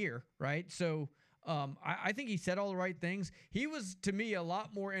 1 year, right? So I think he said all the right things. He was, to me, a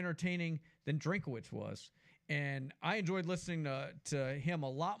lot more entertaining than Drinkowitz was. And I enjoyed listening to him a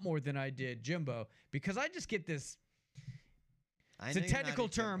lot more than I did Jimbo, because I just get this. It's a technical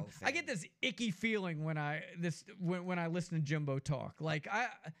term. I get this icky feeling when I listen to Jimbo talk. Like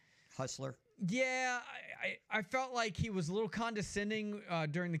Hustler. Yeah, I felt like he was a little condescending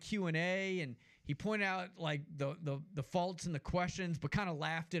during the Q&A, and he pointed out like the faults in the questions, but kind of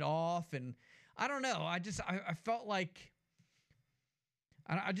laughed it off. And I don't know. I felt like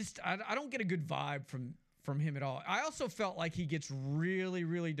I don't get a good vibe from him at all. I also felt like he gets really,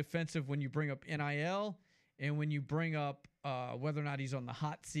 really defensive when you bring up NIL and when you bring up whether or not he's on the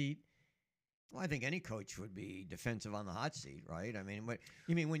hot seat. Well, I think any coach would be defensive on the hot seat, right? I mean,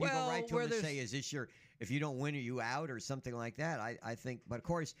 you mean when you go right to him and say, "Is this if you don't win, are you out?" or something like that? I think, but of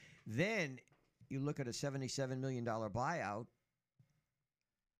course, then you look at a $77 million buyout.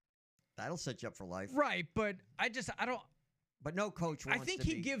 That'll set you up for life, right? But I don't. But no coach wants. I think to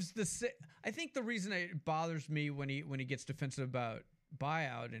he be. gives I think the reason it bothers me when he gets defensive about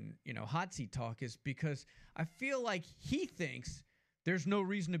buyout and hot seat talk is because I feel like he thinks there's no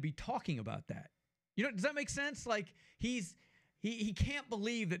reason to be talking about that. Does that make sense? Like he can't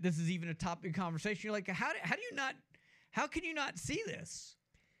believe that this is even a topic of conversation. You're like, how can you not see this?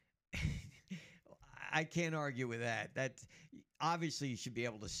 I can't argue with that. That obviously you should be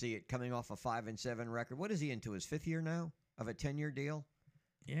able to see it coming off a 5-7 record. What is he into his 5th year now of a 10-year deal?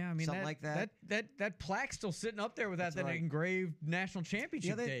 Yeah, I mean something like that. That plaque's still sitting up there with that right. Engraved national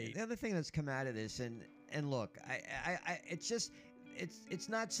championship date. The other thing that's come out of this, and look, it's just it's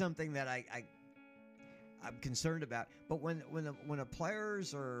not something that I'm concerned about. But when the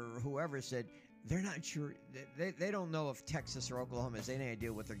players or whoever said they're not sure, they don't know if Texas or Oklahoma has any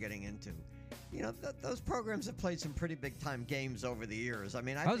idea what they're getting into. Those programs have played some pretty big time games over the years. I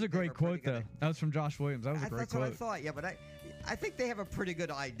mean, that was a great quote though. That was from Josh Williams. That was a great quote. That's what I thought. Yeah, but I think they have a pretty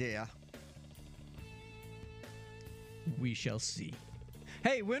good idea. We shall see.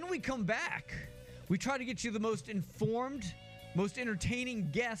 Hey, when we come back, we try to get you the most informed, most entertaining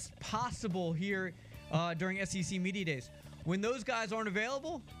guests possible here during SEC Media Days. When those guys aren't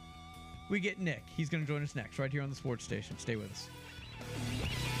available, we get Nick. He's going to join us next right here on the Sports Station. Stay with us.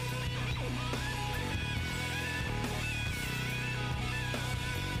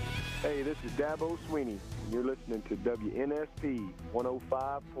 Hey, this is Dabo Sweeney, and you're listening to WNSP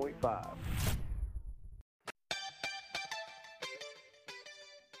 105.5.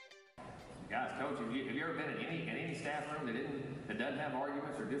 Guys, Coach, have you ever been in any staff room that doesn't have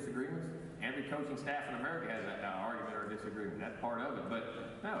arguments or disagreements? Every coaching staff in America has an argument or a disagreement. That's part of it.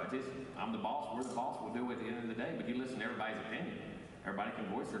 But no, it's just I'm the boss. We're the boss. We'll do it at the end of the day. But you listen to everybody's opinion. Everybody can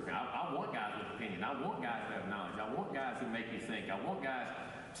voice their opinion. I want guys with opinion. I want guys who have knowledge. I want guys who make me think. I want guys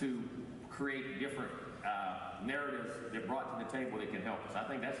to create different narratives that brought to the table that can help us. I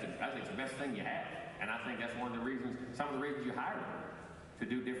think it's the best thing you have. And I think that's some of the reasons you hire them. To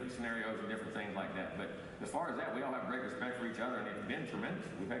do different scenarios and different things like that. But as far as that, we all have great respect for each other, and it's been tremendous.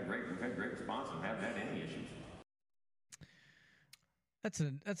 We've had great response and haven't had any issues.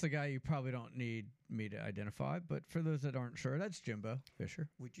 That's a guy you probably don't need me to identify, but for those that aren't sure, that's Jimbo Fisher.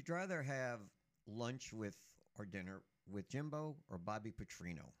 Would you rather have lunch or dinner with Jimbo or Bobby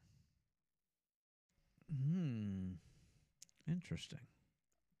Petrino? Interesting.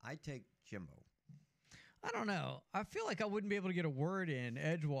 I take Jimbo. I don't know. I feel like I wouldn't be able to get a word in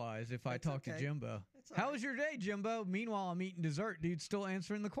edgewise if I talked to Jimbo. How was your day, Jimbo? Meanwhile, I'm eating dessert. Dude's still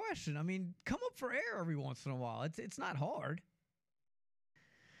answering the question. I mean, come up for air every once in a while. It's not hard.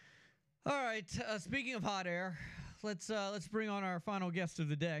 All right. Speaking of hot air, let's bring on our final guest of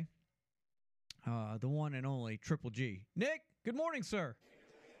the day, the one and only Triple G. Nick, good morning, sir.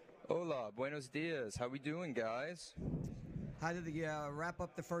 Hola, buenos dias. How we doing, guys? How did the wrap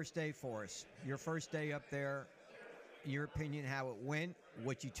up the first day for us? Your first day up there, your opinion, how it went,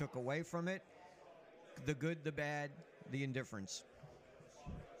 what you took away from it, the good, the bad, the indifference.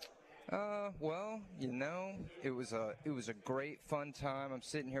 Well, you know, it was a great fun time. I'm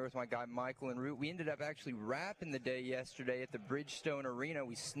sitting here with my guy Michael and Root. We ended up actually wrapping the day yesterday at the Bridgestone Arena.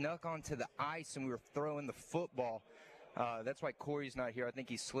 We snuck onto the ice and we were throwing the football. That's why Corey's not here. I think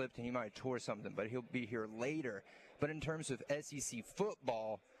he slipped and he might have tore something, but he'll be here later. But in terms of SEC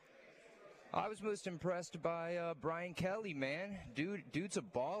football, I was most impressed by Brian Kelly, man. Dude's a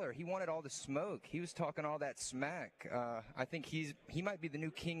baller. He wanted all the smoke. He was talking all that smack. I think he might be the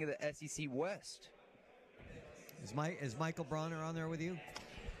new king of the SEC West. Is Michael Bronner on there with you?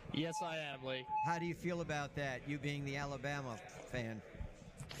 Yes, I am, Lee. How do you feel about that, you being the Alabama fan?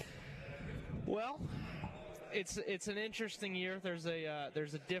 Well, it's an interesting year. There's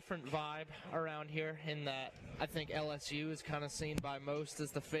a different vibe around here in that I think LSU is kind of seen by most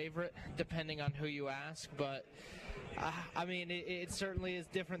as the favorite, depending on who you ask. But I mean, it certainly is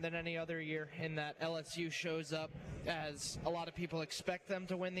different than any other year in that LSU shows up as a lot of people expect them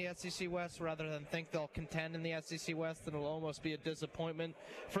to win the SEC West rather than think they'll contend in the SEC West. And it'll almost be a disappointment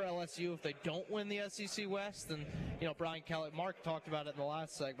for LSU if they don't win the SEC West. And, you know, Brian Kelly, Mark talked about it in the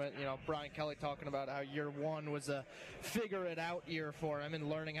last segment, you know, Brian Kelly talking about how year one was a figure it out year for him and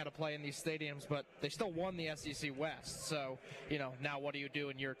learning how to play in these stadiums, but they still won the SEC West. So, you know, now what do you do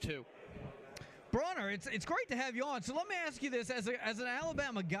in year two? Bronner, it's great to have you on. So let me ask you this. As an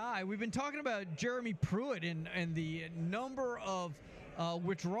Alabama guy, we've been talking about Jeremy Pruitt and the number of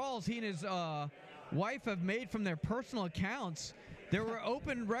withdrawals he and his wife have made from their personal accounts. There were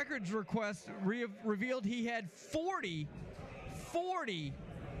open records requests revealed he had 40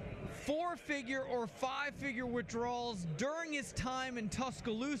 four-figure or five-figure withdrawals during his time in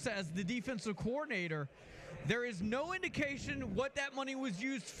Tuscaloosa as the defensive coordinator. There is no indication what that money was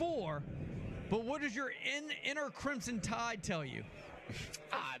used for. But what does your inner Crimson Tide tell you?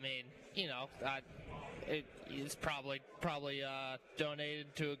 I mean, you know, it's probably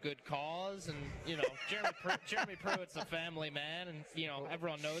donated to a good cause, and you know, Jeremy Pruitt's a family man, and you know,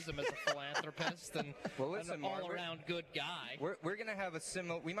 everyone knows him as a philanthropist and an all-around good guy. We're gonna have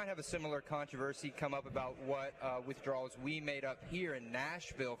we might have a similar controversy come up about what withdrawals we made up here in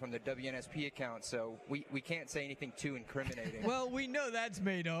Nashville from the WNSP account, so we can't say anything too incriminating. Well, we know that's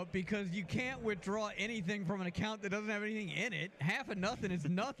made up because you can't withdraw anything from an account that doesn't have anything in it. Half of nothing is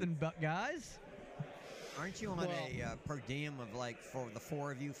nothing, guys. Aren't you on a per diem of, like, for the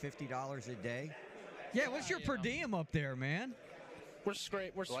four of you, $50 a day? Yeah, what's your per diem up there, man? We're scraping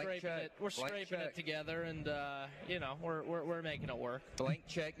it together, and you know, we're making it work. Blank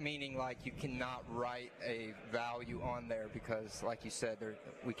check meaning like you cannot write a value on there because, like you said,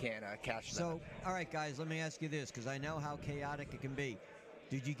 we can't cash that. So, all right, guys, let me ask you this because I know how chaotic it can be.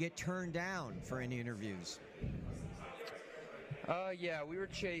 Did you get turned down for any interviews? Yeah, we were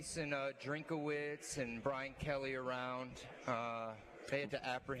chasing Drinkowitz and Brian Kelly around. They had to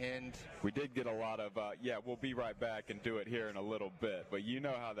apprehend. We did get a lot of, we'll be right back and do it here in a little bit. But you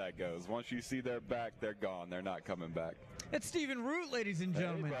know how that goes. Once you see their back, they're gone. They're not coming back. It's Stephen Root, ladies and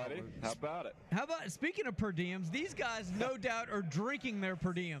gentlemen. Hey, buddy. How about it? How about, speaking of per diems, these guys no doubt are drinking their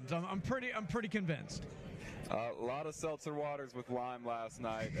per diems. I'm pretty convinced. A lot of seltzer waters with lime last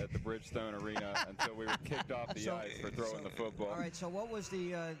night at the Bridgestone Arena until we were kicked off the ice for throwing the football. All right, so what was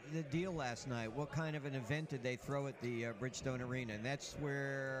the deal last night? What kind of an event did they throw at the Bridgestone Arena? And that's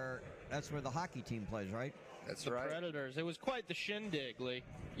where the hockey team plays, right? That's the right. Predators. It was quite the shindig, Lee.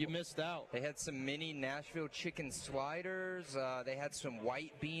 You missed out. They had some mini Nashville chicken sliders. They had some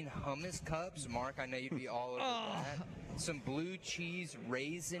white bean hummus cups. Mark, I know you'd be all over that. Some blue cheese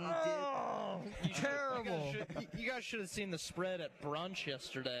raisin dip. Terrible. You guys should have seen the spread at brunch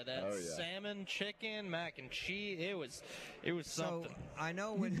yesterday. That salmon, chicken, mac and cheese. It was something. So I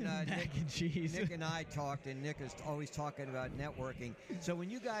know when Nick and I talked, and Nick is always talking about networking. So when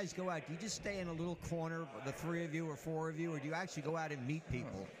you guys go out, do you just stay in a little corner, the three of you or four of you, or do you actually go out and meet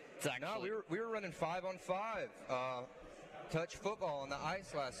people? No, we were running 5-on-5 touch football on the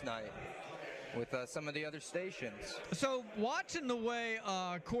ice last night with some of the other stations. So watching the way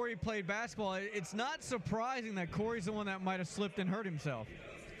Corey played basketball, it's not surprising that Corey's the one that might have slipped and hurt himself.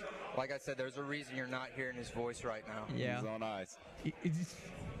 Like I said, there's a reason you're not hearing his voice right now. Yeah. He's on ice.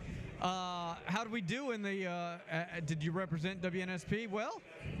 How did we do in the? Did you represent WNSP well?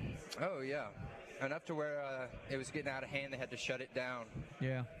 Oh yeah, enough to where it was getting out of hand. They had to shut it down.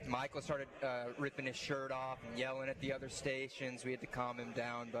 Yeah. Michael started ripping his shirt off and yelling at the other stations. We had to calm him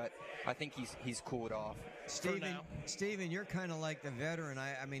down, but I think he's cooled off. Steven, you're kind of like the veteran.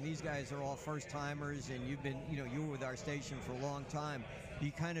 I mean, these guys are all first timers, and you've been, you were with our station for a long time. Do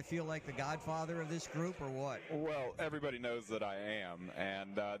you kind of feel like the godfather of this group, or what? Well, everybody knows that I am,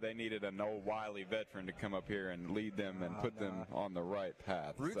 and they needed an old wily veteran to come up here and lead them and put them on the right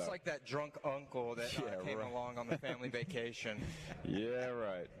path. Root's like that drunk uncle that came along on the family vacation. Yeah,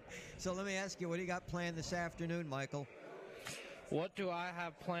 right. So let me ask you, what do you got planned this afternoon, Michael? What do I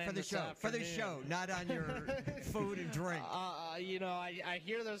have planned for the show? afternoon? For the show, not on your food and drink. I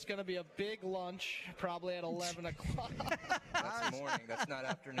hear there's going to be a big lunch, probably at 11 o'clock. That's morning. That's not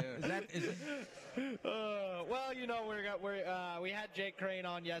afternoon. Is it? Well, we had Jake Greene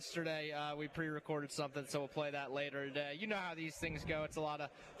on yesterday. We pre-recorded something, so we'll play that later today. You know how these things go. It's a lot of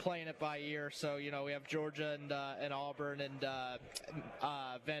playing it by ear. So we have Georgia and Auburn and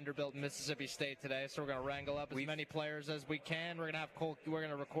Vanderbilt and Mississippi State today. So we're going to wrangle up as many players as we can. We're going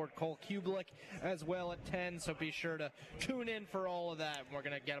to record Cole Kublik as well at 10. So be sure to tune in for all of that. We're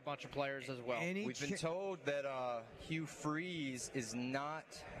going to get a bunch of players as well. We've been told that Hugh Freeze is not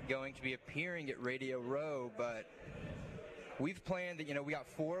going to be appearing at Radio Row, but we've planned that we got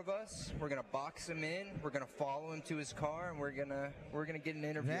 4 of us. We're gonna box him in. We're gonna follow him to his car, and we're gonna get an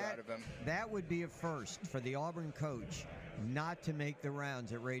interview out of him. That would be a first for the Auburn coach not to make the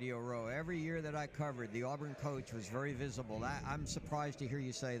rounds at Radio Row. Every year that I covered, the Auburn coach was very visible. I'm surprised to hear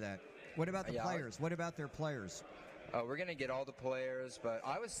you say that. What about the players? What about their players? We're going to get all the players, but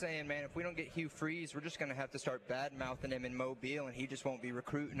I was saying, man, if we don't get Hugh Freeze, we're just going to have to start bad-mouthing him in Mobile, and he just won't be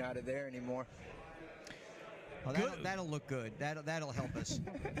recruiting out of there anymore. Well, that'll look good. That'll help us.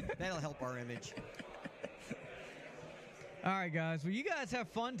 That'll help our image. All right, guys. Well, you guys have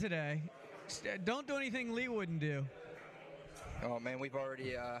fun today. Don't do anything Lee wouldn't do. Oh, man, we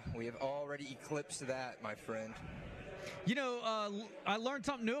have already eclipsed that, my friend. I learned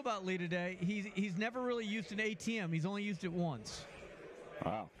something new about Lee today. He's never really used an ATM. He's only used it once.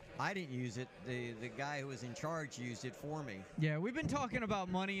 Wow. I didn't use it. The guy who was in charge used it for me. Yeah, we've been talking about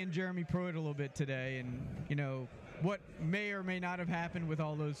money and Jeremy Pruitt a little bit today, and what may or may not have happened with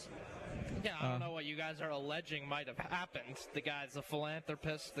all those. Yeah, I don't know what you guys are alleging might have happened. The guy's a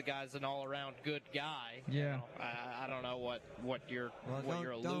philanthropist. The guy's an all-around good guy. Yeah. I don't know what you're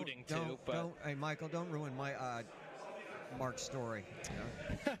alluding to. Hey, Michael, don't ruin my Mark's story.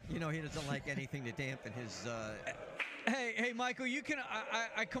 He doesn't like anything to dampen his. Hey, Michael,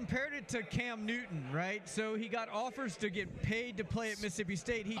 I compared it to Cam Newton, right? So he got offers to get paid to play at Mississippi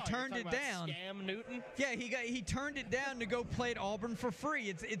State. He turned it down. Scam Newton? Yeah, he turned it down to go play at Auburn for free.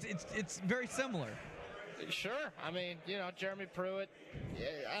 It's very similar. Sure. I mean, Jeremy Pruitt.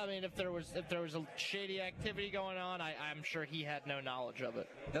 I mean, if there was a shady activity going on, I'm sure he had no knowledge of it.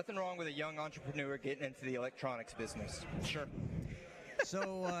 Nothing wrong with a young entrepreneur getting into the electronics business. Sure.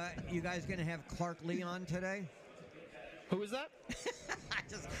 So, you guys going to have Clark Lee on today? Who is that?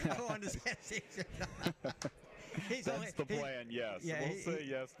 I wanted to say. That's the plan, yes. Yeah, we'll say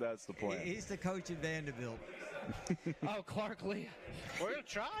yes, that's the plan. He's the coach at Vanderbilt. Oh, Clark Lee. We're going to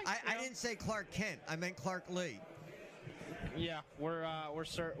try. I didn't say Clark Kent. I meant Clark Lee. Yeah, we're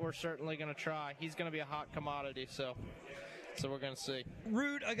certainly going to try. He's going to be a hot commodity, so we're going to see.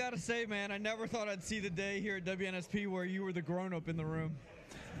 Root, I got to say, man, I never thought I'd see the day here at WNSP where you were the grown-up in the room.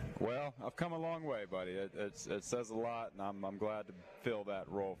 Well, I've come a long way, buddy. It says a lot, and I'm glad to fill that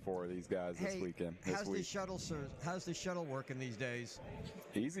role for these guys this weekend. How's the shuttle working these days?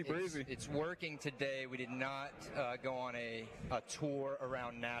 Easy breezy. It's working today. We did not go on a tour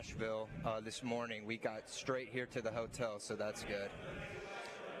around Nashville this morning. We got straight here to the hotel, so that's good.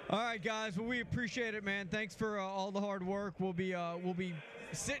 All right, guys. Well, we appreciate it, man. Thanks for all the hard work. We'll be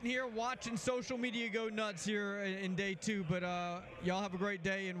sitting here watching social media go nuts here in day 2. But y'all have a great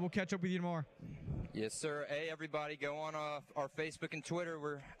day, and we'll catch up with you tomorrow. Yes, sir. Hey, everybody, go on our Facebook and Twitter.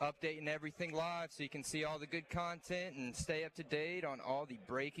 We're updating everything live so you can see all the good content and stay up to date on all the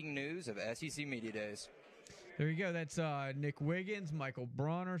breaking news of SEC Media Days. There you go. That's Nick Wiggins, Michael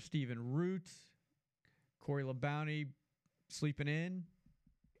Bronner, Stephen Root, Corey LeBounty sleeping in,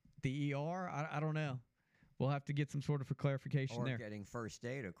 the ER. I don't know. We'll have to get some sort of a clarification there. Or getting first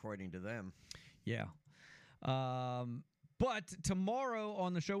aid, according to them. Yeah. But tomorrow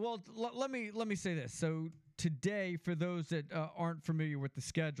on the show, well, let me say this. So today, for those that aren't familiar with the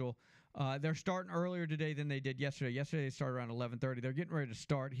schedule, They're starting earlier today than they did yesterday. Yesterday they started around 11:30. They're getting ready to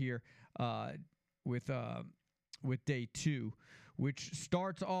start here with day 2, which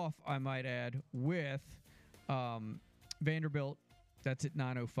starts off, I might add, with Vanderbilt. That's at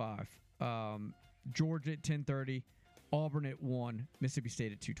 9:05. Georgia at 10:30. Auburn at 1. Mississippi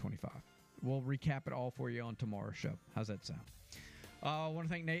State at 2:25. We'll recap it all for you on tomorrow's show. How's that sound? I want to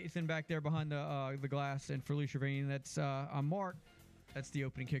thank Nathan back there behind the glass, and for Alicia Ravine. I'm Mark. That's the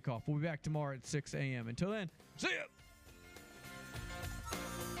opening kickoff. We'll be back tomorrow at 6 a.m. Until then, see ya!